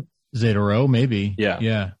inside of him? Zeta Rho, maybe.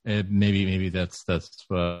 Yeah. Maybe that's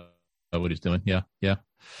what he's doing. Yeah.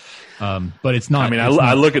 But it's not. I mean,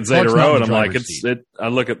 I look at Zeta Rho and I'm like, I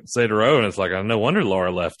look at Zeta Rho and it's like, no wonder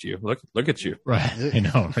Lara left you. Look at you. Right. I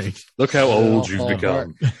know. Right. Look how old you've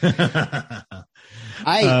become.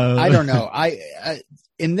 I don't know. I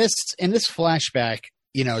in this flashback,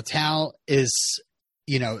 Tal is,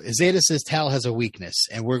 Zeta says Tal has a weakness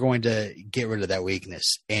and we're going to get rid of that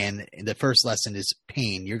weakness. And the first lesson is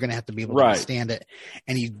pain. You're going to have to be able to understand it.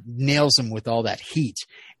 And he nails him with all that heat.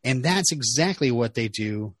 And that's exactly what they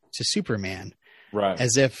do to Superman. Right.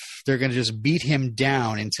 As if they're going to just beat him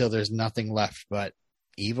down until there's nothing left but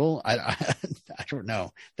evil. I don't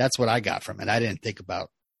know. That's what I got from it. I didn't think about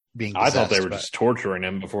being possessed, I thought they were just torturing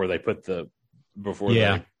him before they put I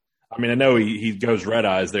mean, I know he goes red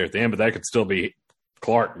eyes there at the end, but that could still be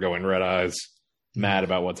Clark going red eyes, mad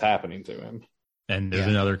about what's happening to him. And there's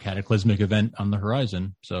another cataclysmic event on the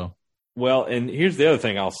horizon. So, well, and here's the other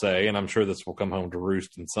thing I'll say, and I'm sure this will come home to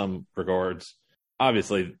roost in some regards.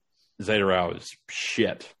 Obviously, Zeta Rho is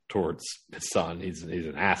shit towards his son. He's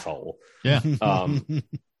an asshole. Yeah.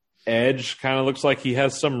 Edge kind of looks like he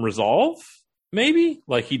has some resolve, maybe.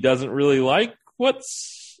 Like he doesn't really like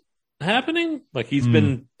what's happening. Like he's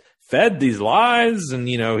been fed these lies, and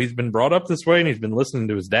he's been brought up this way, and he's been listening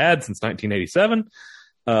to his dad since 1987.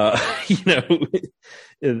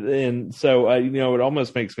 And so it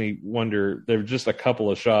almost makes me wonder. There were just a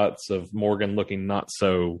couple of shots of Morgan looking not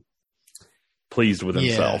so pleased with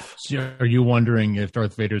himself. So are you wondering if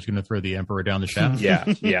Darth Vader is going to throw the Emperor down the shaft? Yeah,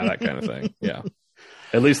 that kind of thing. Yeah.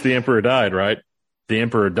 At least the Emperor died, right? The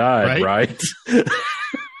Emperor died, right? Oh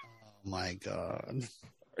my God.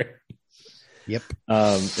 Yep.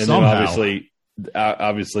 And then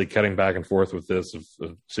obviously cutting back and forth with this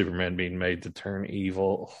of Superman being made to turn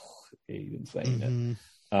evil. Even saying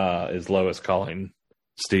it is Lois calling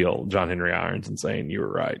Steel, John Henry Irons, and saying, you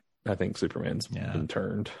were right. I think Superman's been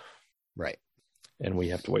turned. Right. And we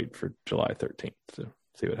have to wait for July 13th to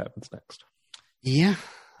see what happens next. Yeah.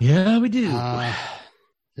 Yeah, we do.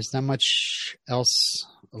 There's not much else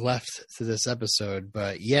left to this episode,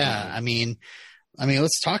 but I mean,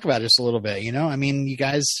 let's talk about it just a little bit. I mean, you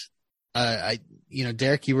guys,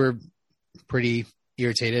 Derek, you were pretty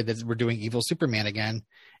irritated that we're doing evil Superman again.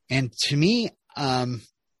 And to me, I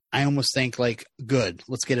almost think like, good,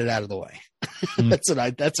 let's get it out of the way.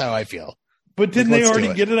 That's how I feel. But didn't they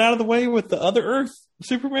already get it out of the way with the Other Earth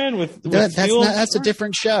Superman? That's a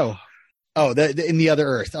different show. Oh, in the Other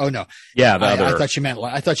Earth. Oh no, yeah, the Other Earth.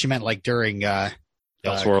 I thought you meant like during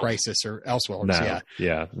Crisis or Elseworlds.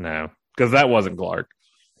 No, because that wasn't Clark.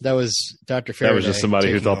 That was Dr. Faraday. That was just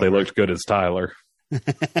somebody who thought they looked good as Tyler.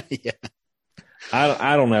 Yeah,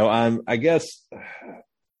 I don't know. I guess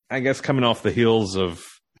coming off the heels of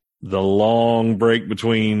the long break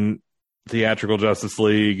between theatrical Justice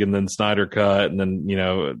League and then Snyder Cut and then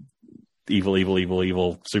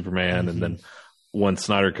evil Superman, and then once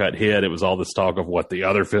Snyder Cut hit, it was all this talk of what the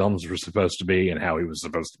other films were supposed to be and how he was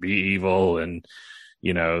supposed to be evil, and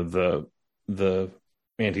the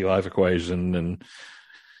anti-life equation, and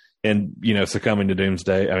and succumbing to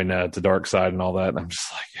Doomsday. I mean, to Darkseid and all that. And I'm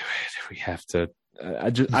just like, we have to.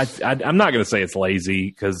 I'm not going to say it's lazy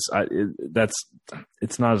because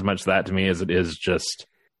it's not as much that to me as it is just.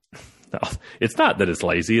 No, it's not that it's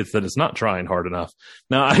lazy. It's that it's not trying hard enough.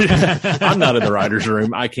 No, I'm not in the writer's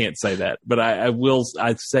room. I can't say that, but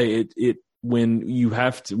I'd say it when you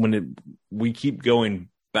have to, we keep going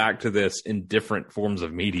back to this in different forms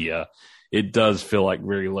of media, it does feel like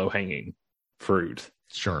very low hanging fruit.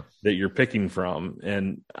 Sure. That you're picking from.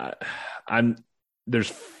 And there's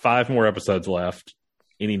 5 more episodes left.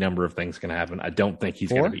 Any number of things can happen. I don't think he's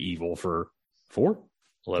going to be evil for 4,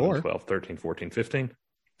 11, 12, 13, 14, 15.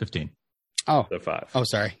 15. Oh, so 5. Oh,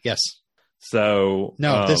 sorry. Yes. So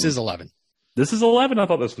no, this is 11. This is 11. I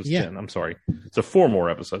thought this was 10. I'm sorry. So 4 more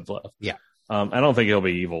episodes left. Yeah. I don't think he'll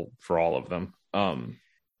be evil for all of them.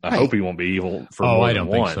 I hope he won't be evil for more I than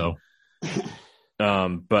don't one. think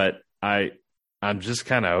so. But I'm just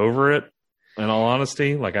kind of over it. In all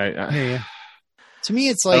honesty, like to me,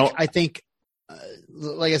 it's like I think.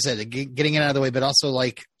 Like I said, getting it out of the way, but also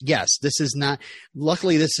like, yes, this is not.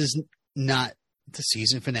 Luckily, this is not the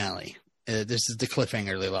season finale. This is the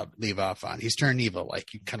cliffhanger they leave off on. He's turned evil,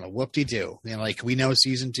 like you kind of whoop-de-doo. Like we know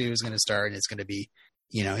season 2 is going to start, and it's going to be,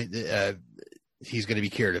 he's going to be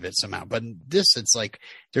cured of it somehow. But this, it's like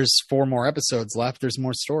there's 4 more episodes left. There's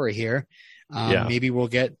more story here. Maybe we'll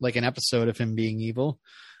get like an episode of him being evil.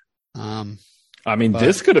 I mean,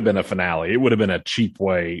 this could have been a finale. It would have been a cheap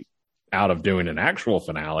way out of doing an actual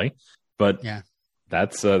finale, but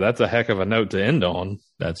that's a heck of a note to end on.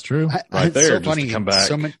 That's true. Right there. So just funny. To come back.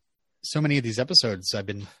 So many of these episodes I've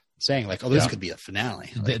been saying like, oh, this could be a finale.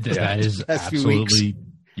 Like, that is absolutely,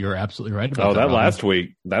 you're absolutely right about that. Last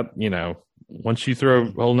week, that, once you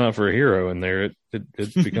throw Holding Out for a Hero in there,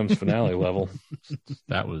 it becomes finale level.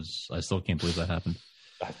 I still can't believe that happened.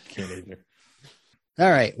 I can't either. All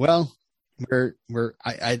right. Well,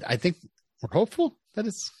 I think we're hopeful that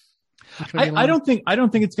it's. I don't think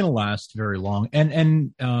it's going to last very long,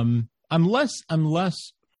 and I'm less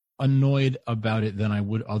annoyed about it than I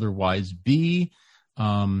would otherwise be,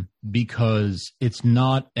 because it's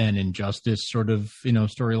not an Injustice sort of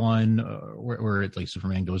storyline where it's like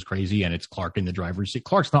Superman goes crazy and it's Clark in the driver's seat.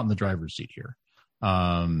 Clark's not in the driver's seat here,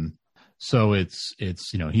 so it's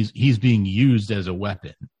he's being used as a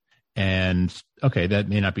weapon, and okay, that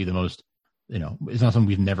may not be the most it's not something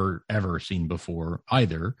we've never ever seen before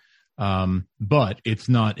either. But it's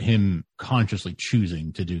not him consciously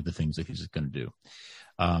choosing to do the things that he's going to do.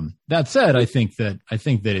 That said, I think that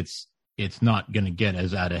it's not going to get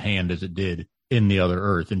as out of hand as it did in the other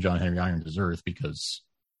Earth, in John Henry Irons' Earth, because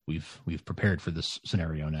we've prepared for this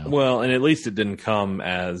scenario now. Well, and at least it didn't come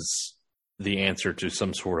as the answer to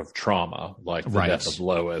some sort of trauma, like the death of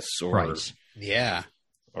Lois, or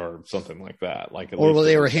or something like that. Like,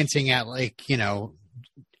 they were hinting at like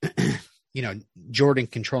Jordan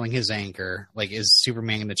controlling his anger. Like, is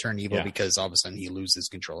Superman going to turn evil because all of a sudden he loses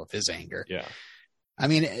control of his anger? Yeah. I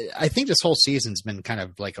mean, I think this whole season's been kind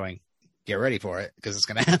of like going, get ready for it because it's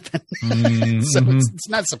going to happen. So it's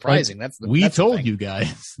not surprising. We told you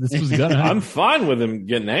guys this was going to happen. I'm fine with him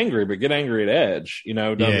getting angry, but get angry at Edge.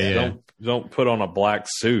 Don't put on a black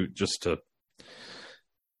suit just to.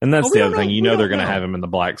 And that's the other thing. They're going to have him in the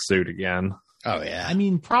black suit again. Oh yeah. I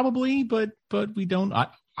mean, probably, but we don't. I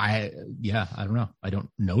don't know. I don't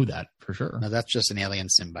know that for sure. No, that's just an alien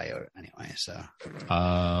symbiote anyway. So,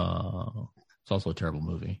 it's also a terrible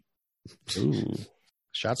movie. Ooh,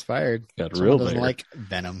 shots fired. Got real doesn't there. Like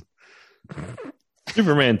Venom.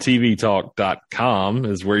 SupermanTVTalk.com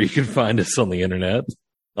is where you can find us on the internet.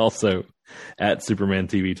 Also, at Superman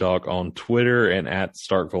TV Talk on Twitter and at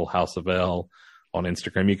Starkville House of L on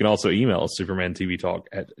Instagram. You can also email us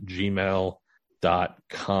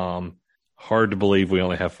supermantvtalk@gmail.com. Hard to believe we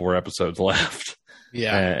only have 4 episodes left.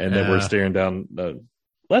 Yeah. And then we're staring down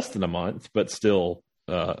less than a month, but still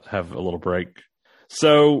have a little break.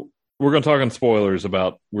 So we're going to talk on spoilers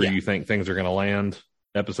about where you think things are going to land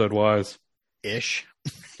episode-wise. Ish.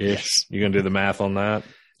 Yes. You going to do the math on that?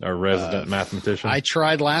 Our resident mathematician? I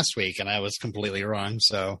tried last week, and I was completely wrong,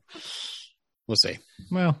 so we'll see.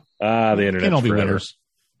 Well, the internet can't all be winners.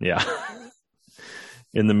 Yeah.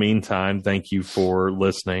 In the meantime, thank you for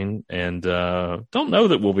listening, and don't know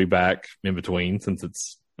that we'll be back in between since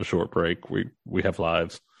it's a short break. We have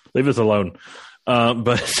lives. Leave us alone.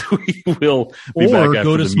 But we will be back after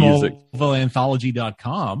go to the music.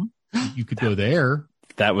 SmallvilleAnthology.com. You could go there.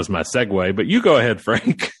 That was my segue, but you go ahead,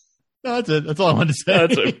 Frank. No, that's it. That's all I wanted to say.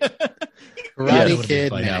 That's it. Karate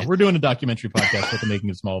Kid. We're doing a documentary podcast about the making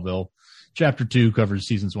of Smallville. Chapter 2 covers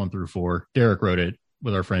seasons 1 through 4. Derek wrote it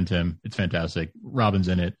with our friend Tim. It's fantastic. Robin's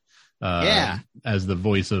in it. as the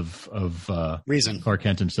voice of Reason, Clark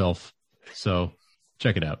Kent himself. So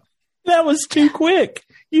check it out. That was too quick.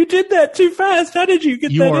 You did that too fast. How did you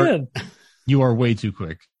get in? You are way too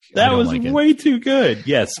quick. That was way too good.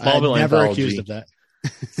 Yes, Smallville never Anthology. accused of that.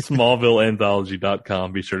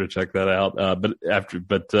 SmallvilleAnthology.com. Be sure to check that out. But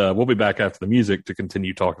we'll be back after the music to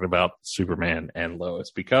continue talking about Superman and Lois,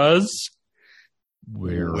 because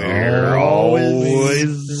we're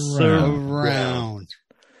always around.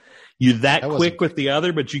 You that quick with the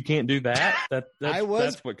other, but you can't do that? I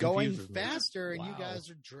was that's what going confuses faster, me. and Wow. you guys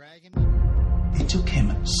are dragging me. It took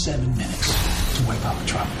him 7 minutes to wipe out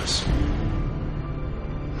Metropolis.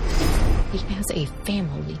 He has a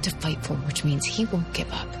family to fight for, which means he won't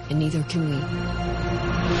give up, and neither can we.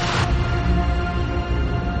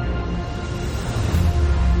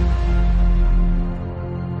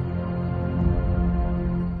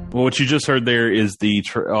 Well, what you just heard there is the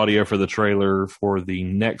audio for the trailer for the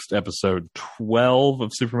next episode 12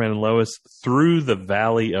 of Superman and Lois, Through the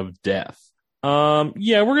Valley of Death. Yeah,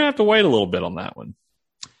 we're going to have to wait a little bit on that one.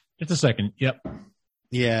 Just a second. Yep.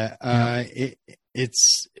 Yeah.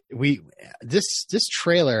 This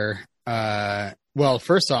trailer, well,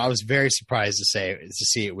 first of all, I was very surprised to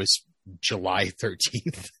see it was July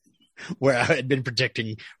 13th, where I had been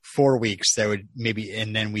predicting 4 weeks that would maybe,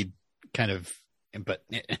 and then we kind of, but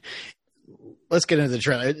let's get into the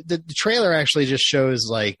trailer. The trailer actually just shows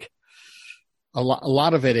like a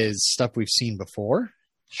lot of it is stuff we've seen before.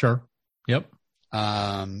 Sure. Yep.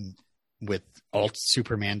 With alt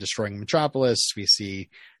Superman destroying Metropolis, we see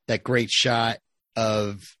that great shot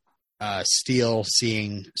of Steel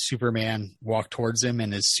seeing Superman walk towards him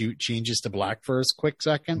and his suit changes to black for a quick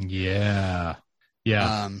second. Yeah.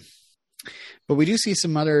 But we do see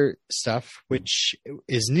some other stuff which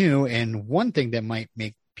is new, and one thing that might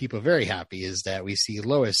make people very happy is that we see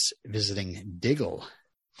Lois visiting Diggle.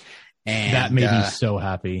 And that made me so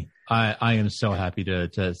happy. I am so happy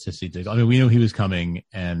to see Diggle. I mean, we knew he was coming,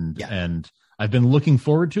 and I've been looking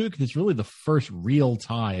forward to it because it's really the first real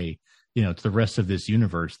tie, to the rest of this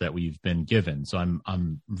universe that we've been given. So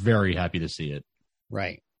I'm very happy to see it.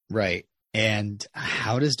 Right. And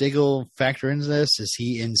how does Diggle factor into this? Is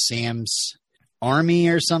he in Sam's army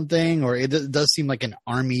or something? Or it does seem like an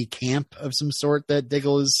army camp of some sort that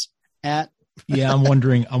Diggle is at. Yeah, I'm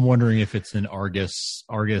wondering if it's an Argus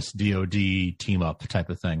DOD team up type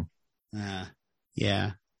of thing.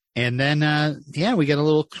 Yeah. And then, we get a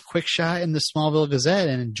little quick shot in the Smallville Gazette,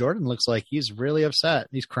 and Jordan looks like he's really upset.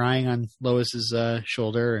 He's crying on Lois's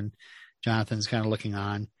shoulder, and Jonathan's kind of looking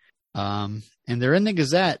on. And they're in the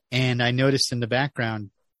Gazette, and I noticed in the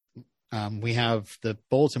background, we have the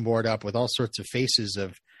bulletin board up with all sorts of faces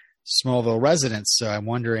of Smallville residents. So I'm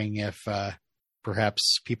wondering if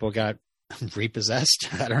perhaps people got repossessed.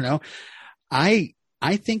 I don't know. I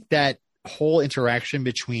think that whole interaction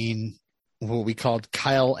between what we called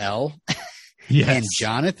Kyle L. Yes. and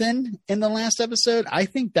Jonathan in the last episode, I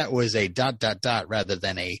think that was a ... rather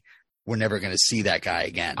than a we're never going to see that guy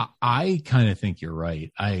again. I kind of think you're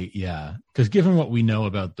right. Because given what we know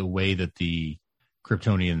about the way that the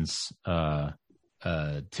Kryptonians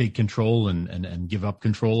take control and give up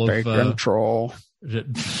control of control.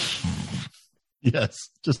 Yes,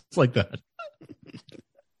 just like that.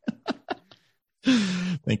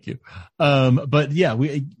 Thank you. But yeah,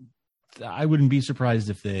 I wouldn't be surprised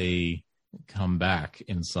if they come back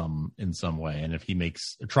in some way, and if he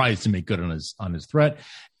tries to make good on his threat,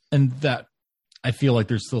 and that I feel like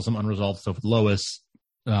there's still some unresolved stuff with Lois,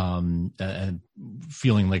 and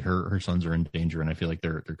feeling like her sons are in danger, and I feel like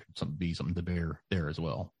there could be something to bear there as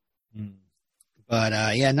well. But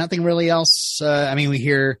nothing really else. We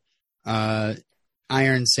hear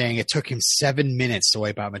Iron saying it took him 7 minutes to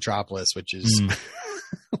wipe out Metropolis, which is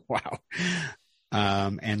wow.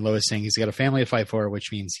 And Lois saying he's got a family to fight for,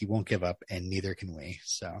 which means he won't give up, and neither can we.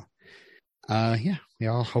 So, we're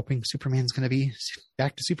all hoping Superman's going to be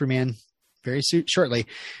back to Superman very shortly.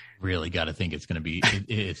 Really got to think it's going to be.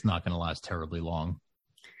 It's not going to last terribly long.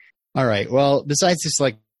 All right. Well, besides this,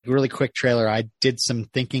 like really quick trailer, I did some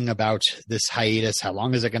thinking about this hiatus. How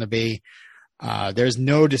long is it going to be? There's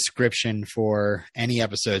no description for any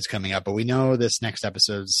episodes coming up, but we know this next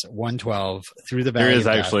episode's 112 Through the Valley. There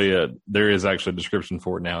is actually a description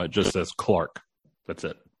for it now. It just says Clark. That's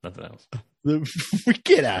it. Nothing else.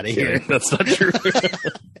 Get out of here. That's not true.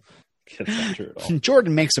 That's not true at all.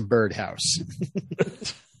 Jordan makes a birdhouse.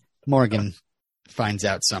 Morgan finds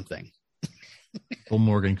out something. Well,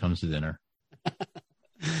 Morgan comes to dinner.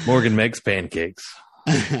 Morgan makes pancakes.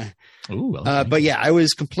 Ooh, but yeah, I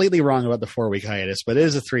was completely wrong about the 4-week hiatus, but it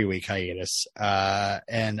is a 3-week hiatus.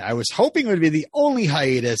 And I was hoping it would be the only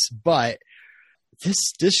hiatus, but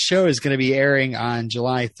this show is going to be airing on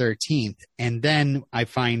July 13th. And then I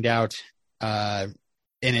find out in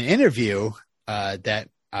an interview that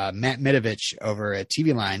Matt Mitovich over at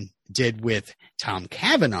TV Line did with Tom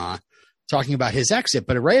Cavanaugh talking about his exit.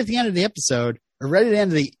 But right at the end of the episode, or right at the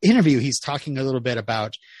end of the interview, he's talking a little bit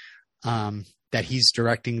about that he's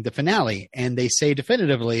directing the finale. And they say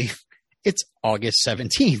definitively it's August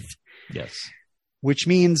 17th. Yes. Which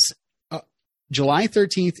means July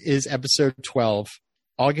 13th is episode 12.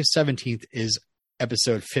 August 17th is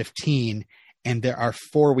episode 15. And there are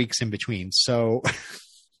 4 weeks in between. So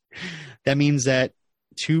that means that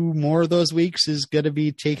 2 more of those weeks is going to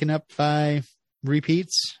be taken up by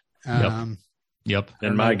repeats. Yep.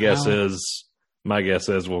 And my guess is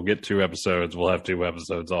we'll get 2 episodes. We'll have 2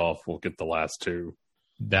 episodes off. We'll get the last 2.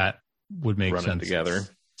 That would make running sense together.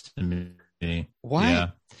 to me. Why? Yeah.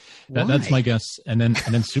 That's my guess. And then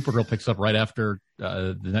Supergirl picks up right after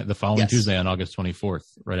the following Tuesday on August 24th,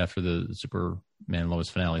 right after the Superman Lois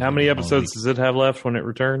finale. How many episodes does it have left when it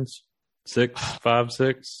returns? 6, 5,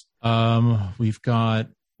 6? It'll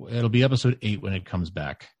be episode 8 when it comes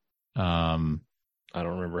back. I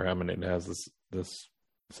don't remember how many it has this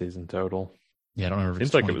season total. Yeah, I don't remember.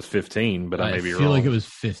 Seems like it was 15, but I may be wrong. I feel like it was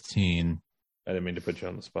 15. I didn't mean to put you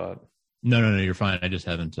on the spot. No, you're fine. I just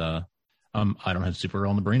haven't. I don't have Supergirl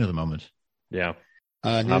on the brain at the moment. Yeah,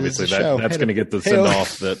 obviously that's going to get the send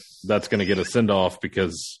off. That's going to get a send off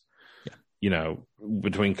because,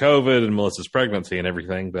 between COVID and Melissa's pregnancy and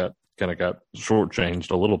everything, that kind of got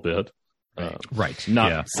shortchanged a little bit. Right.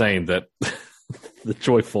 Not saying that the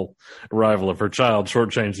joyful arrival of her child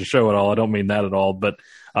shortchanged the show at all. I don't mean that at all. But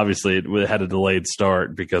obviously, it had a delayed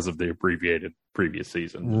start because of the abbreviated previous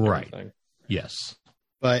season. Right. Everything. Yes.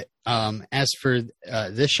 But as for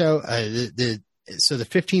this show, so the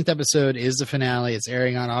 15th episode is the finale. It's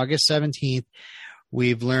airing on August 17th.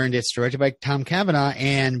 We've learned it's directed by Tom Cavanaugh,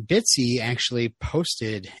 and Bitsy actually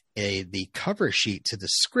posted the cover sheet to the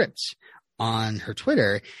script on her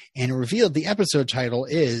Twitter, and it revealed the episode title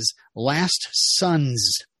is Last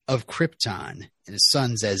Sons of Krypton. And it's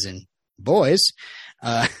sons as in boys.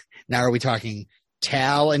 Now, are we talking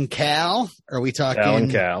Tal and Cal? Are we talking Tal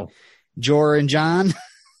and Cal? Jor and John?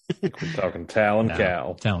 We're talking Tal and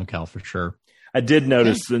Cal. Tal and Cal for sure. I did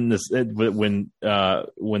notice in this when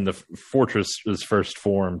the fortress was first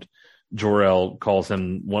formed, Jor-El calls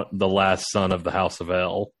him the last son of the House of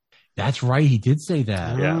El. That's right. He did say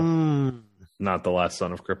that. Yeah, not the last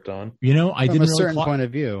son of Krypton. I didn't from a certain point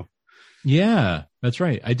of view. Yeah, that's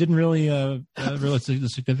right. I didn't really realize the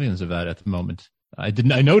significance of that at the moment. I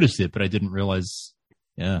noticed it, but I didn't realize.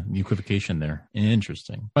 Yeah, the equivocation there.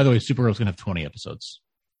 Interesting. By the way, Supergirl's going to have 20 episodes.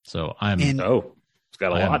 So it's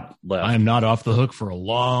got a lot left. I am not off the hook for a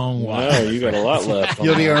long while. No, you got a lot left.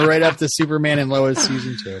 You'll be right up to Superman and Lois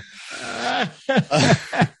season 2.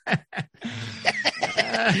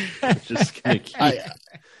 Just gonna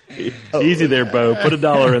easy there, Bo. Put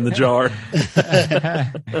 $1 in the jar.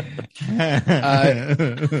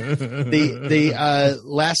 The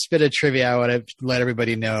last bit of trivia I want to let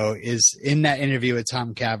everybody know is in that interview with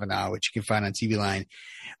Tom Cavanaugh, which you can find on TV Line.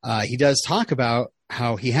 He does talk about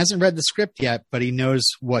how he hasn't read the script yet, but he knows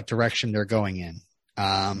what direction they're going in.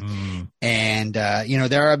 And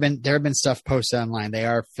there have been stuff posted online. They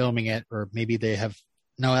are filming it, or maybe they have.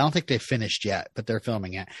 No, I don't think they finished yet, but they're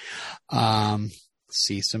filming it.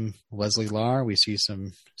 See some Leslie Lar. We see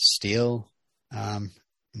some Steele.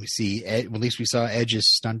 We see Ed, at least we saw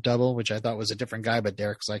Edge's stunt double, which I thought was a different guy, but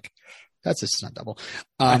Derek's like, that's a stunt double.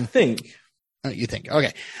 I think. You think.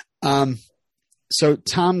 Okay. So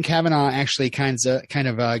Tom Cavanaugh actually kind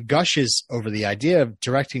of gushes over the idea of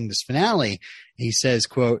directing this finale. He says,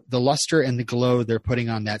 quote, "The luster and the glow they're putting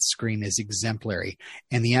on that screen is exemplary.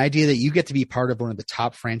 And the idea that you get to be part of one of the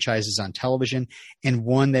top franchises on television and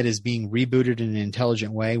one that is being rebooted in an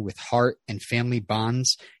intelligent way with heart and family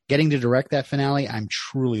bonds, getting to direct that finale, I'm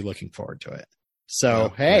truly looking forward to it."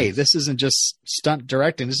 So, this isn't just stunt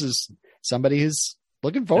directing. This is somebody who's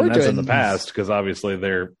looking forward to it. That's in the past, because obviously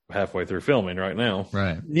they're halfway through filming right now.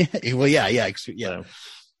 Right. Yeah. Well, yeah.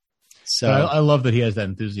 So I love that he has that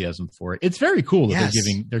enthusiasm for it. It's very cool that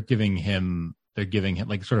they're giving him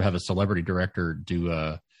like sort of have a celebrity director do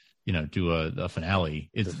a finale.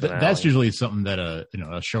 That's usually something that a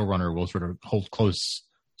showrunner will sort of hold close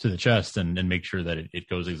to the chest and make sure that it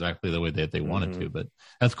goes exactly the way that they want it to. But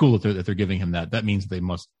that's cool that they're giving him that. That means they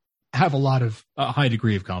must have a high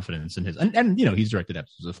degree of confidence in his, and he's directed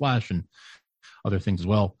episodes of Flash and other things as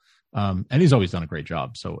well. And he's always done a great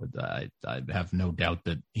job. So I have no doubt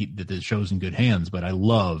that the show's in good hands, but I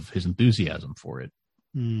love his enthusiasm for it.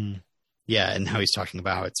 Yeah. And how he's talking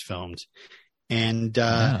about how it's filmed. And,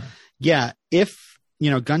 if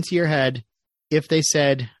gun to your head, if they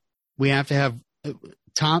said we have to have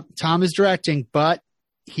Tom is directing, but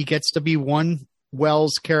he gets to be one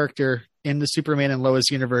Wells character in the Superman and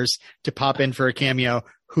Lois universe to pop in for a cameo,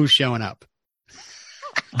 who's showing up?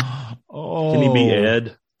 Oh. Can he be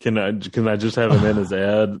Ed? Can I just have him in as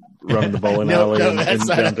Ed running the bowling alley in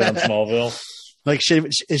downtown Smallville? Like,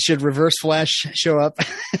 should Reverse Flash show up?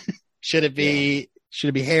 Should it be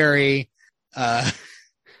Harry?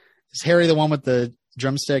 Is Harry the one with the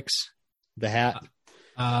drumsticks, the hat?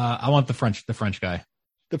 I want the French guy.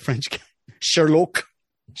 The French guy. Sherlock.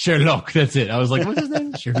 That's it. I was like, what's his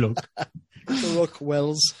name? Sherlock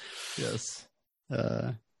Wells. Yes.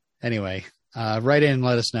 Anyway, write in and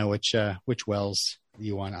let us know which Wells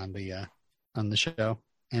you want on the show,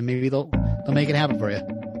 and maybe they'll make it happen for you.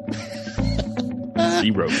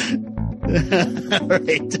 0. All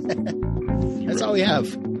right. That's all we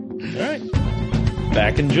have. All right.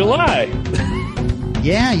 Back in July.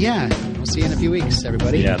 Yeah. We'll see you in a few weeks,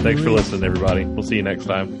 everybody. Yeah, thanks for listening, everybody. We'll see you next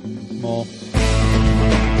time. Mole.